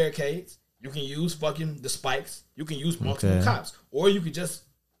use barricades. You can use fucking the spikes. You can use multiple cops, or you could just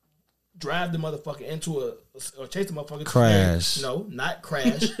drive the motherfucker into or chase the motherfucker. Crash. No, not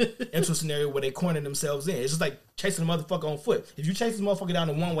crash. Into a scenario where they corner themselves in. It's just like chasing the motherfucker on foot. If you chase the motherfucker down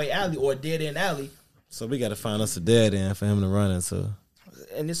a one-way alley or a dead-end alley. So we got to find us a dead end for him to run into.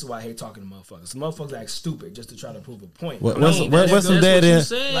 And this is why I hate talking to motherfuckers. Motherfuckers act stupid just to try to prove a point. Where's some dead end?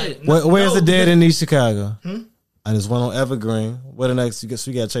 Where's the dead end in East Chicago? I just went on Evergreen. What the next?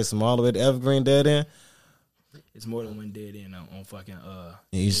 We got to chase them all the way to Evergreen dead end. It's more than one dead end on fucking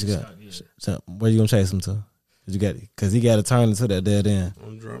in East Chicago. Yeah. So where you gonna chase him to? Because he got to turn into that dead end.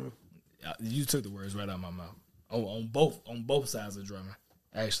 On Drummond. You took the words right out of my mouth. On both sides of Drummond.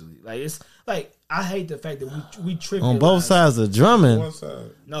 Actually, it's like I hate the fact that we trip on both sides of Drummond. One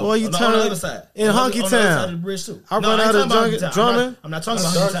side. No, boy, you turn on the other side in Honky Town. I run out of Drummond. I'm not talking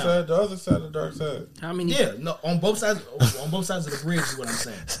about Honky Town. Side, the other side, the dark side. How many? Yeah, no, on both sides of the bridge is what I'm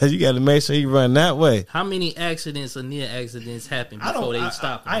saying. So you got to make sure you run that way. How many accidents or near accidents happen before they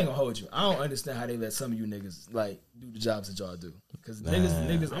stop? I ain't gonna hold you. I don't understand how they let some of you niggas do the jobs that y'all do. Because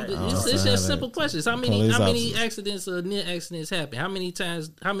niggas, it's just simple questions. How many accidents or near accidents happen? How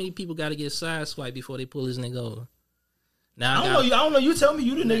many people got to get sideswiped before they pull this nigga over? Now I don't know. You tell me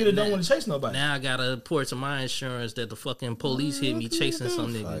you the nigga that don't want to chase nobody. Now I gotta report to my insurance that the fucking police hit me chasing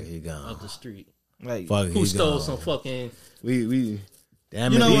some Fuck, he nigga gone. up the street Like, Fuck, who stole some fucking we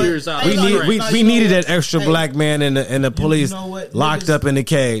damn You know it. what? years out. We of the need street. we needed that extra black man in the police know what? locked Niggas- up in the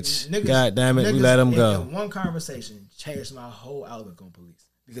cage. God damn it, we let him go. One conversation changed my whole outlook on police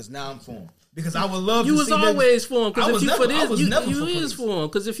because now I'm for him. Because I would love You to was see always niggas- for him. I Because was if you never- for I was this, never you for is police. for him.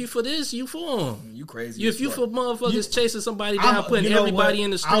 Because if you for this, you for him. You crazy. If as you fuck. for motherfuckers chasing somebody I'm- down, putting you know everybody what?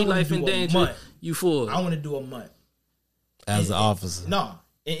 in the I street would life do in a danger, month. you for it. I want to do a month. As an officer. No,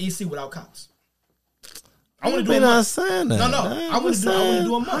 in EC without cops. I want to do We're a not month. saying that. No, I wanna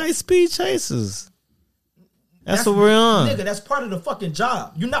do a month. High speed chases. That's what we're on. Nigga, that's part of the fucking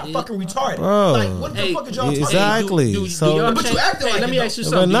job. You're not fucking retarded. Bro. Like, what the Hey, fuck is y'all talking exactly. Do So- y'all But you change- acting hey, like let it, me though. ask you But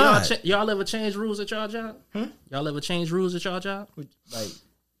something. Do not. y'all ever change rules at y'all job? Y'all ever change rules at y'all job? Like,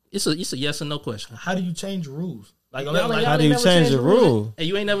 It's a yes or no question. how do you change rules? Like, Y'all like How ain't do you never change changed the rule? Hey,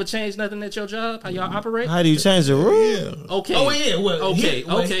 you ain't never changed nothing at your job? How y'all operate? How do you change the rule? Yeah. Okay. oh yeah, well, Okay,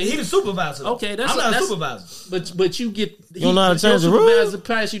 okay. He the supervisor. Okay, I'm not a supervisor. But you get You don't know how to change the your rule? supervisor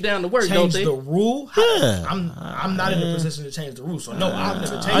pass you down to work, don't Change they? the rule? Yeah. I'm not in a position to change the rule, so no, I've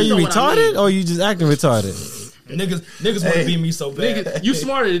never changed. Are you know what I retarded mean. or you just acting retarded? Niggas want to be me so bad. Nigga, you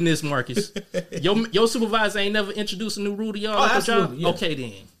smarter than this, Marcus. Your supervisor ain't never introduced a new rule to y'all Oh, at the job? absolutely, yeah. Okay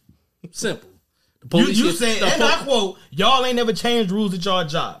then. Simple. The You get- said, the and I quote, y'all ain't never changed rules at your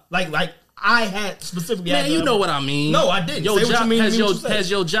job. Like I had specifically. Man, had you to- know what I mean. No, I didn't. Your Say what job you mean, has mean what your you say.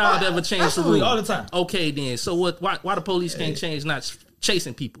 has your job ever changed the Absolutely, rule all the time. Okay, then. So what? Why the police can't change not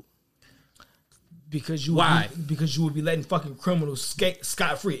chasing people? Because you Why? Because you would be letting fucking criminals skate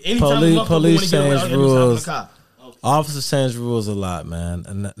scot free. Anytime a motherfucker Police wanna get away, change I'll let him stop in the rules. car. Officers change rules a lot, man.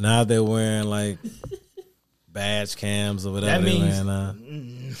 And now they're wearing like badge cams or whatever That they're means- wearing now.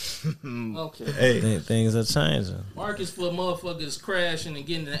 Okay. Hey, Things are changing. Marcus for motherfuckers crashing and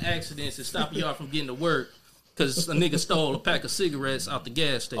getting in accidents and stopping y'all from getting to work because a nigga stole a pack of cigarettes out the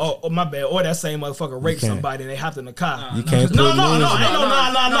gas station. Oh, my bad. Or that same motherfucker raped can't- somebody and they hopped in the car. You can't No, put no, rules- no,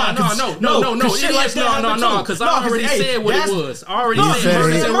 ain't No, because I already said what it was. I already No, said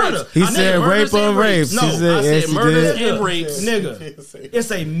murders and murder. rapes. He I said murders rape and on rapes. No, He I said, said yes, he murders did. and rapes. Nigga,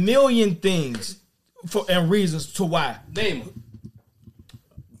 it's a million things and reasons to why. Name 'em.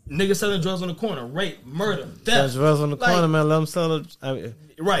 Niggas selling drugs on the corner, rape, murder, That's theft. drugs on the Like, corner, man. Let him sell it. I mean,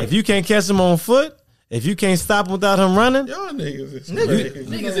 Right. if you can't catch him on foot, if you can't stop him without him running, y'all niggas is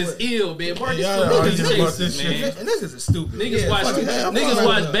Niggas is ill, man. Marcus Y'all for arguing niggas about this chasing, shit. man. Niggas is stupid. Niggas watch fuck that. niggas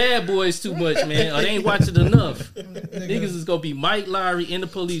watch Bad Boys too much, man. Or they ain't watching enough. Niggas is gonna be Mike Lowry in the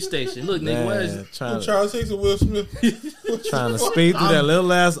police station. Look, nigga, why is man, trying Charles Hicks and Will Smith. to speed through that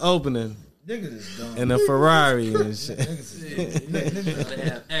little ass opening Niggas is dumb. in a Ferrari and shit. Niggas they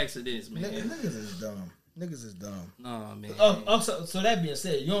have accidents, man? is dumb. Niggas is dumb. Nah, man. So that being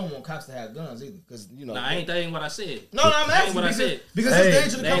said, you don't want cops to have guns either, because you know. Nah, that ain't what I said. No, I'm That ain't asking what I because, said. because Hey, it's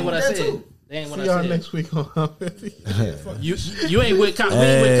danger to That ain't come what with I that said. too. That ain't what See I y'all said. next week on You ain't with cops. We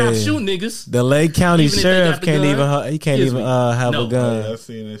ain't with cops shooting niggas. The Lake County Even if they Sheriff got the can't gun, even he can't is even we? have No. a gun. Yeah, I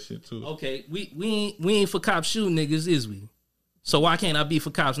seen that shit too. Okay, we ain't for cops shooting niggas, is we? So why can't I be for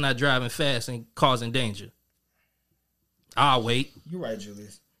cops not driving fast and causing danger? I'll wait. You're right,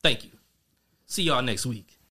 Julius. Thank you. See y'all next week.